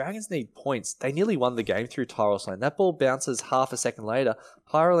 if the Dragons need points, they nearly won the game through Tyrell Sloan. That ball bounces half a second later.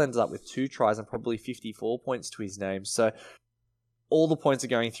 Tyrell ends up with 2 tries and probably 54 points to his name. So all the points are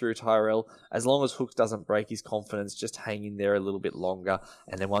going through Tyrell. As long as Hook doesn't break his confidence, just hang in there a little bit longer.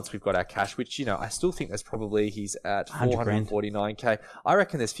 And then once we've got our cash, which, I still think there's probably, he's at 449k. I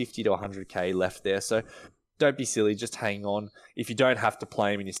reckon there's 50 to 100k left there. So don't be silly. Just hang on. If you don't have to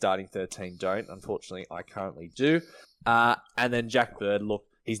play him in your starting 13, don't. Unfortunately, I currently do. And then Jack Bird, look,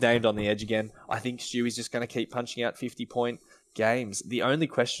 he's named on the edge again. I think Stewie's just going to keep punching out 50-point games. The only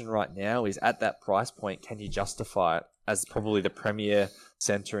question right now is, at that price point, can you justify it as probably the premier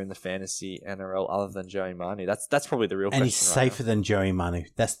centre in the fantasy NRL other than Joey Manu? That's probably the real question. And he's safer than Joey Manu.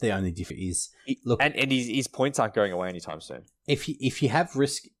 That's the only difference. And his points aren't going away anytime soon. If you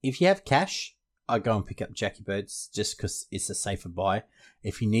have cash, I go and pick up Jackie Birds just because it's a safer buy.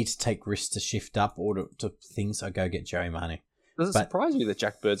 If you need to take risks to shift up or to things, I go get Joey Manu. Does it surprise you that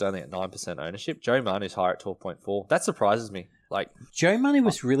Jack Bird's only at 9% ownership? Joey Manu's higher at 12.4. That surprises me. Joey Manu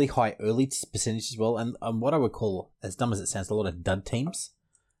was really high early percentage as well, and what I would call, as dumb as it sounds, a lot of dud teams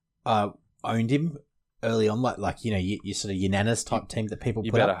owned him early on, you sort of Unanas type team that people.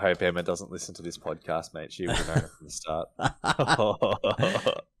 You better hope Emma doesn't listen to this podcast, mate. She would have known it from the start.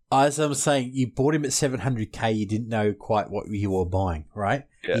 As I'm saying, you bought him at 700k. You didn't know quite what you were buying, right?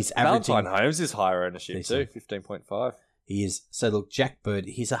 Yeah. He's averaging. Valentine Holmes is higher ownership too, 15.5. He is. So look, Jack Bird,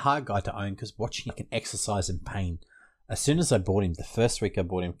 he's a hard guy to own because watching, he can exercise in pain. As soon as I bought him, the first week I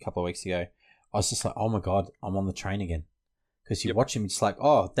bought him a couple of weeks ago, I was just like, oh my God, I'm on the train again. Because you watch him, it's like,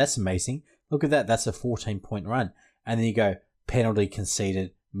 oh, that's amazing. Look at that. That's a 14-point run. And then you go, penalty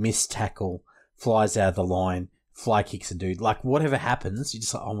conceded, missed tackle, flies out of the line, fly kicks a dude. Whatever happens, you're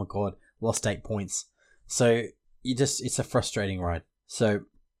just like, oh my God, lost 8 points. So it's a frustrating ride. So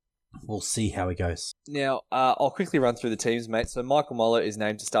we'll see how he goes. Now, I'll quickly run through the teams, mate. So Michael Muller is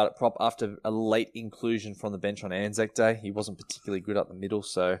named to start at prop after a late inclusion from the bench on Anzac Day. He wasn't particularly good up the middle,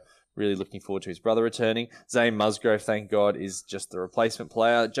 so really looking forward to his brother returning. Zane Musgrove, thank God, is just the replacement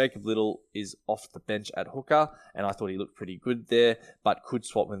player. Jacob Little is off the bench at hooker, and I thought he looked pretty good there, but could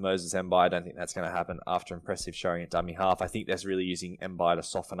swap with Moses Mbai. I don't think that's going to happen after impressive showing at dummy half. I think that's really using Mbai to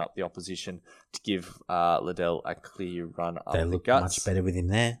soften up the opposition to give Liddell a clear run up the guts. They look much better with him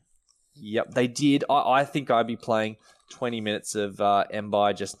there. Yep, they did. I think I'd be playing 20 minutes of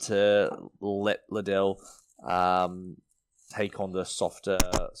Mbai just to let Liddell take on the softer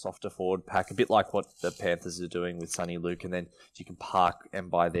forward pack, a bit like what the Panthers are doing with Sonny Luke, and then you can park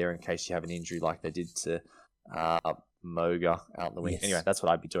Mbai there in case you have an injury like they did to Moga out in the wing. Yes. Anyway, that's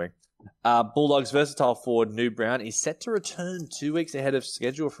what I'd be doing. Bulldogs versatile forward New Brown is set to return 2 weeks ahead of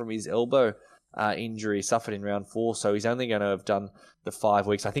schedule from his elbow injury suffered in round 4, so he's only going to have done the 5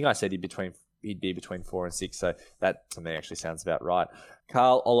 weeks. I think I said he'd he'd be between 4 and 6. So that to me actually sounds about right.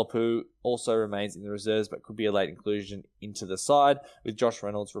 Carl Olapu also remains in the reserves, but could be a late inclusion into the side, with Josh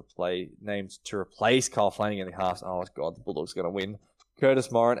Reynolds named to replace Kyle Flanagan in the halves. Oh God, the Bulldogs are going to win.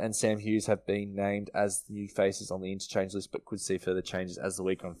 Curtis Morin and Sam Hughes have been named as new faces on the interchange list, but could see further changes as the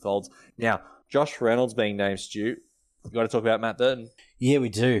week unfolds. Now, Josh Reynolds being named, Stu, we've got to talk about Matt Burton. Yeah, we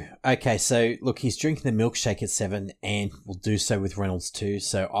do. Okay, so look, he's drinking the milkshake at 7, and will do so with Reynolds too.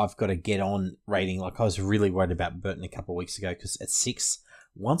 So I've got to get on rating. Like, I was really worried about Burton a couple of weeks ago because at 6,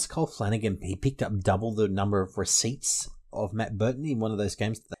 once Cole Flanagan, he picked up double the number of receipts of Matt Burton in one of those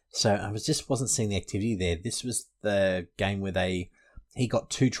games. So I wasn't seeing the activity there. This was the game where he got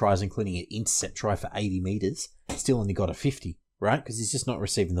 2 tries, including an intercept try for 80 metres. Still only got a 50, right? Because he's just not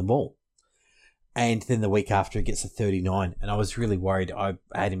receiving the ball. And then the week after, he gets a 39. And I was really worried. I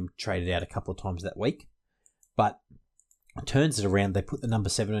had him traded out a couple of times that week. But turns it around. They put the number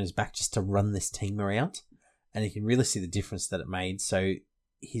 7 on his back just to run this team around. And you can really see the difference that it made. So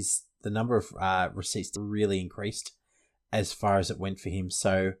the number of receipts really increased as far as it went for him.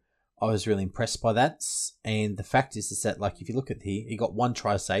 So I was really impressed by that. And the fact is that, like, if you look at here, he got 1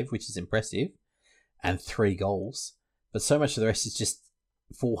 try save, which is impressive, and 3 goals. But so much of the rest is just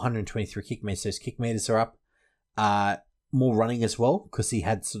 423 kick meters. So his kick meters are up. More running as well, because he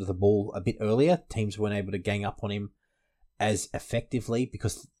had sort of the ball a bit earlier. Teams weren't able to gang up on him as effectively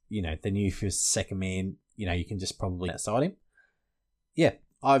because, they knew if he was second man, you can just probably outside him. Yeah,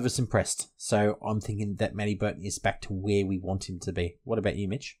 I was impressed. So I'm thinking that Matty Burton is back to where we want him to be. What about you,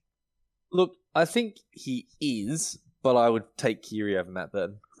 Mitch? Look, I think he is, but I would take Keary over Matt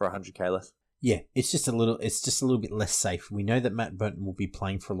Burton for 100k less. Yeah, it's just a little bit less safe. We know that Matt Burton will be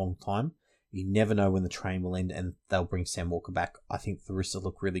playing for a long time. You never know when the train will end, and they'll bring Sam Walker back. I think the Roosters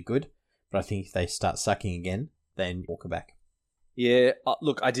look really good, but I think if they start sucking again, then Walker back. Yeah,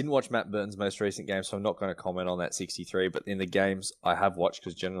 look, I didn't watch Matt Burton's most recent game, so I'm not going to comment on that 63. But in the games I have watched,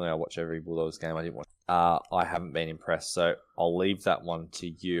 because generally I watch every Bulldogs game, I didn't watch. I haven't been impressed, so I'll leave that one to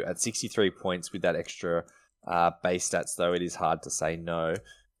you. At 63 points with that extra base stats, though, it is hard to say no,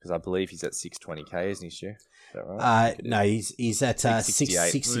 because I believe he's at 620k, isn't he, Stu? Is that right? No, he's at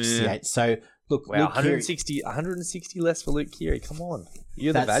 668. So look, wow, 160 less for Luke Keary. Come on,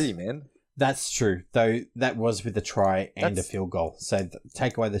 you're the value, man. That's true, though. That was with a try and a field goal. So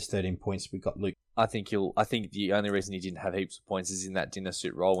take away those 13 points, we got Luke. I think the only reason he didn't have heaps of points is in that dinner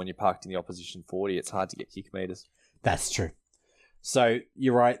suit role. When you're parked in the opposition 40, it's hard to get kick meters. That's true. So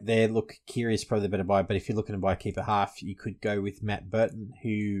you're right there. Look, Keary is probably the better buy, but if you're looking to buy a keeper half, you could go with Matt Burton,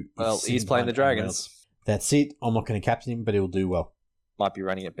 who he's playing the Dragons. That's it. I'm not going to captain him, but he'll do well. Might be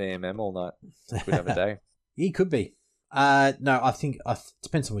running at BMM all night. Could have a day. He could be. No, I think it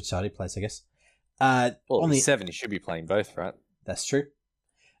depends on which side he plays, I guess. On the 7, he should be playing both, right? That's true.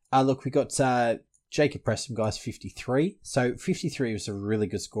 Look, we got Jacob Preston, guys, 53. So 53 was a really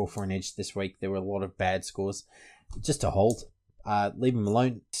good score for an edge this week. There were a lot of bad scores. Just to hold. Leave him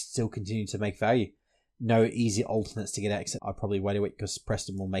alone. Still continue to make value. No easy alternates to get out, except I probably wait a week because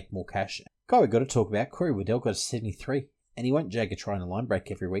Preston will make more cash. Guy we've got to talk about, Corey Waddell, got a 73. And he won't jag a try and a line break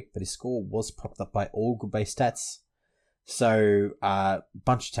every week, but his score was propped up by all good base stats. So,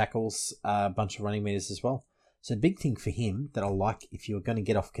 bunch of tackles, bunch of running meters as well. So, the big thing for him that I like if you're going to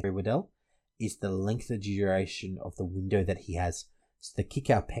get off Corey Waddell is the length of duration of the window that he has. So, the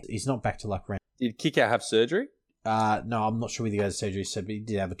kick-out pec is not back to like round. Did kick-out have surgery? No, I'm not sure whether he got surgery, but he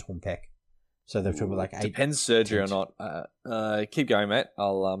did have a torn pec. So, they're talking about like 8. Depends surgery or not. Keep going, mate.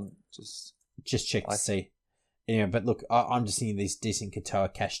 I'll just check to see. Anyway, but look, I'm just thinking these decent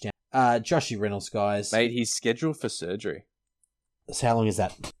Katoa cash down. Joshy Reynolds, guys. Mate, he's scheduled for surgery. So how long is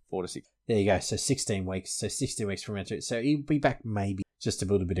that? 4 to 6. There you go. So 16 weeks. So 16 weeks from entry. So he'll be back maybe just to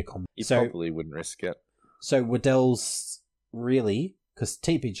build a bit of combat. You probably wouldn't risk it. So Waddell's really, because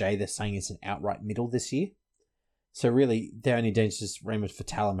TPJ, they're saying is an outright middle this year. So really, the only danger is Raymond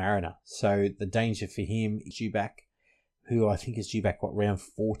Fatala-Mariner. So the danger for him is due back, who I think is due back, round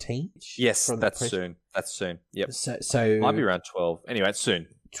 14? Yes, that's soon. That's soon. Yep. So might be around 12. Anyway, it's soon.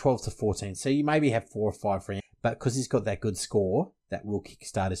 12 to 14. So you maybe have 4 or 5 for him. But because he's got that good score, that will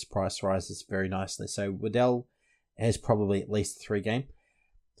kickstart his price rises very nicely. So Waddell has probably at least a 3 game.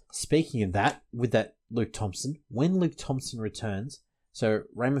 Speaking of that, with that Luke Thompson, when Luke Thompson returns, so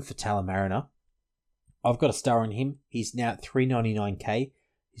Raymond Fatala-Mariner, I've got a star on him. He's now at 399k.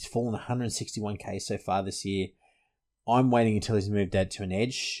 He's fallen 161k so far this year. I'm waiting until he's moved out to an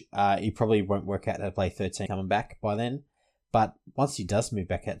edge. He probably won't work out how to play 13 coming back by then. But once he does move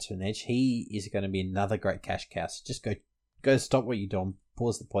back out to an edge, he is going to be another great cash cow. So just go stop what you're doing,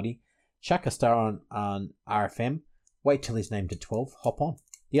 pause the potty, chuck a star on RFM, wait till he's named to 12, hop on.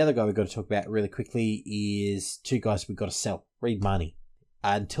 The other guy we've got to talk about really quickly is two guys we've got to sell. Rd9.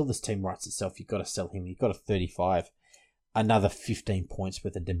 Until this team rights itself, you've got to sell him. You've got a 35. Another 15 points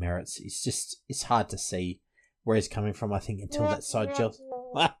worth of demerits. It's hard to see where he's coming from, I think, until that side gels.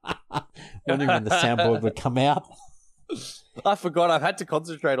 Wondering when the soundboard would come out. I forgot. I've had to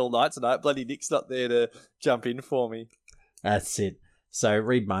concentrate all night tonight. Bloody Nick's not there to jump in for me. That's it. So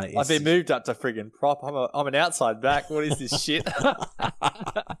Rd9. I've been moved up to friggin' prop. I'm an outside back. What is this shit?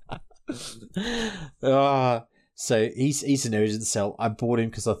 So he's an urgent sell. I bought him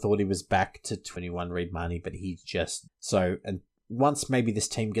because I thought he was back to 21 Rd9, but he's just and once maybe this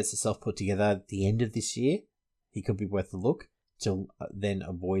team gets itself put together at the end of this year, he could be worth a look. Till then,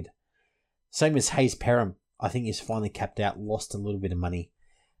 avoid. Same as Hayes Perham. I think he's finally capped out, lost a little bit of money.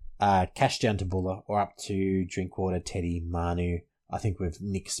 Cash down to Buller or up to Drinkwater, Teddy, Manu. I think with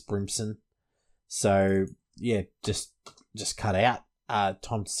Nick Sprimson. So yeah, just cut out.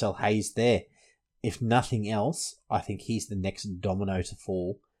 Time to sell Hayes there. If nothing else, I think he's the next domino to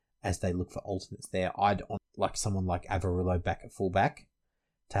fall as they look for alternates there. I'd like someone like Avarillo back at fullback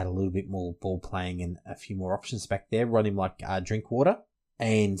to add a little bit more ball playing and a few more options back there. Run him like Drinkwater.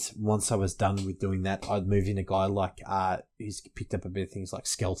 And once I was done with doing that, I'd move in a guy like who's picked up a bit of things like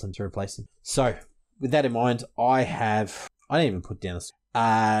Skelton to replace him. So with that in mind, I didn't even put down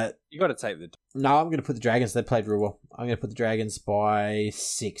the... You got to take the... No, I'm going to put the Dragons. They played real well. I'm going to put the Dragons by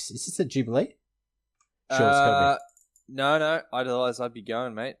 6. Is this a Jubilee? Sure, it's got to be. No. Otherwise, I'd be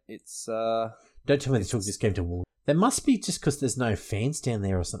going, mate. It's... Don't tell me they took this game to Wollongong. There must be just because there's no fans down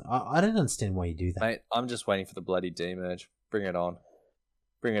there or something. I don't understand why you do that. Mate, I'm just waiting for the bloody demerge. Bring it on.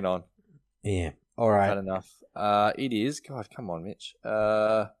 Bring it on. Yeah. All right. Had enough. It is. God, come on, Mitch.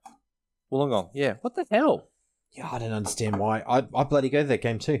 Wollongong. Yeah. What the hell? Yeah, I don't understand why. I'd bloody go to that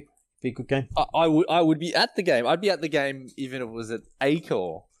game too. Be a good game. I would be at the game. I'd be at the game even if it was at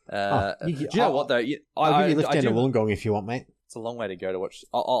Acor. Do you know what though? I'll give you a lift down to Wollongong if you want, mate. It's a long way to go to watch.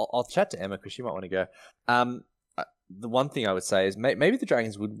 I'll chat to Emma because she might want to go. The one thing I would say is maybe the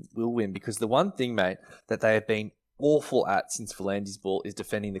Dragons will win because the one thing, mate, that they have been awful at since Volandi's ball is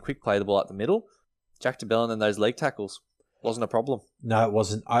defending the quick play the ball up the middle. Jack DeBellin and those leg tackles wasn't a problem. No, it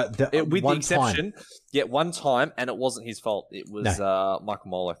wasn't. With the exception, one time, and it wasn't his fault. It was Michael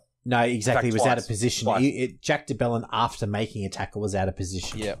Molo. No, exactly. He was out of position. Twice. Jack DeBellin, after making a tackle, was out of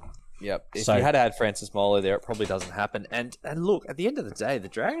position. Yep. If you had Francis Molo there, it probably doesn't happen. And look, at the end of the day, the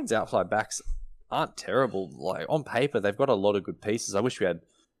Dragons' outfly backs aren't terrible. Like on paper, they've got a lot of good pieces. I wish we had,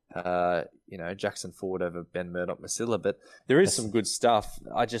 Jackson Ford over Ben Murdoch-Masila, but there is some good stuff.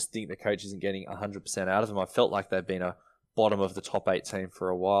 I just think the coach isn't getting 100% out of them. I felt like they've been a bottom of the top 8 team for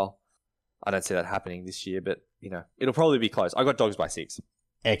a while. I don't see that happening this year, but it'll probably be close. I got Dogs by 6.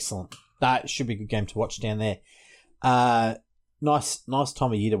 Excellent. That should be a good game to watch down there. Nice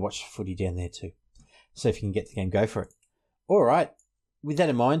time of year to watch footy down there too. So if you can get the game, go for it. All right. With that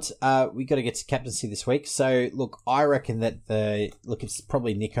in mind, we got to get to captaincy this week. So look, I reckon that it's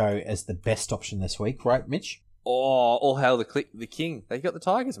probably Nico as the best option this week, right, Mitch? Oh, all hail the king. They got the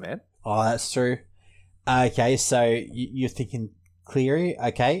Tigers, man. Oh, that's true. Okay, so you're thinking Cleary.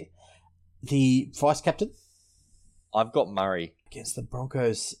 Okay, the vice captain. I've got Murray against the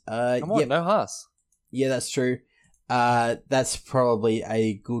Broncos. Come on, no Haas. Yeah, that's true. That's probably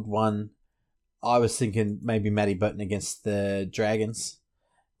a good one. I was thinking maybe Matty Burton against the Dragons,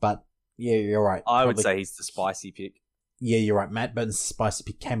 but yeah, you're right. I would say he's the spicy pick. Yeah, you're right. Matt Burton's the spicy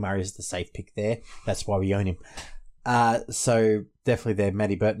pick. Cam Murray is the safe pick there. That's why we own him. So definitely there,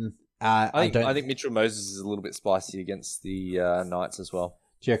 Matty Burton. I think Mitchell Moses is a little bit spicy against the Knights as well.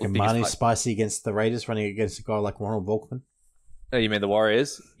 Do you reckon Manu's spicy against the Raiders running against a guy like Ronald Volkman? Oh, you mean the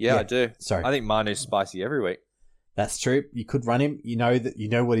Warriors? Yeah, I do. Sorry. I think Manu's spicy every week. That's true. You could run him. You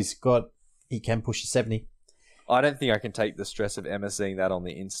know what he's got. He can push a 70. I don't think I can take the stress of Emma seeing that on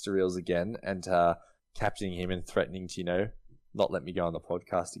the Insta Reels again and captaining him and threatening to, not let me go on the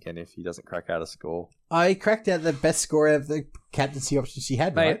podcast again if he doesn't crack out a score. I cracked out the best score out of the captaincy options he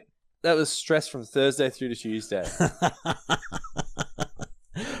had, mate. Right? That was stress from Thursday through to Tuesday.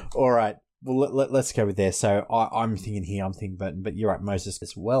 All right. Well, let's go with there. So I'm thinking Burton, but you're right, Moses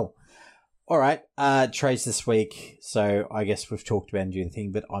as well. All right, trades this week. So I guess we've talked about him doing the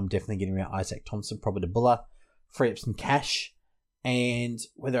thing, but I'm definitely getting rid of Isaac Thompson, probably to Buller, free up some cash, and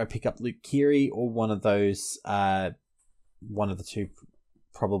whether I pick up Luke Keary or one of those, one of the two,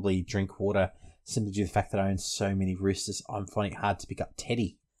 probably Drinkwater, simply due to the fact that I own so many Roosters, I'm finding it hard to pick up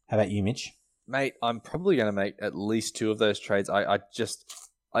Teddy. How about you, Mitch? Mate, I'm probably going to make at least 2 of those trades.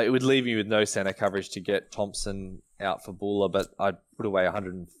 It would leave me with no centre coverage to get Thompson out for Buller, but I'd put away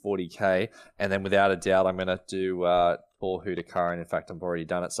 140k, and then without a doubt, I'm going to do for Huda Curran. In fact, I've already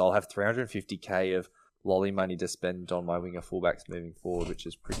done it. So I'll have 350k of lolly money to spend on my winger fullbacks moving forward, which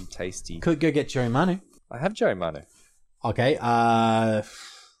is pretty tasty. Could go get Joey Manu. I have Joey Manu. Okay.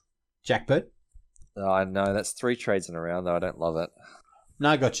 Jackbird. I know that's 3 trades in a round, though. I don't love it. No,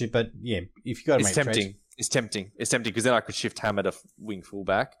 I got you. But yeah, if you got to make trades. It's tempting because then I could shift Hammer to wing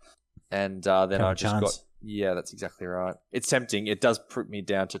fullback, and then I just got. Yeah, that's exactly right. It's tempting. It does put me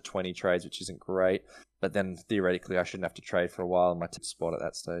down to 20 trades, which isn't great. But then theoretically, I shouldn't have to trade for a while in my spot at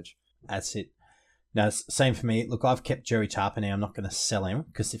that stage. That's it. No, same for me. Look, I've kept Joey Tarpa now. I'm not going to sell him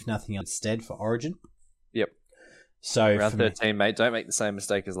because if nothing else, instead for Origin. Yep. So round 13, mate. Don't make the same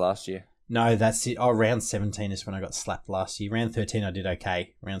mistake as last year. No, that's it. Oh, round 17 is when I got slapped last year. Round 13, I did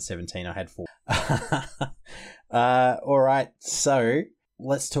okay. Round 17, I had 4. All right. So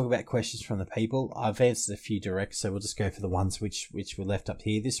let's talk about questions from the people. I've answered a few direct, so we'll just go for the ones which were left up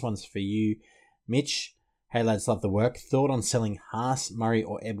here. This one's for you, Mitch. Hey, lads, love the work. Thought on selling Haas, Murray,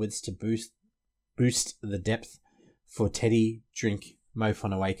 or Edwards to boost the depth for Teddy, Drink, Mo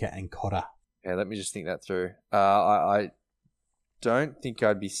Fonawaker, and Cotter. Yeah, let me just think that through. I don't think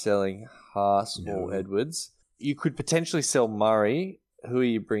I'd be selling Haas or Edwards. You could potentially sell Murray. Who are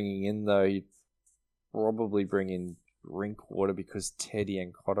you bringing in, though? You'd probably bring in Drinkwater because Teddy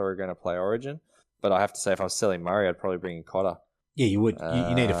and Cotter are going to play Origin. But I have to say, if I was selling Murray, I'd probably bring in Cotter. Yeah, you would.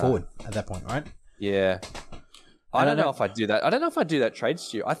 You need a forward at that point, right? Yeah. I don't know if I'd do that. I don't know if I'd do that trade,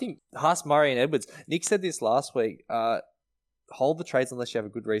 Stu. I think Haas, Murray, and Edwards. Nick said this last week. Hold the trades unless you have a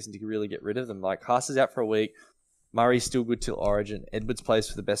good reason to really get rid of them. Like, Haas is out for a week. Murray's still good till Origin. Edwards plays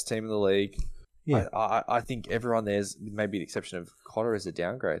for the best team in the league. Yeah. I think everyone there's maybe the exception of Cotter is a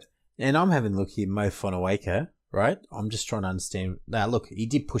downgrade. And I'm having a look here, Mo Fonawaker, right? I'm just trying to understand. Now, look, he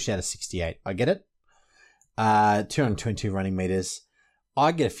did push out a 68. I get it. 222 running meters.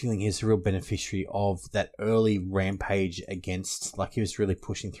 I get a feeling he's a real beneficiary of that early rampage against, like he was really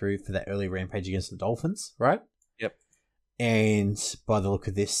pushing through for that early rampage against the Dolphins, right? Yep. And by the look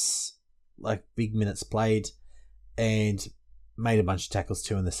of this, like big minutes played and made a bunch of tackles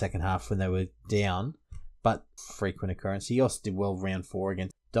too in the second half when they were down, but frequent occurrence. He also did well round 4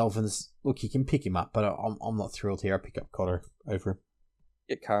 against Dolphins. Look, you can pick him up, but I'm not thrilled here. I pick up Cotter over him.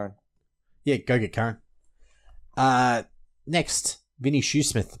 Get Curran. Yeah, go get Curran. Next. Vinny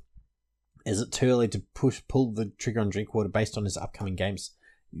Shoesmith. Is it too early to pull the trigger on Drinkwater based on his upcoming games?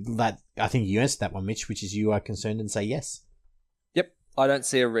 That I think you answered that one, Mitch, which is you are concerned and say yes. Yep. I don't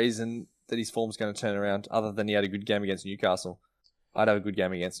see a reason that his form's going to turn around other than he had a good game against Newcastle. I'd have a good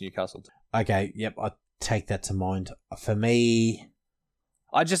game against Newcastle. Okay, yep, I take that to mind. For me...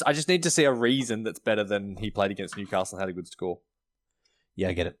 I just need to see a reason that's better than he played against Newcastle and had a good score. Yeah,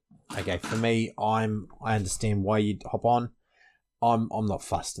 I get it. Okay, for me, I understand why you'd hop on. I'm not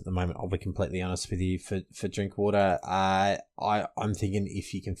fussed at the moment. I'll be completely honest with you. For Drinkwater, I'm thinking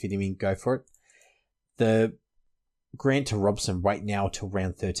if you can fit him in, go for it. The Grant to Robson right now till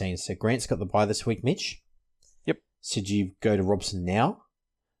round 13. So Grant's got the bye this week, Mitch. Yep. So do you go to Robson now,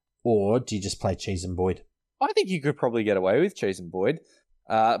 or do you just play Cheese and Boyd? I think you could probably get away with Cheese and Boyd.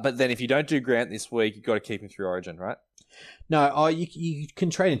 But then if you don't do Grant this week, you've got to keep him through Origin, right? No, you can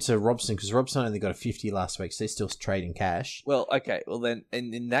trade into Robson because Robson only got a 50 last week, so they're still trading cash. Well, okay. Well, then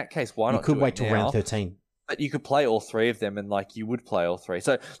in that case, why not? You could wait till round 13. But you could play all 3 of them, and like you would play all 3.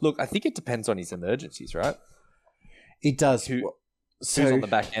 So look, I think it depends on his emergencies, right? It does. Who's on the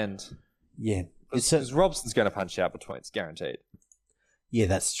back end? Yeah, because Robson's going to punch out between. It's guaranteed. Yeah,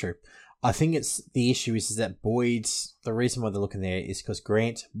 that's true. I think it's the issue is that Boyd's the reason why they're looking there is because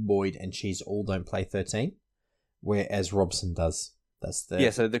Grant, Boyd, and Cheese all don't play 13. Whereas Robson does. That's the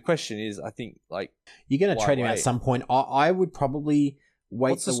So the question is, I think, like you're going to trade him at some point. I would probably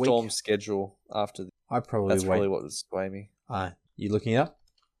wait. What's the Storm schedule after? That's probably what would sway me. You looking it up?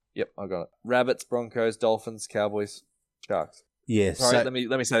 Yep, I got it. Rabbits, Broncos, Dolphins, Cowboys, Sharks. Yeah. Sorry,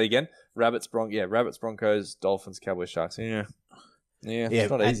 let me say it again. Rabbits, Broncos, Dolphins, Cowboys, Sharks. Yeah. It's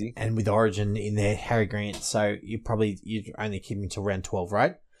not easy. And with Origin in there, Harry Grant. So you'd only keep him until round 12,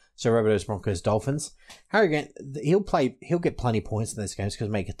 right? So Rabbitohs, Broncos, Dolphins. Harry Grant, he'll get plenty of points in those games because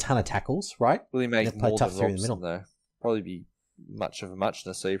he'll make a ton of tackles, right? Will he make more than Robson, in the middle? Though? Probably be much of a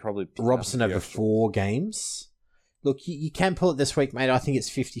muchness, so you probably... Robson over 4 games. Look, you can pull it this week, mate. I think it's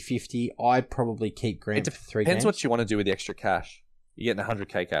 50-50. I'd probably keep Grant for 3 games. Depends what you want to do with the extra cash. You're getting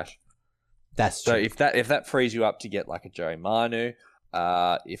 100k cash. That's true. So if that frees you up to get like a Joey Manu,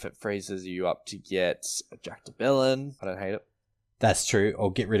 if it freezes you up to get a Jack DeBellin, I don't hate it. That's true.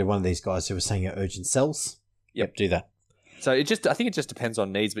 Or get rid of one of these guys who were saying are urgent sells. Yep, do that. So I think it just depends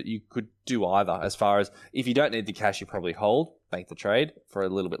on needs, but you could do either. As far as if you don't need the cash, you probably hold, bank the trade for a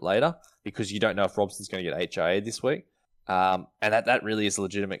little bit later because you don't know if Robson's going to get HIA this week. And that really is a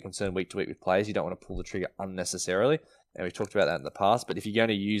legitimate concern week to week with players. You don't want to pull the trigger unnecessarily. And we've talked about that in the past. But if you're going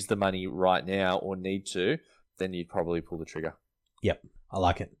to use the money right now or need to, then you'd probably pull the trigger. Yep, I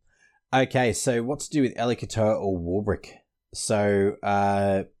like it. Okay, so what to do with Eli Katoa or Warbrick? So,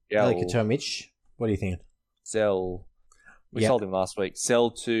 Eli Katoa, Mitch, what are you thinking? Sell. We sold him last week.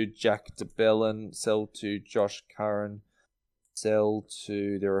 Sell to Jack DeBellin. Sell to Josh Curran. Sell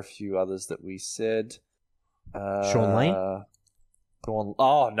to... There are a few others that we said. Sean Lane?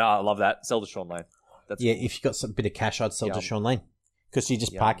 Oh, no, I love that. Sell to Sean Lane. If you've got some bit of cash, I'd sell to Sean Lane. Because you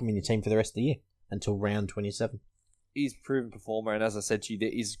just park him in your team for the rest of the year until round 27. He's a proven performer, and as I said to you, there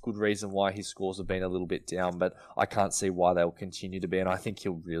is good reason why his scores have been a little bit down, but I can't see why they'll continue to be, and I think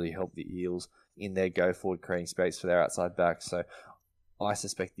he'll really help the Eels in their go-forward, creating space for their outside backs. So I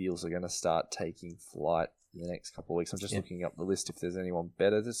suspect the Eels are going to start taking flight in the next couple of weeks. I'm just looking up the list if there's anyone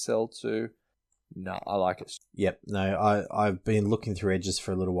better to sell to. No, I like it. Yep, no, I've been looking through edges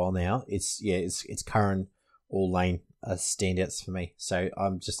for a little while now. It's Curran or Lane are standouts for me. So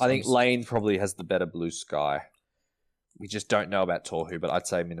I think Lane probably has the better blue sky. We just don't know about Tohu, but I'd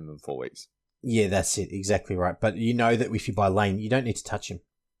say minimum 4 weeks. Yeah, that's it. Exactly right. But you know that if you buy Lane, you don't need to touch him.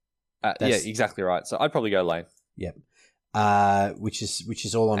 Yeah, exactly right. So I'd probably go Lane. Yep. Which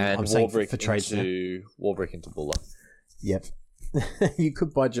is all I'm saying for trades now. Warbrick into Buller. Yep. You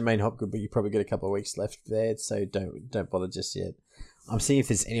could buy Jermaine Hopgood, but you probably got a couple of weeks left there, so don't bother just yet. I'm seeing if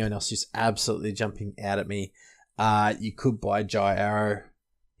there's anyone else who's absolutely jumping out at me. You could buy Jai Arrow.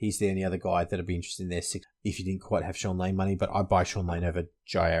 He's the only other guy that'd be interested in their 6 if you didn't quite have Sean Lane money, but I'd buy Sean Lane over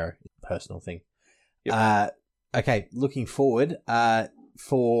Jai Arrow. Personal thing. Yep. Okay, looking forward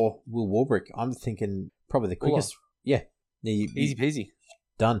for Will Warbrick, I'm thinking probably the quickest. Yeah. Easy peasy.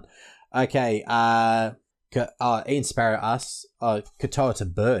 Done. Okay, Ian Sparrow asks, Katoa to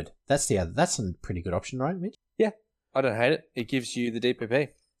Bird. That's a pretty good option, right, Mitch? Yeah, I don't hate it. It gives you the DPP.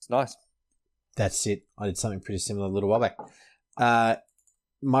 It's nice. That's it. I did something pretty similar a little while back.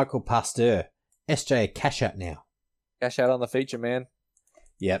 Michael Pasteur, SJ cash out now. Cash out on the feature, man.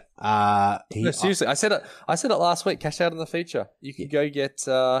 Yep. No, seriously, I said it last week. Cash out on the feature. You could go get.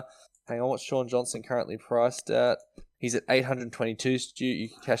 Hang on, what's Sean Johnson currently priced at? He's at 822, Stu. You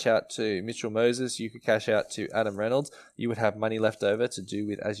could cash out to Mitchell Moses. You could cash out to Adam Reynolds. You would have money left over to do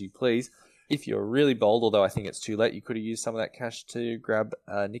with as you please. If you're really bold, although I think it's too late, you could have used some of that cash to grab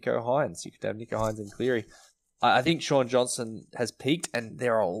Nico Hines. You could have Nico Hines and Cleary. I think Sean Johnson has peaked, and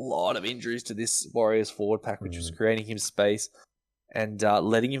there are a lot of injuries to this Warriors forward pack, which was creating him space and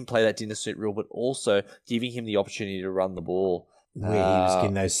letting him play that dinner suit rule, but also giving him the opportunity to run the ball. Where he was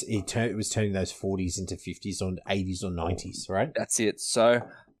getting those, was turning those 40s into 50s or 80s or 90s, right? That's it. So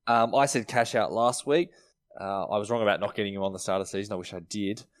I said cash out last week. I was wrong about not getting him on the start of the season. I wish I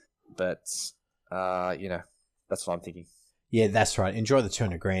did, but that's what I'm thinking. Yeah, that's right. Enjoy the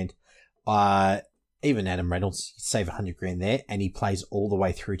 $200,000. Even Adam Reynolds, you save $100,000 there, and he plays all the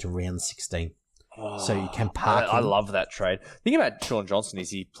way through to round 16. So you can park him. I love that trade. The thing about Sean Johnson is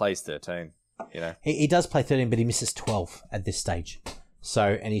he plays 13. He does play 13, but he misses 12 at this stage.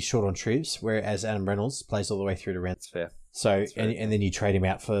 So, and he's short on troops, whereas Adam Reynolds plays all the way through to round. That's fair. So, and then you trade him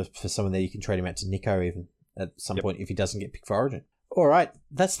out for someone there. You can trade him out to Nico even at some point if he doesn't get picked for Origin. All right,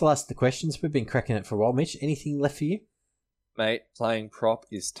 that's the last of the questions. We've been cracking it for a while. Mitch, anything left for you? Mate, playing prop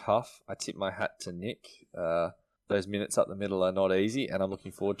is tough. I tip my hat to Nick. Those minutes up the middle are not easy, and I'm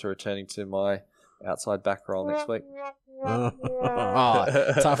looking forward to returning to my outside back role next week.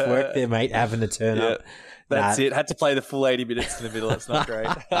 Tough work there, mate, having to turn up. That's it. Had to play the full 80 minutes in the middle. It's not great.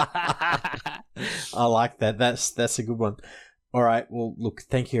 I like that. That's a good one. All right. Well, look,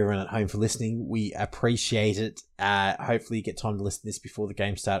 thank you everyone at home for listening. We appreciate it. Hopefully you get time to listen to this before the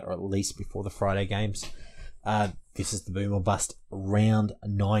game start, or at least before the Friday games. This is the Boom or Bust Round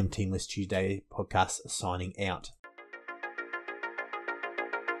 9 Teamless Tuesday podcast signing out.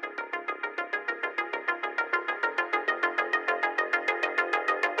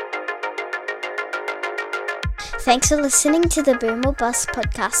 Thanks for listening to the Boom or Bust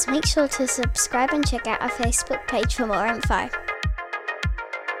podcast. Make sure to subscribe and check out our Facebook page for more info.